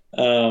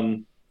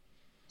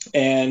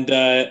 And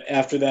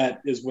after that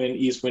is when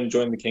Eastwind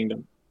joined the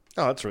kingdom.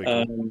 Oh, that's really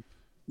cool.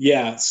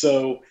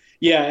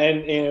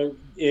 And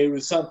it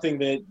was something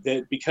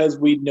that because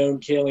we'd known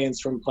Kalians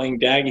from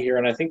playing Dagahir,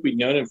 and I think we'd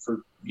known him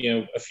for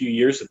a few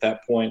years at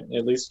that point,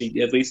 at least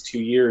 2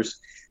 years.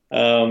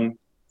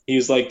 He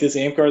was like, this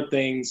Amtgard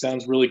thing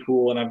sounds really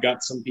cool, and I've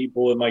got some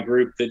people in my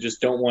group that just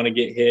don't want to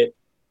get hit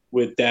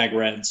with Dag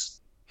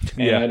Reds.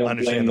 And I don't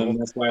blame them.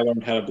 That's why I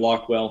learned how to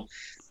block well.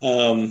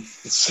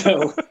 Because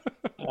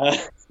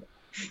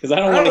I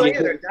don't want to get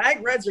either.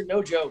 Dag Reds are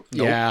no joke.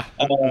 Yeah.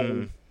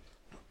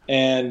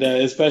 And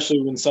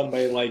especially when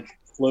somebody like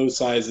Flow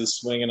Size is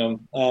swinging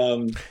them.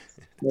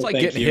 It's like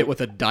getting hit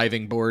with a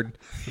diving board.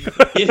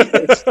 It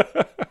is.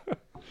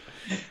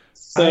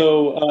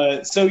 So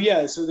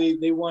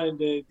they wanted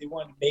to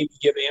maybe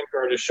give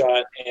Amtgard a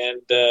shot,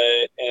 and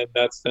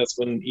that's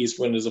when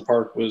Eastwind as a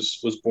park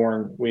was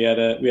born. We had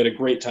a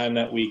great time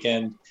that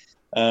weekend.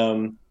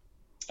 One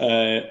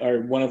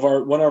of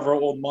our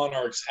old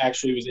monarchs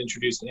actually was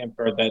introduced to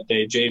Amtgard that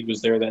day. Jade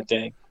was there that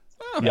day.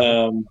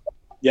 Oh.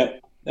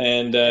 Yep,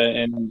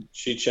 and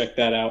she checked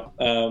that out.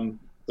 I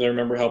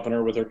remember helping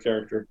her with her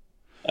character.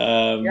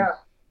 Well,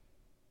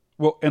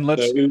 and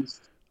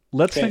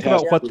let's think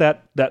about what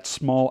that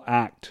small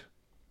act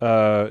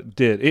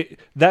did.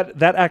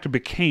 That act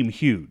became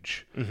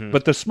huge,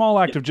 but the small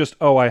act of just,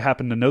 I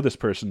happen to know this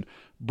person,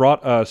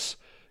 brought us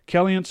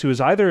Kalians, who is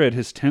either at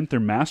his 10th or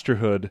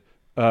masterhood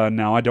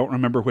now. I don't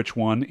remember which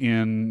one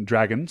in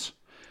Dragons.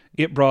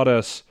 It brought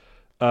us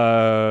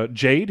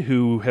Jade,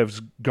 who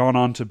has gone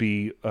on to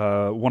be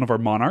one of our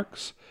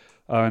monarchs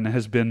and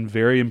has been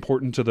very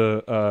important to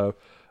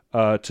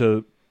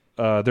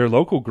their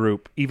local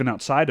group, even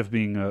outside of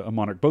being a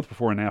monarch, both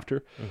before and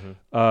after.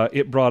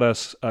 It brought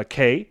us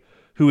Kay,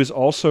 who is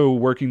also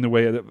working the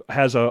way that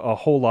has a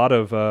whole lot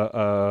of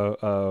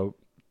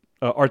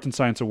Arts and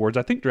Science Awards.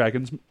 I think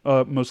Dragons,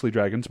 mostly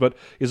Dragons, but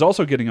is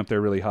also getting up there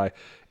really high.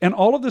 And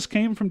all of this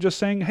came from just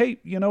saying, hey,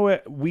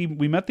 we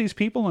met these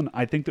people, and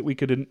I think that we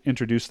could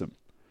introduce them.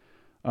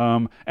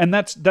 And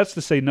that's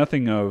to say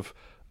nothing of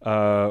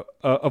a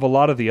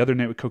lot of the other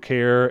names,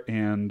 Cocaire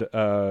and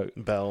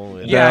Bell.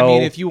 I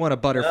mean, if you want a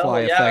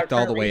butterfly effect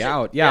all the way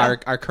out,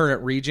 our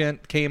current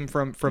regent came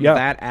from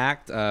that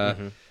act.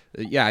 I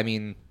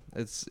mean,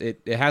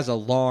 it has a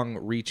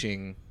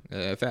long-reaching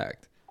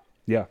effect.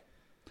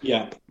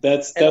 Yeah,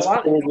 that's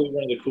probably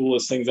one of the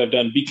coolest things I've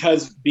done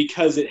because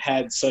it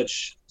had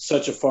such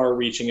a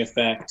far-reaching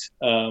effect.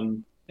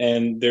 And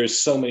there's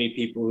so many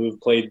people who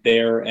have played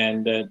there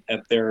and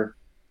at their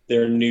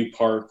new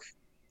park.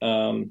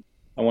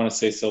 I want to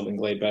say Sylvan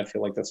Glade, but I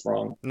feel like that's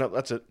wrong. No,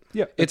 that's it.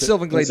 Yeah, it's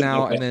Sylvan Glade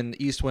now, and then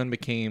Eastwind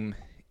became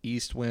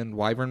Eastwind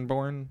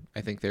Wyvernborn.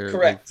 I think they've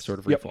sort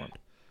of reformed.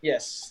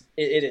 Yes,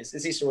 it is.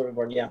 It's Eastwind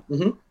Wyvernborn. Yeah.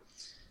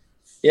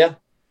 Yeah.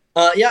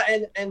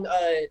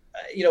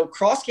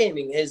 Cross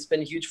gaming has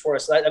been huge for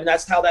us. I mean,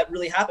 that's how that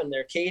really happened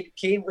there. Cade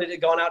would have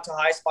gone out to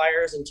High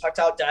Spires and checked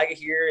out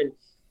Dagahir and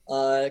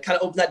kind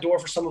of opened that door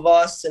for some of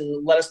us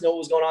and let us know what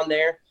was going on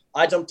there.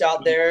 I jumped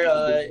out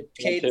there.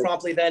 Cade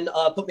promptly then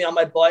put me on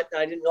my butt,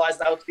 and I didn't realize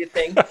that would be a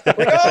thing. Like,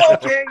 oh,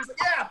 okay. He's like,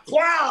 yeah,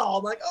 wow.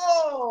 I'm like,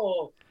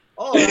 oh,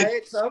 all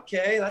right,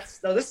 okay.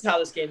 This is how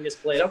this game gets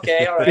played.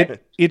 Okay, all right.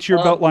 It's your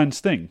Beltlines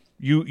thing.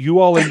 You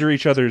all injure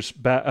each other's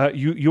back.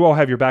 You all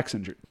have your backs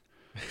injured.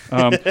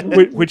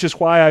 Which is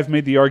why I've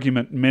made the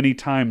argument many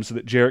times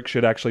that Jarek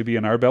should actually be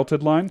in our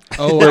belted line.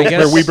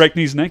 Where we break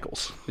knees and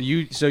ankles.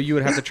 So you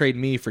would have to trade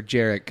me for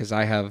Jarek because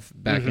I have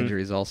back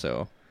injuries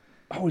also.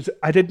 Oh,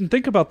 I didn't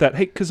think about that.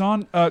 Hey,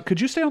 Kazan,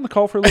 could you stay on the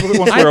call for a little bit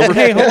once we're over?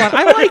 Hey, hold on.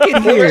 I like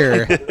it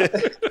here.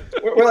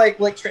 we're like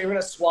we're going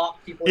to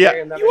swap people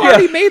here. And you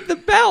already made the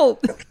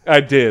belt.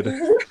 I did.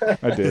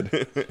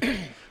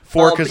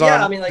 For Kazan.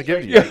 Yeah, I mean,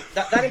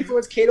 that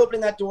influenced Cade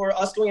opening that door,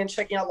 us going and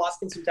checking out Lost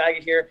Kings from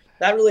Dagahir.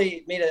 That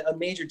really made a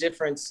major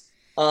difference.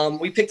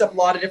 We picked up a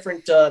lot of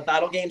different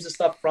battle games and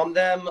stuff from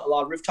them, a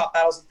lot of rooftop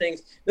battles and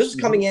things. This was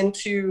coming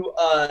into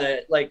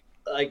like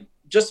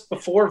just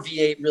before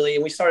V8 really,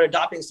 and we started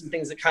adopting some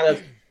things that kind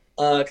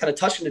of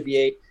touched into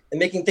V8 and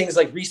making things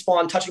like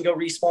respawn, touch and go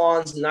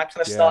respawns and that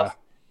kind of stuff.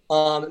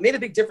 It made a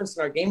big difference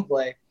in our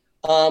gameplay.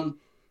 I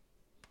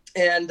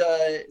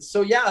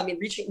mean,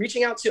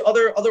 reaching out to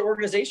other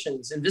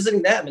organizations and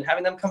visiting them and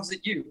having them come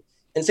visit you,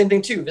 and same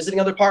thing too, visiting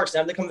other parks and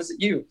having them come visit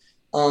you.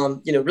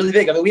 Really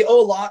big. I mean, we owe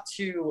a lot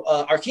to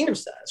our kingdom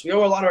status. We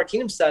owe a lot of our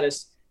kingdom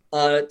status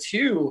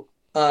to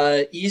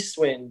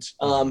Eastwind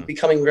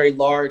becoming very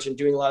large and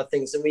doing a lot of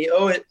things, and we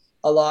owe it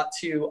a lot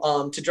to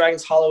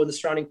Dragon's Hollow and the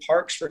surrounding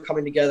parks for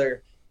coming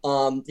together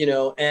You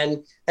know,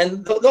 and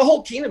the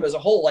whole kingdom as a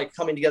whole, like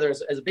coming together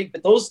as a big,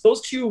 but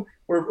those two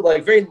were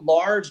like very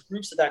large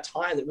groups at that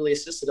time that really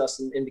assisted us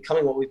in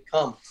becoming what we've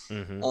become.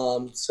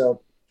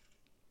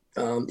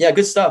 Yeah,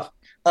 good stuff.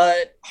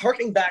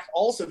 Harking back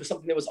also to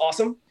something that was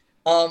awesome.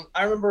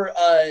 I remember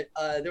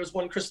there was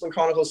one Crystalline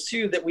Chronicles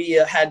 2 that we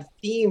had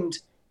themed,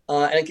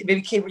 and it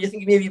maybe came. You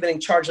think maybe you've been in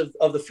charge of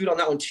the food on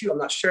that one too. I'm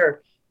not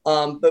sure,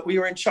 but we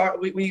were in charge.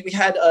 We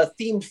had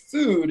themed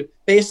food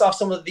based off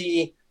some of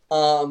the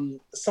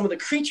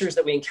creatures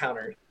that we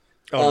encountered.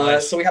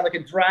 Nice. So we had like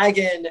a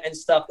dragon and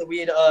stuff that we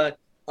had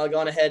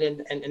gone ahead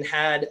and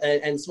had,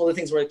 and some of the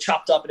things were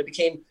chopped up, and it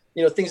became,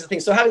 you know, things.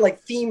 So having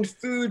like themed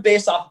food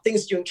based off of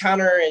things you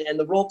encounter and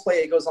the role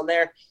play that goes on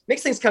there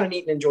makes things kind of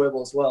neat and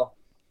enjoyable as well.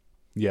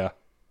 Yeah.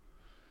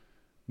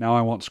 Now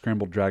I want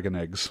scrambled dragon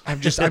eggs. I'm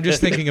just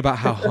thinking about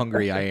how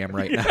hungry I am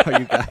right now,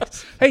 you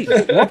guys. Hey,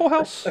 Waffle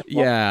House?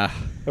 Yeah.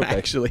 Okay.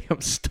 Actually,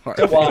 I'm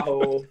starving.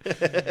 Wow.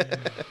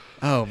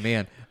 Oh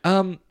man.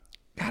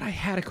 God, I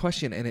had a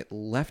question and it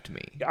left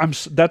me.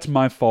 That's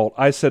my fault.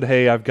 I said,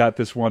 "Hey, I've got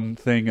this one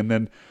thing," and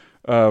then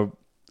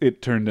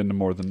it turned into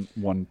more than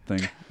one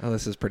thing. Oh,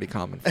 this is pretty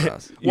common for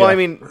us. Well, I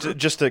mean,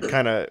 just to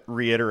kind of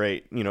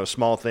reiterate, you know,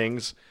 small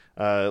things.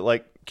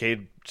 Like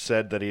Cade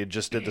said that he had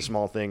just did the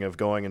small thing of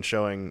going and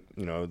showing,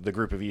 you know, the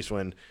group of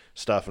Eastwind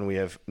stuff, and we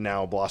have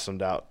now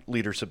blossomed out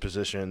leadership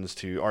positions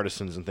to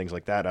artisans and things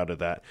like that out of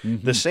that.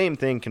 Mm-hmm. The same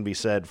thing can be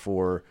said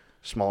for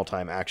small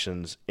time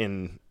actions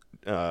in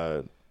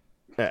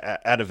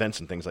at events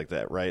and things like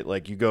that, right?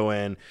 Like you go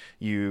in,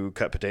 you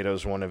cut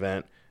potatoes one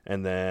event,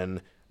 and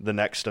then the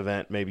next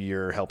event maybe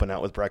you're helping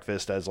out with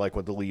breakfast as like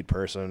with the lead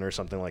person or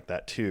something like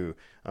that too.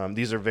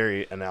 These are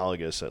very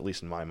analogous, at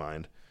least in my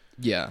mind.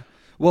 Yeah.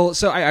 Well,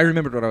 so I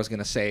remembered what I was going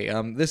to say.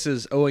 This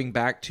is owing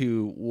back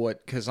to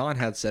what Kazan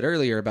had said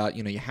earlier about,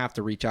 you know, you have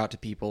to reach out to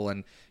people,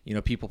 and, you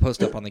know, people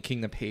post up on the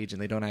Kingdom page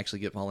and they don't actually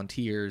get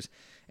volunteers.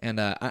 And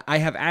I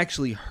have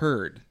actually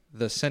heard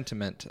the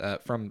sentiment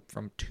from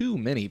too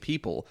many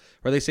people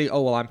where they say,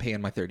 oh, well, I'm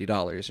paying my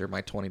 $30 or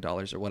my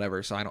 $20 or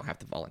whatever, so I don't have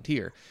to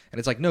volunteer. And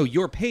it's like, no,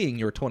 you're paying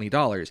your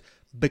 $20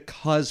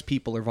 because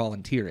people are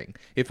volunteering.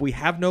 If we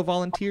have no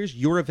volunteers,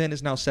 your event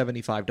is now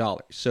 $75.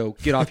 So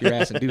get off your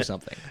ass and do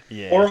something.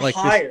 Or like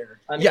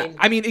higher.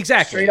 I mean,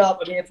 exactly. Straight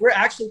up. I mean, if we're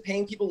actually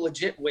paying people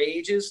legit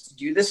wages to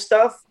do this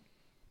stuff,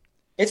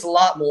 it's a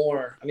lot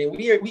more. I mean,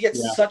 we get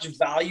such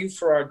value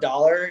for our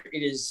dollar.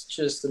 It is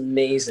just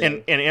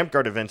amazing. And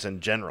Amtgard events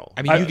in general.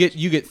 I mean,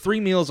 you get 3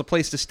 meals, a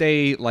place to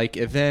stay, like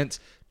events,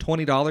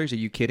 $20. Are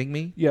you kidding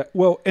me? Yeah.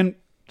 Well, and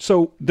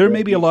so there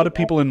may be a lot of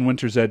people in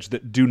Winter's Edge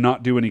that do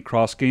not do any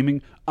cross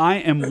gaming. I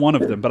am one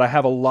of them, but I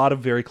have a lot of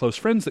very close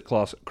friends that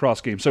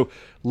cross game. So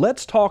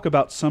let's talk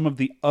about some of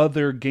the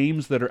other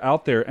games that are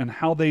out there and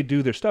how they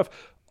do their stuff.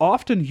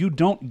 Often you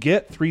don't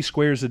get 3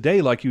 squares a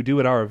day like you do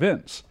at our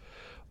events.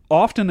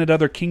 Often at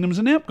other kingdoms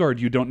in Amtgard,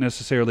 you don't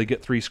necessarily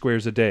get 3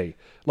 squares a day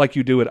like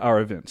you do at our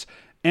events.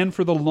 And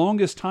for the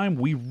longest time,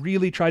 we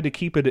really tried to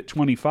keep it at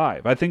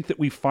 25. I think that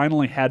we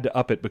finally had to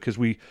up it because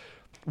we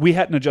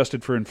hadn't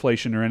adjusted for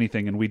inflation or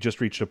anything, and we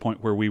just reached a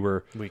point where we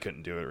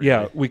couldn't do it. Really.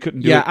 Yeah, we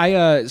couldn't do it.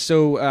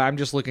 Yeah, I'm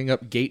just looking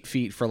up gate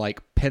feet for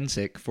like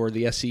Pensic for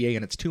the SCA,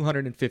 and it's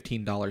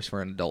 $215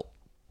 for an adult.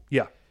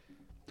 Yeah.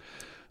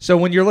 So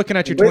when you're looking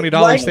at your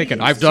 $20 thinking,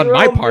 I've done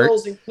my part.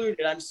 Meals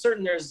included. I'm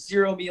certain there's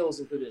 0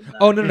 meals included in that.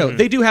 Oh, no.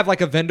 They do have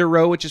like a vendor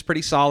row, which is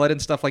pretty solid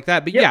and stuff like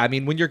that. But yeah, I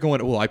mean, when you're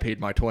going, well, I paid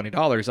my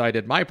 $20, I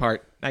did my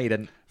part. No, you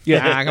didn't.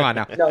 Yeah, come on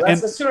now. No,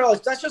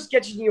 that's just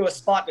getting you a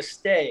spot to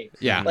stay.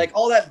 Yeah. Like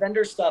all that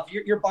vendor stuff,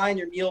 you're buying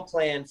your meal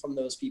plan from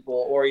those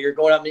people, or you're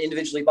going out and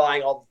individually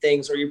buying all the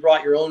things, or you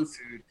brought your own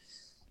food.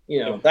 You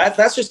know,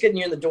 that's just getting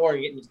you in the door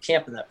and getting you to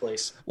camp in that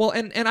place. Well,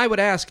 and I would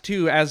ask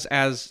too, as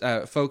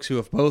folks who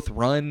have both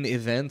run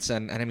events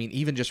and I mean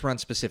even just run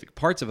specific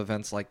parts of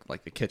events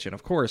like the kitchen,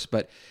 of course,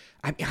 but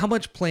I mean, how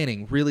much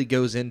planning really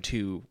goes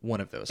into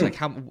one of those? Like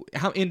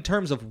how in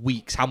terms of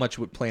weeks, how much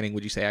planning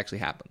would you say actually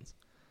happens?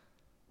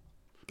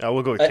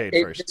 We'll go with Cade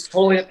first. It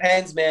totally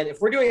depends, man.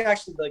 If we're doing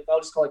actually like I'll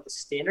just call it the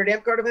standard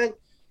Amtgard event,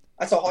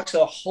 that's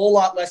actually a whole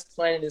lot less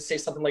planning than say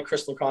something like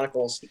Crystal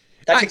Chronicles.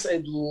 That takes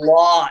a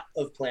lot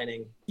of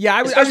planning. Yeah,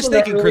 I was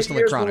thinking Crystal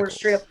Chronicles. When we're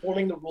straight up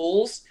forming the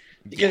rules,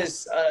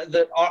 because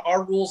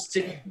our rules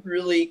didn't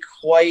really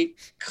quite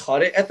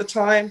cut it at the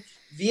time.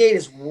 V8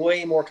 is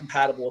way more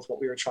compatible with what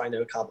we were trying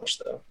to accomplish,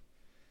 though.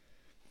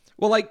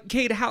 Well, like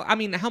Cade,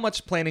 how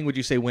much planning would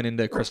you say went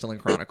into Crystal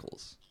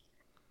Chronicles?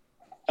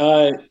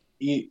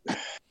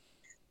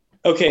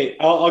 Okay,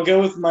 I'll go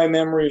with my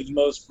memory of the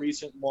most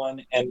recent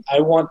one, and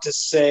I want to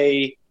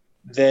say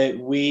that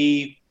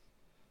we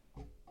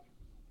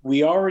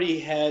already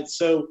had,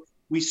 so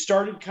we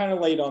started kind of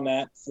late on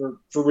that for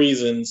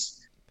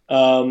reasons,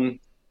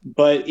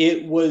 but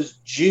it was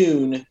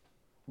June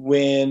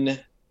when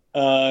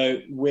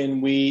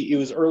it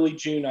was early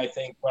June, I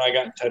think, when I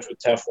got in touch with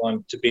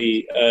Teflon to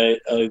be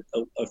a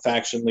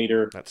faction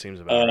leader. That seems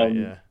about right,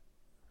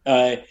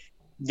 yeah.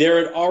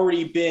 There had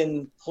already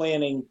been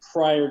planning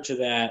prior to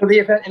that. For the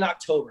event in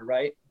October,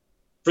 right?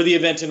 For the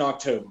event in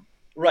October.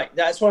 Right.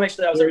 I just want to make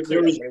sure that I was very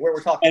clear where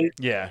we're talking.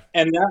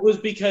 And that was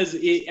because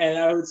and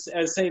I would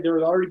say there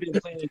had already been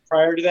planning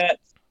prior to that,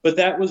 but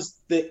that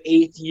was the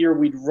 8th year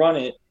we'd run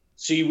it.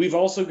 So we've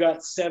also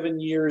got 7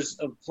 years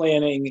of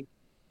planning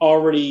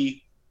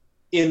already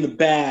in the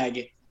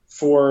bag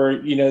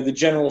for, the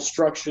general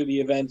structure of the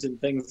event and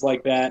things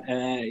like that,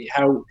 and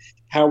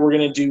how we're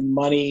going to do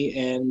money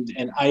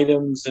and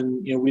items.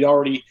 And, we'd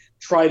already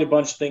tried a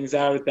bunch of things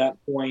out at that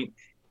point.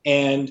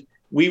 And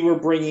we were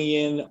bringing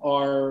in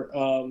our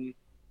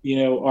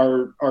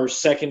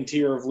second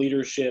tier of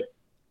leadership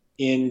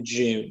in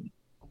June,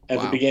 at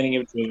the beginning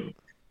of June.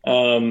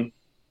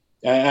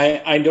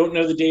 I don't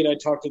know the date I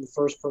talked to the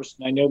first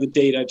person. I know the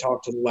date I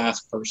talked to the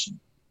last person.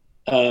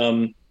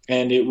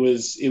 And it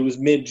was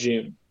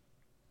mid-June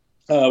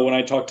when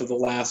I talked to the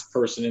last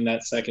person in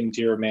that second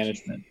tier of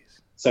management,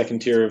 second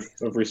tier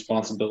of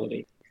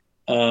responsibility.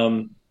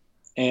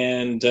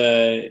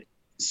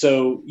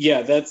 So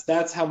yeah,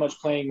 that's how much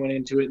planning went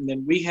into it. And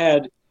then we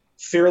had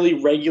fairly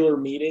regular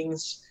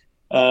meetings.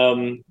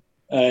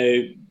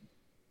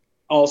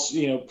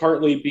 Also,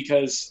 partly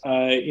because,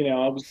 I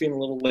was being a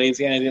little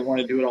lazy and I didn't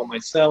want to do it all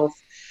myself.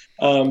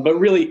 But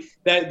really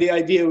the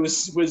idea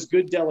was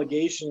good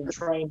delegation and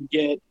trying to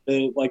get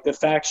the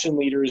faction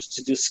leaders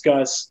to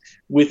discuss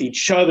with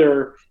each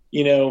other,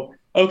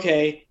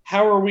 okay,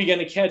 how are we going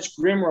to catch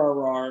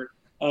Grimrar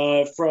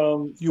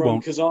from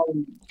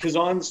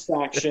Kazan's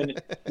faction?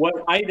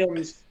 What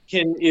items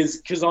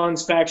is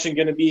Kazan's faction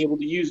going to be able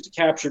to use to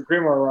capture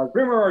Grimrar?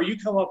 Grimrar, you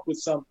come up with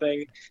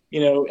something,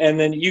 and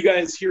then you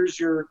guys, here's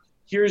your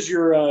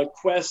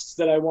quests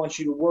that I want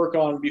you to work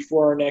on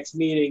before our next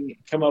meeting.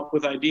 Come up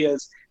with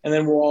ideas, and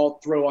then we'll all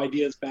throw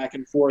ideas back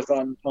and forth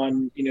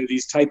on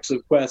these types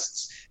of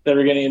quests that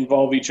are going to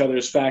involve each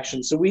other's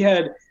factions. So we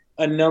had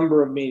a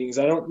number of meetings.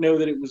 I don't know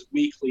that it was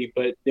weekly,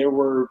 but it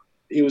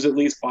was at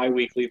least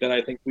bi-weekly that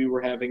I think we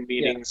were having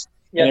meetings.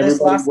 Yeah,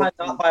 this last time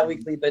not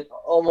bi-weekly, but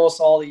almost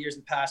all the years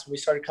in the past when we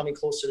started coming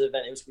closer to the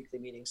event, it was weekly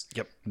meetings.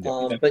 Yep.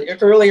 But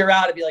earlier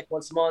out, it'd be like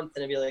once a month,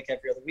 and it'd be like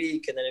every other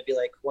week, and then it'd be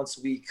like once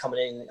a week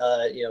coming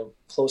in,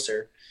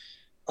 closer.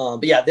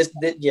 But yeah,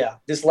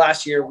 this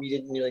last year we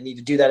didn't really need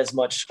to do that as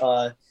much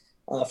for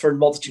a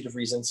multitude of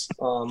reasons.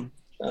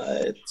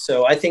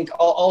 So I think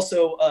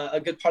also a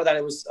good part of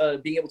that was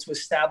being able to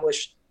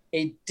establish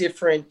a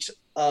different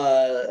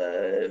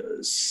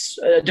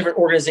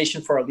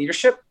organization for our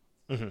leadership.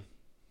 Mm-hmm.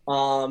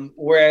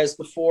 Whereas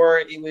before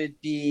it would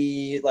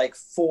be like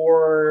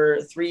 4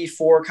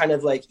 kind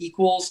of like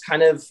equals,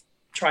 kind of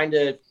trying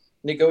to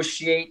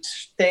negotiate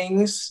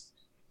things.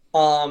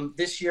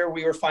 This year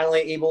we were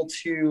finally able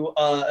to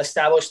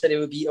establish that it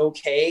would be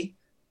okay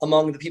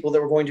among the people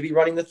that were going to be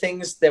running the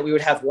things that we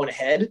would have one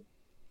head.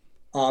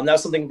 That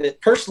was something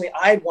that personally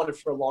I had wanted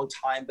for a long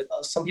time, but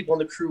some people in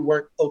the crew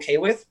weren't okay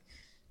with.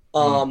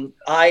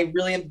 I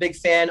really am a big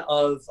fan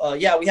of,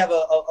 we have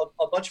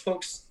a bunch of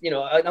folks,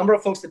 a number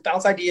of folks that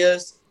bounce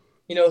ideas,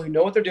 who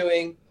know what they're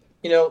doing,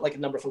 like a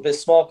number of folks, a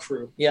small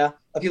crew. Yeah.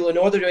 Of people who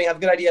know what they're doing, have a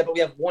good idea, but we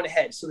have one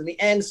head. So in the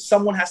end,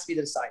 someone has to be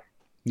the decider.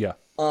 Yeah.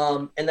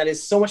 And that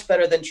is so much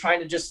better than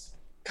trying to just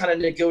kind of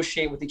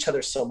negotiate with each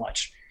other so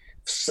much.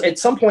 At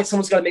some point,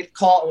 someone's got to make the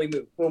call and we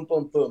move, boom,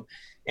 boom, boom.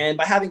 And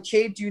by having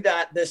Cade do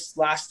that this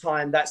last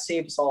time, that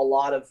saved us all a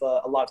lot of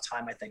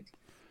time, I think.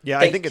 Yeah,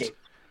 I think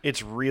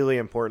it's really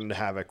important to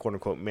have a quote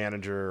unquote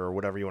manager or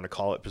whatever you want to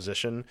call it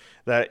position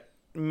that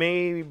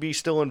may be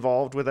still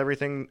involved with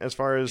everything as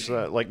far as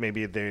like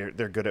maybe they're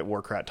good at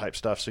Warcraft type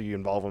stuff, so you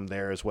involve them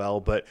there as well.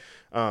 But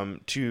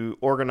to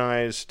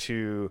organize,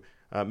 to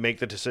make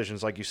the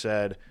decisions, like you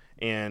said,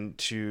 and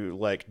to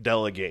like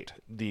delegate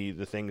the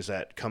things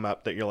that come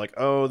up that you're like,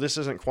 oh, this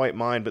isn't quite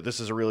mine, but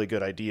this is a really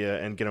good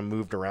idea, and get them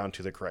moved around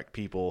to the correct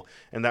people.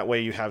 And that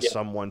way you have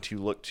someone to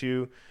look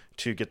to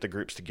get the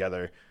groups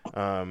together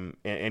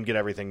and get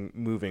everything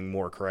moving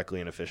more correctly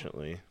and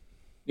efficiently.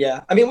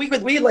 Yeah. I mean, we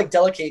could like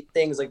delegate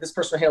things like this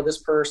person will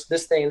handle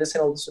this thing, and this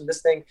handle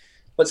this thing.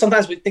 But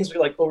sometimes things would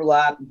like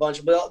overlap a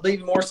bunch, but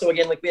even more so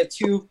again, like we have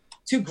two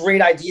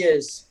great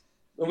ideas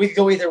and we could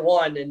go either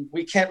one, and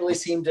we can't really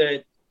seem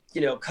to,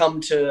 come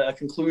to a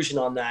conclusion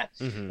on that.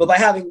 Mm-hmm. But by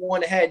having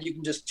one head, you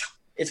can it's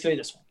going to be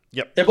this one.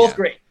 Yep. They're both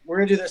great. We're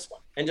going to do this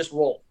one and just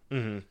roll.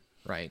 Mm-hmm.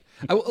 Right.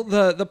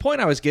 The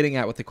point I was getting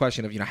at with the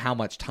question of, how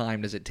much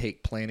time does it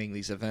take planning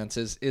these events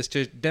is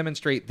to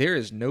demonstrate there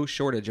is no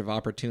shortage of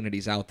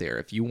opportunities out there.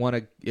 If you want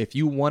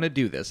to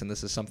do this, and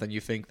this is something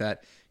you think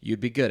that you'd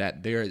be good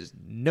at, there is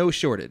no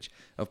shortage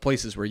of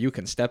places where you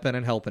can step in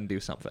and help and do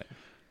something.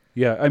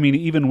 Yeah, I mean,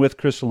 even with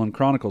Crystalline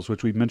Chronicles,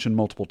 which we've mentioned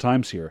multiple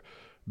times here,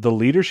 the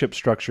leadership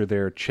structure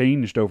there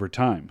changed over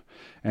time.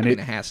 And it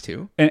has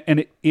to.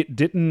 And it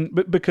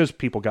didn't, because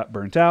people got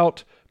burnt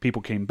out.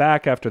 People came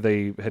back after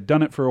they had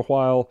done it for a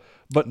while.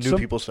 But New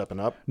people stepping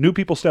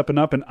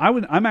up. And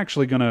I'm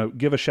actually going to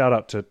give a shout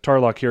out to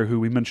Tarlock here, who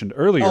we mentioned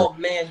earlier. Oh,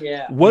 man,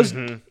 yeah.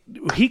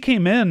 He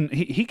came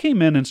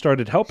in and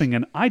started helping,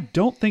 and I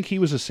don't think he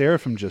was a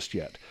Seraphim just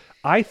yet.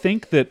 I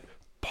think that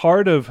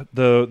part of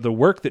the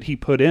work that he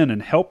put in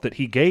and help that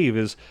he gave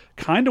is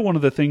kind of one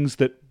of the things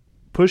that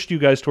pushed you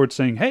guys towards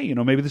saying, hey,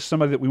 maybe this is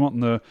somebody that we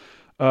want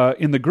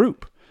in the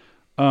group?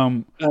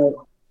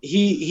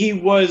 He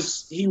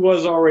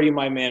was already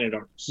my man at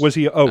arms. Was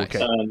he? Oh,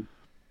 okay.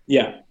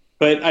 Yeah,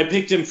 but I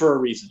picked him for a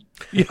reason.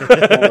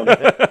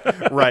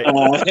 Right.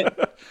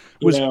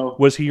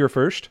 Was he your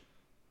first?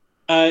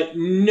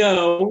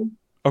 No.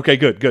 Okay,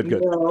 good.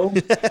 No.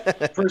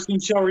 Person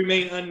shall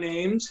remain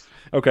unnamed.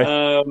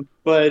 Okay.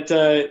 But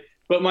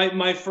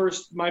my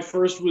first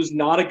was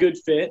not a good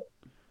fit.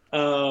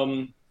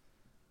 And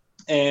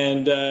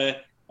I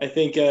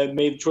think I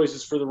made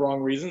choices for the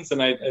wrong reasons,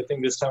 and I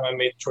think this time I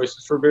made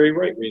choices for very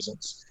right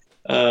reasons.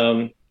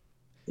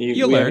 We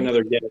have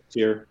another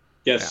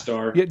guest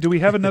star. Yeah. Do we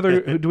have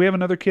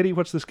another kitty?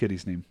 What's this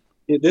kitty's name?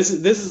 Yeah, this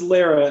is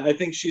Lara. I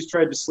think she's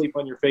tried to sleep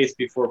on your face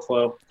before,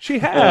 Flo. She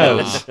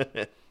has.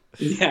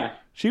 Yeah.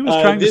 She was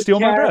trying to steal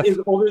my breath. This cat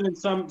is older than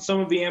some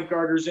of the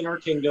Amtgarders in our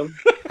kingdom.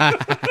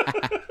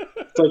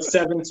 It's like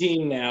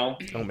 17 now.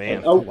 Oh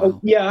man. Oh,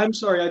 yeah. I'm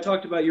sorry. I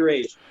talked about your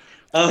age.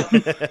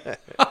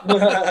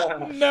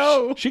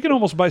 No. She can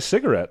almost buy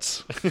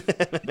cigarettes.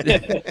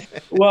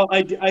 Well,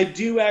 I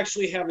do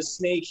actually have a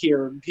snake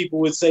here. People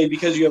would say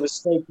because you have a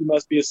snake, you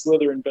must be a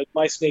Slytherin, but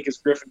my snake is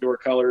Gryffindor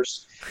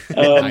colors.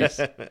 Nice.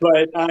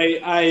 But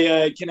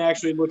I can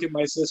actually look at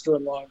my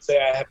sister-in-law and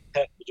say I have a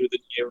pet bigger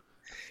than you.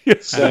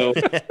 So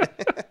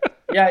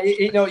yeah,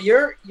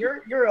 your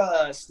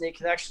snake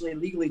can actually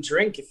legally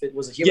drink if it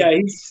was a human. Yeah,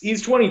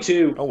 he's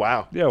 22. Oh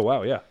wow. Yeah,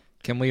 wow, yeah.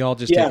 Can we all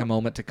just take a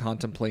moment to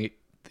contemplate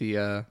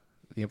the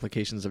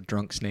implications of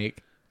drunk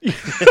snake?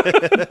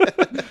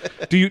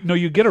 Do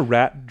you get a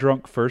rat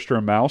drunk first or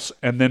a mouse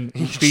and then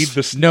feed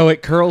the No,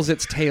 it curls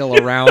its tail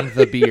around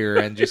the beer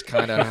and just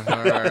kind of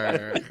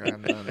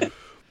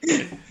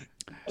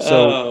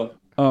So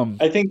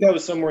I think that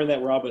was somewhere in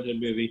that Robin Hood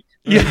movie.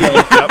 Yeah.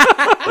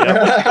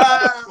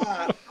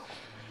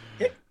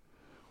 Yep.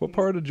 What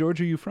part of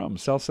Georgia are you from?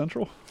 South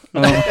Central?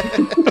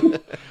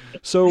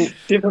 So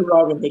different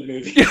Robin Hood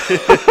movie.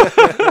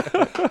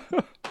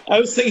 I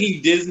was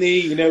thinking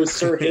Disney,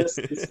 Sir Hiss.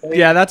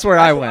 Yeah, that's where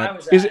I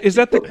went. Is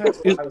that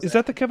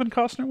the Kevin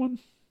Costner one?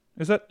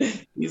 Is that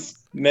these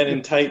men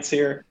in tights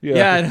here?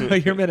 Yeah, no,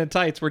 your men in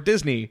tights. We're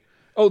Disney.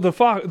 Oh, the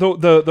fox,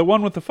 the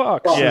one with the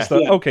fox. Yeah.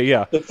 Okay,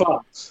 yeah. The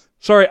fox.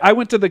 Sorry, I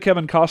went to the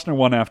Kevin Costner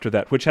one after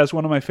that, which has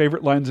one of my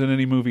favorite lines in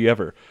any movie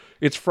ever.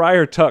 It's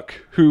Friar Tuck,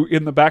 who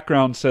in the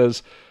background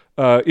says,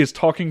 is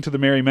talking to the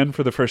merry men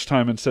for the first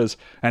time and says,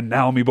 "And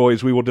now, me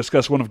boys, we will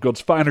discuss one of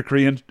God's finer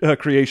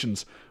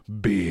creations,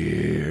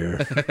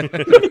 beer."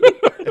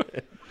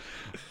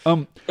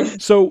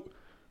 So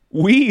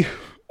we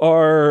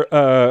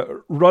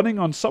are running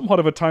on somewhat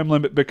of a time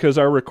limit because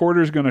our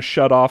recorder is going to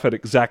shut off at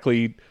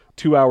exactly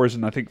 2 hours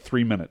and I think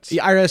 3 minutes. The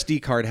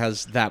RSD card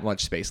has that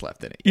much space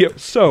left in it. Yeah,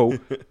 so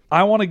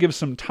I want to give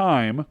some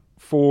time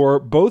for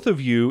both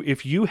of you.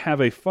 If you have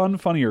a fun,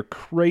 funny, or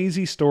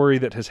crazy story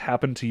that has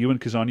happened to you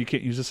and Kazan, you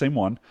can't use the same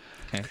one.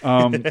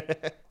 Okay.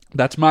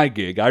 That's my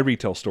gig. I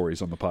retell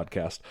stories on the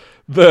podcast.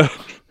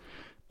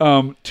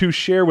 To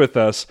share with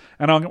us,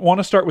 and I want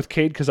to start with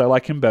Cade because I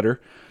like him better.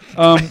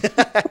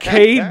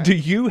 Cade, do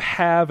you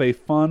have a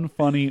fun,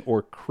 funny,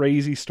 or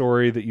crazy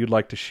story that you'd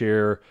like to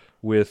share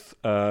with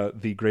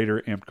the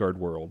greater Amtgard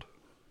world?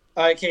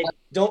 All right, Cade,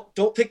 don't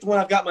pick the one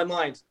I've got in my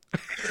mind.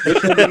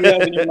 Which one do you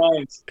have in your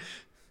mind?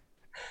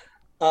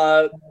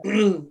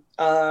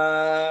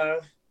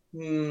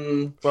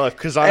 Well, if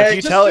Kazan, if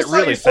you tell it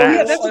really fast.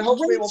 Yeah, that's a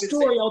great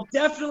story. I'll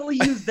definitely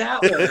use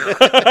that one.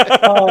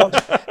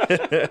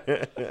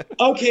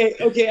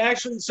 Okay.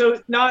 Actually,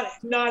 so not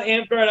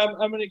Amtgard.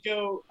 I'm gonna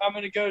go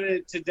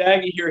to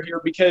Daggy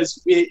here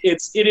because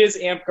it is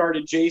Amtgard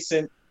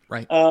adjacent.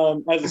 Right.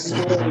 As a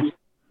story,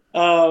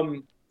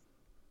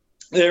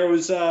 there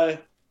was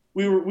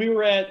we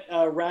were at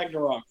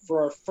Ragnarok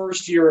for our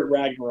first year at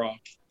Ragnarok,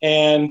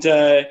 and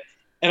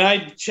I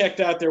checked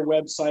out their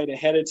website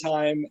ahead of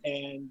time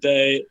and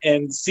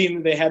seen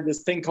that they had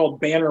this thing called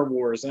Banner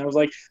Wars. And I was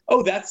like,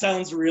 oh, that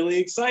sounds really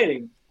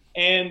exciting.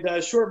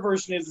 And short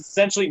version is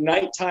essentially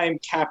nighttime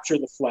capture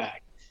the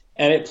flag.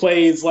 And it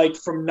plays like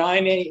from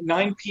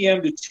 9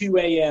 p.m. to 2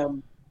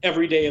 a.m.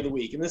 every day of the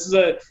week. And this is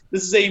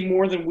a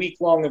more than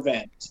week-long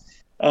event.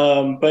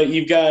 But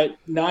you've got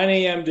 9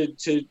 a.m. to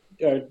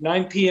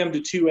 9 p.m.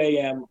 to 2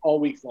 a.m. all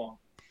week long.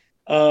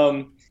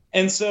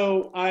 And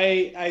so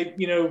I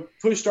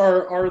pushed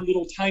our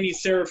little tiny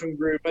Seraphim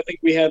group. I think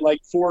we had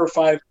like 4 or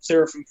 5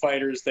 Seraphim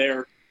fighters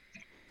there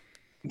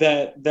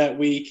that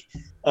week.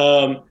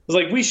 I was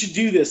like, we should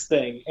do this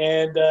thing.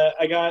 And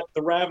I got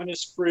the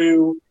Ravenous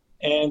crew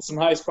and some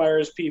High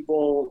Spires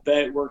people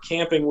that were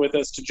camping with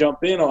us to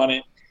jump in on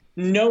it.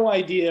 No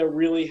idea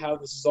really how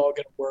this is all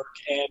going to work.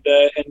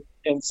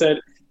 And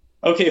said,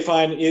 okay,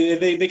 fine.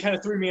 They kind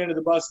of threw me under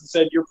the bus and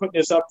said, you're putting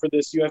us up for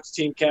this. You have to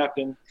team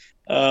captain.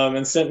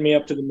 And sent me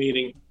up to the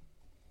meeting.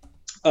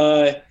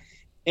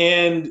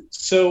 And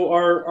so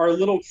our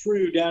little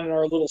crew down in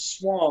our little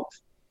swamp,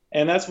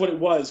 and that's what it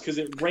was because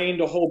it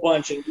rained a whole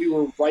bunch and we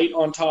were right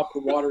on top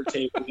of the water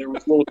table. There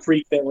was a little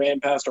creek that ran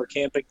past our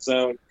camping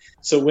zone.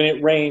 So when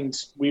it rained,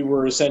 we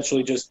were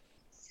essentially just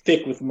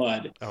thick with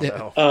mud.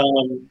 Oh,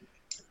 no.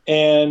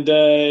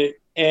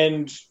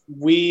 And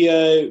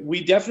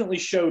we definitely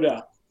showed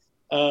up.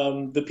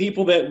 The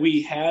people that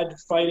we had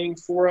fighting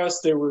for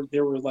us, there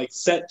were like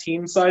set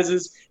team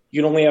sizes.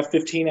 You could only have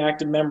 15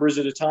 active members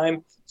at a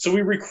time. So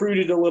we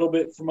recruited a little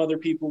bit from other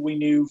people we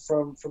knew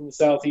from the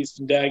Southeast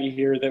and Daggy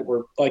here that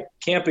were like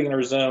camping in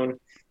our zone.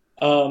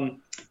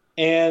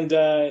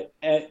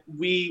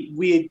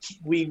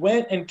 We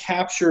went and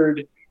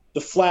captured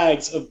the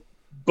flags of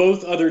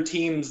both other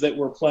teams that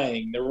were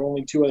playing. There were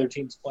only 2 other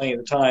teams playing at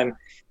the time,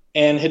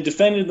 and had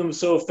defended them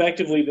so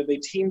effectively that they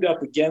teamed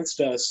up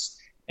against us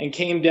and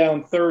came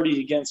down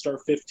 30 against our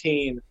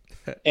 15.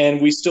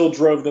 And we still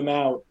drove them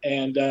out,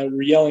 and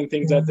we're yelling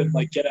things at them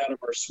like "Get out of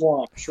our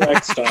swamp,"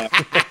 Shrek style.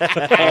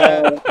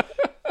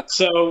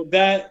 So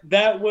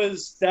that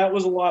was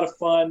a lot of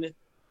fun.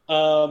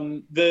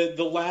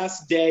 The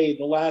last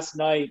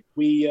night,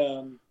 they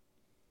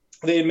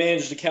had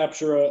managed to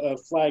capture a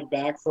flag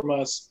back from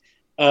us.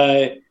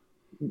 That's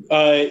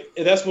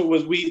what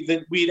was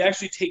we'd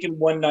actually taken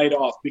one night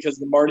off because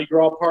of the Mardi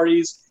Gras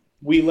parties.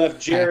 We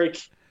left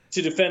Jarek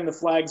to defend the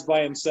flags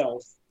by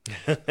himself.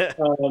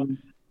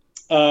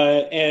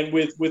 And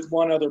with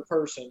one other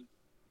person,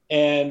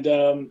 and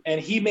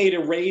he made a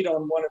raid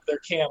on one of their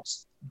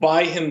camps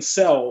by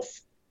himself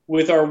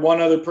with our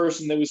one other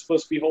person that was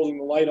supposed to be holding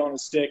the light on a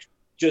stick,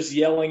 just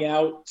yelling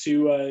out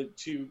to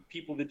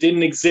people that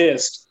didn't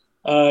exist,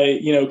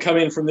 come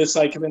in from this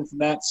side, come in from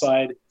that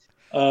side.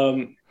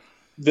 The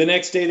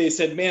next day they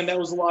said, "Man, that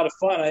was a lot of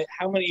fun.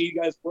 How many of you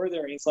guys were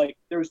there?" And he's like,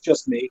 "There was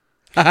just me."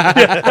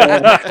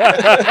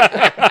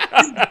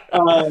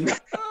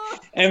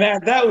 And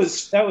that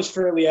was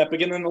fairly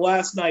epic. And then the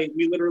last night,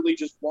 we literally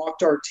just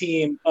walked our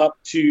team up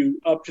to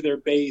their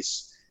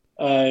base,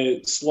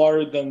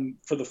 slaughtered them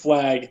for the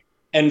flag,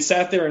 and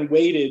sat there and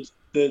waited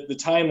the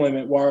time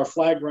limit while our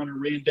flag runner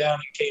ran down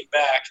and came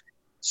back,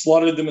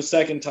 slaughtered them a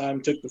second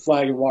time, took the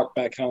flag, and walked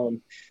back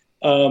home.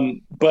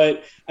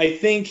 But I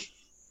think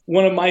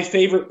one of my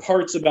favorite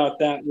parts about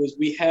that was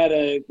we had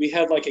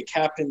like a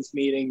captain's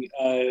meeting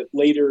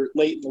late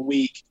in the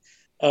week,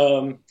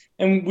 and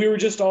we were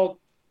just all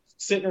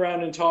sitting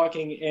around and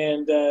talking,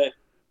 and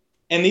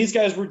these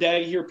guys were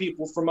Daggy here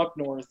people from up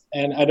north,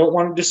 and I don't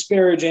want to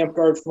disparage Amp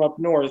Guard from up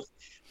north,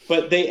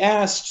 but they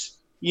asked,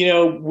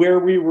 where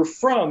we were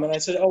from, and I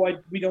said,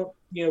 we don't,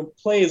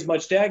 play as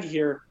much Daggy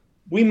here.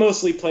 We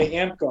mostly play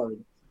Amp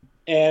Guard,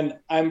 and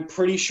I'm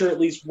pretty sure at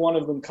least one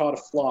of them caught a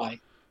fly.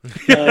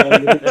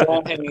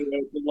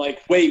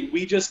 Like, wait,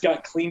 we just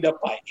got cleaned up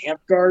by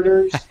Amp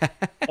Guarders.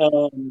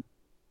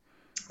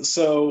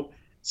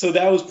 So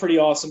that was pretty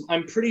awesome.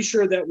 I'm pretty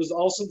sure that was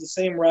also the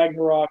same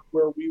Ragnarok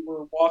where we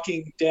were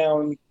walking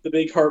down the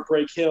big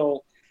Heartbreak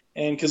Hill,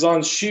 and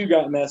Kazan's shoe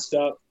got messed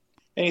up,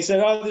 and he said,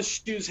 "Oh, this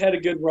shoe's had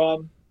a good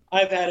run.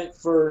 I've had it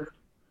for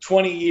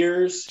 20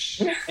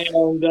 years."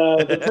 And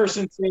the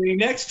person standing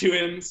next to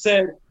him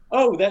said,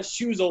 "Oh, that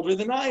shoe's older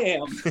than I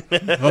am." Oh,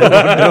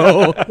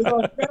 no.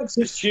 Kazan grabs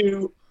his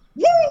shoe,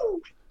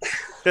 woo!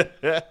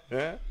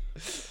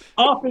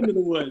 Off into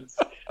the woods.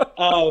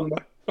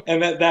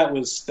 And that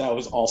was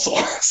also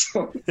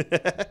awesome.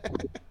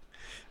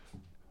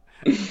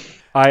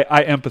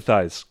 I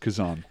empathize,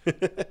 Kazan.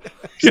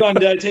 Kazan,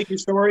 did I take your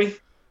story?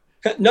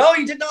 No,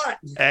 you did not.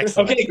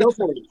 Excellent. Okay, go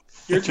for it.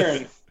 Your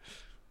turn.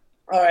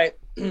 All right.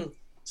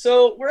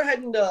 So we're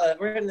heading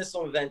this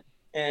home event,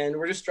 and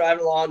we're just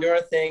driving along, doing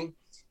our thing,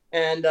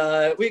 and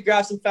we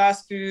grabbed some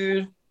fast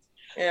food,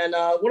 and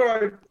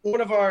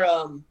one of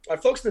our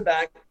folks in the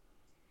back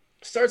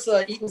starts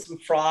eating some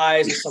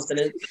fries or something,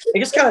 and it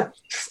just kind of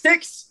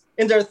sticks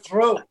in their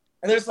throat,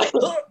 and there's like,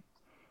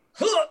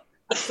 huh.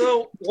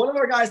 So one of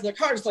our guys in the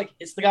car just like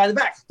hits the guy in the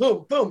back,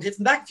 boom, boom, hits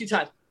him back a few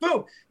times,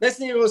 boom. Next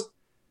thing he goes,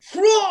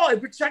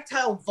 and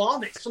projectile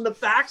vomits from the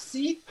back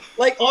seat,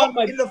 like up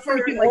in the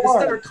front, like the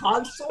center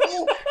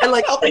console, and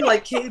like up in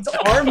like Cade's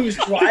arm who's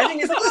driving.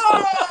 He's like,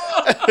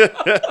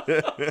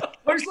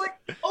 we're just like,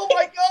 oh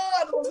my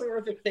god, the most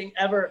horrific thing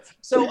ever.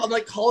 So I'm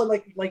like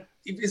calling like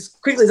as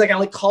quickly as I can,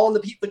 like calling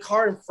the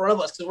car in front of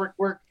us because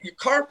we're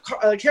car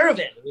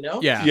caravan,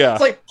 Yeah.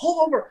 It's like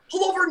pull over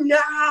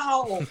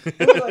now. And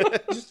we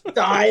like just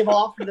dive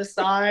off to the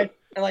side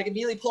and like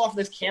immediately pull off from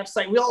this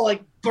campsite. We all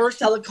like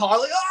burst out of the car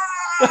like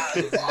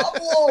it's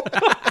awful.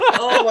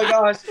 Oh my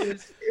gosh,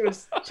 it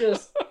was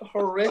just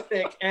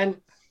horrific. And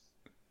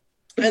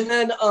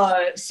then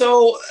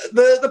so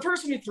the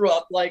person we threw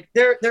up, like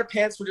their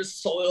pants were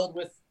just soiled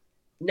with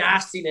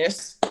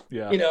nastiness.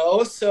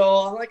 Yeah. So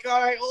I'm like,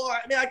 all right, well,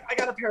 I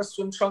got a pair of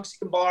swim trunks you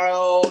can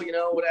borrow,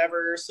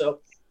 whatever. So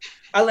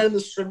I lent him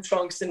the swim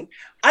trunks, and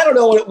I don't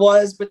know what it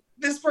was, but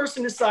this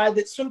person decided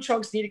that swim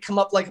trunks need to come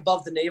up like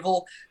above the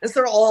navel, and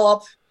so they're all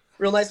up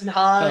real nice and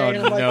high. Oh,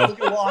 and I'm like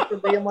looking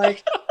awkwardly. I'm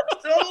like,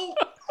 so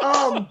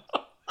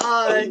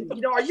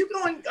are you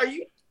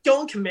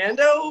going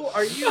commando?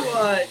 Are you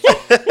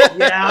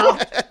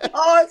yeah.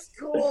 Oh, it's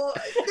cool.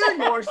 They're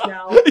yours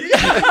now.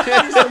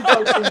 These swim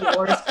trunks are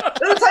yours.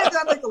 They're the type that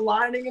have like the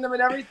lining in them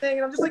and everything,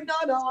 and I'm just like,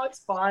 no, it's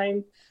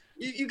fine.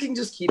 You can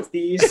just keep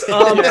these.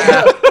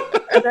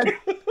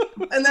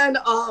 And And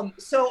then,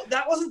 so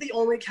that wasn't the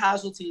only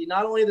casualty.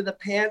 Not only did the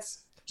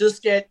pants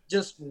just get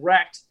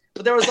wrecked,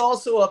 but there was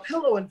also a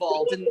pillow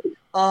involved, and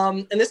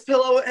this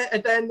pillow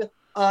had been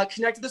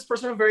connected to this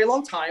person for a very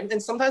long time. And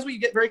sometimes we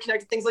get very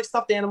connected to things like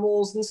stuffed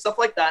animals and stuff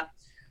like that.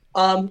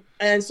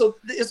 And so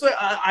this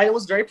item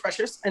was very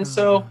precious, and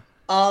so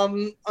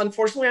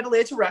unfortunately, I had to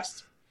lay it to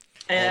rest.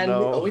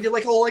 And we did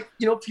like a whole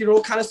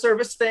funeral kind of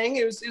service thing.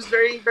 It was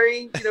very,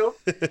 very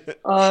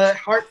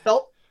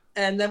heartfelt.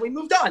 And then we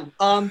moved on.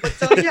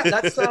 But yeah,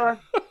 that's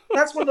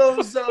one of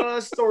those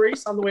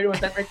stories on the way to an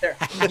event right there.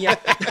 Yeah.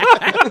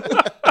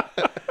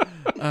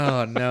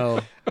 Oh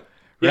no.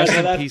 Yeah, Rest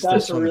in that's peace, a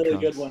this one really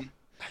comes. good one.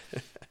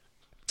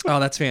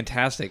 Oh, that's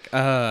fantastic.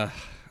 Let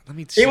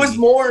me see. It was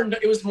mourned on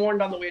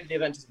the way to the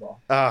event as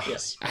well.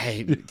 Yes.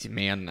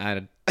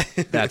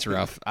 That's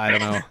rough. I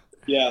don't know.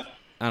 Yeah.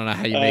 I don't know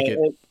how you make it.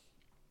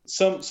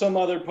 Some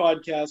other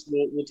podcast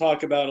we'll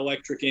talk about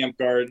electric amp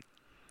guard.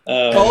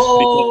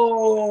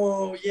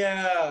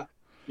 Yeah.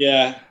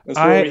 Yeah, that's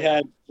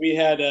where we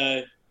had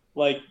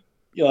like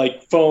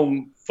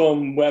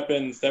foam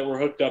weapons that were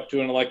hooked up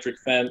to an electric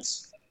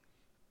fence.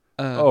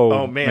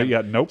 Oh man,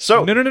 yeah, nope.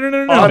 So no.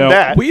 On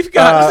that, we've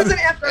got this is an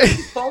after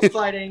phone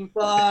fighting,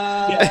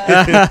 but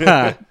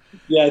yeah,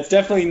 it's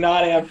definitely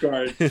not amp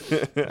guard.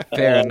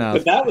 Fair enough.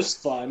 But that was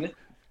fun.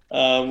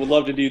 Would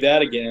love to do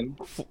that again.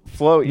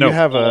 Flo, you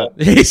have a.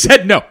 He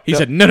said no. He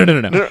said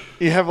no.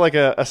 You have like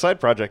a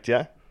side project,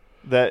 yeah,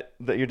 that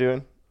you're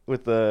doing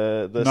with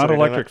the not Saturday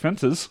electric night,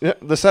 fences. Yeah,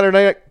 the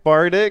Saturday Night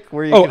Bardic,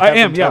 where you can have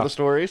them tell the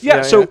stories.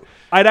 Yeah, so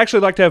I'd actually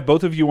like to have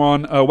both of you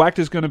on. Whacked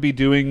is going to be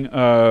doing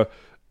a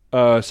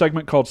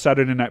segment called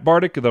Saturday Night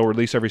Bardic. They'll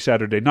release every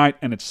Saturday night,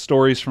 and it's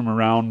stories from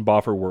around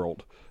Boffer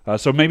World.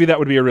 So maybe that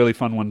would be a really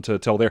fun one to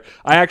tell there.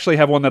 I actually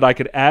have one that I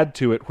could add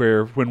to it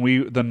where when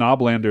the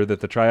Knoblander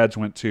that the Triads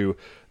went to,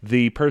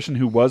 the person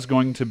who was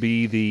going to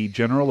be the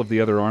general of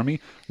the other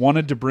army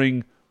wanted to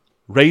bring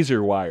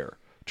razor wire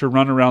to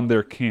run around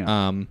their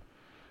camp.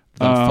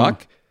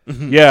 Fuck?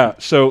 Yeah,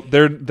 so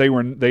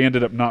they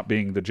ended up not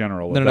being the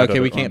general. No, okay,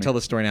 we can't tell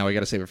the story now. We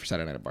got to save it for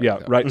Saturday Night Bardic. Yeah,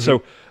 right.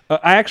 So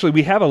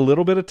we have a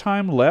little bit of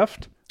time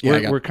left.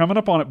 We're coming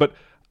up on it, but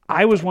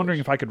I was wondering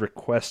if I could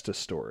request a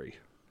story.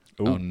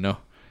 Ooh. Oh, no.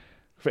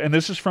 And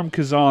this is from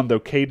Kazan, though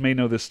Cade may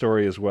know this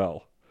story as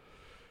well.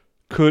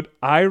 Could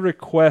I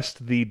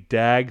request the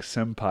Dag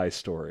Senpai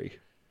story?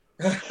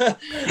 I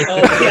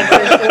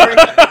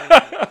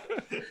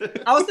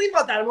was thinking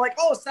about that. I'm like,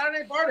 Saturday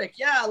Night Bardic.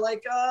 Yeah,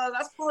 like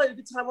that's probably a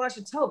good time when I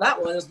should tell that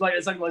one. It's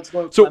going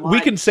to So we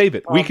can save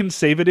it. We can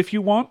save it if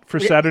you want for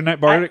Saturday Night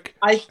Bardic.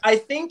 I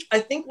think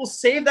we'll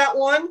save that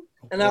one,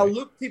 and I'll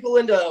loop people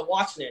into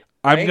watching it.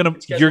 Right?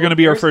 You're gonna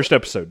be our first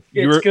episode.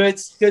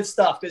 It's good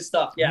stuff. Good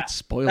stuff. Yeah.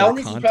 Spoiler that one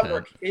needs content. prep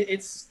work.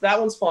 That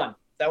one's fun.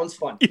 That one's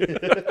fun.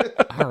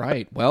 All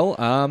right. Well,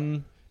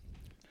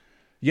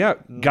 yeah,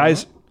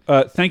 guys.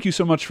 Thank you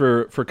so much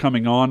for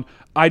coming on.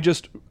 I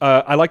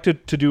like to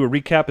do a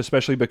recap,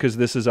 especially because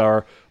this is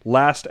our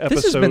last episode.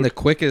 This has been the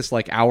quickest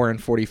hour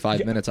and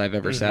 45 minutes I've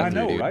ever sat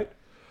through. I know, right?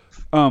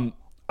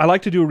 I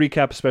like to do a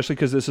recap, especially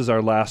because this is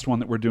our last one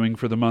that we're doing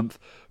for the month.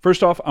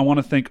 First off, I want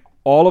to thank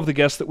all of the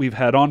guests that we've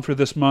had on for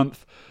this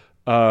month.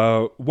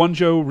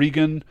 Wonjo,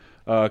 Regan,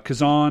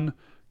 Kazan,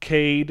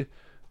 Cade,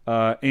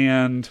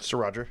 and Sir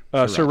Roger.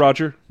 Sir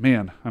Roger.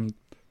 Man, I'm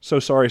so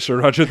sorry, Sir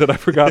Roger, that I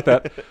forgot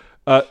that.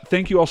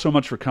 Thank you all so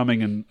much for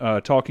coming and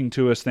talking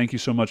to us. Thank you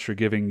so much for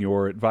giving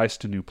your advice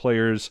to new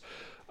players.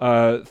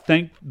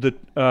 Thank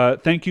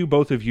you,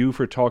 both of you,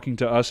 for talking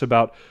to us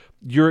about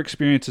your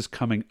experiences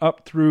coming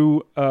up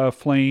through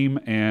Flame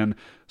and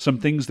some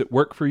things that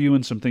work for you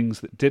and some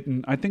things that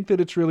didn't. I think that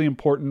it's really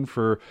important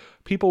for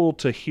people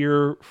to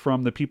hear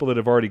from the people that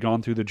have already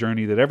gone through the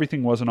journey that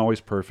everything wasn't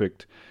always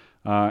perfect.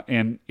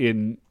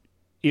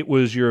 It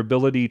was your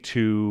ability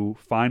to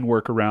find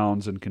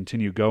workarounds and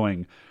continue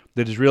going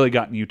that has really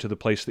gotten you to the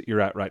place that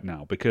you're at right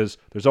now, because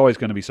there's always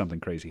going to be something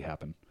crazy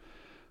happen.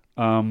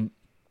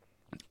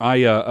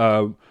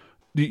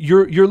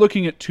 You're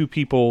looking at two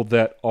people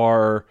that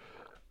are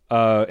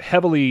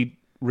heavily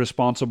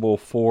responsible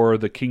for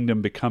the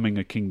kingdom becoming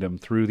a kingdom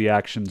through the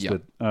actions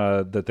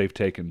that they've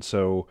taken.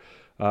 So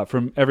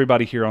from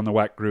everybody here on the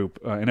WAC group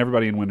and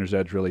everybody in Winter's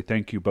Edge, really,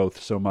 thank you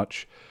both so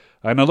much.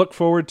 And I look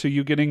forward to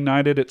you getting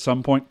knighted at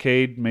some point,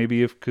 Cade,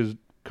 maybe if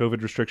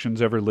COVID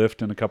restrictions ever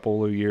lift in a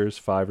couple of years,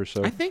 5 or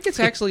so. I think it's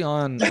actually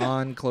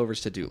on Clover's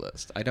to-do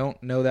list. I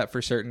don't know that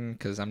for certain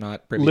because I'm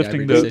not privy to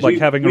every decision.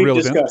 Having a real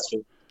event?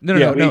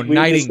 No,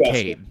 knighting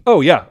Cade.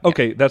 Oh, yeah.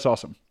 Okay, that's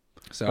awesome.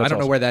 So I don't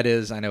know where that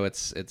is. I know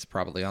it's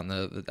probably on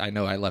the. I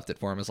know I left it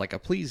for him as like a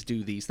please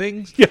do these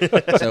things.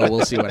 So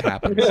we'll see what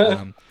happens.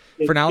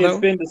 For now, though, it's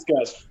been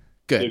discussed.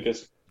 Good,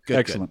 Lucas. Good,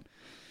 excellent.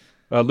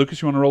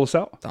 Lucas, you want to roll us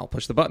out? I'll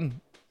push the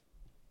button.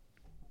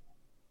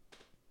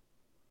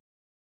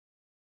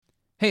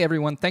 Hey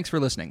everyone, thanks for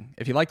listening.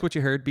 If you liked what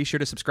you heard, be sure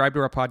to subscribe to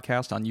our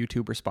podcast on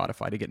YouTube or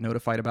Spotify to get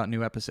notified about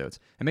new episodes.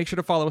 And make sure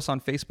to follow us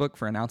on Facebook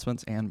for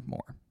announcements and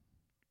more.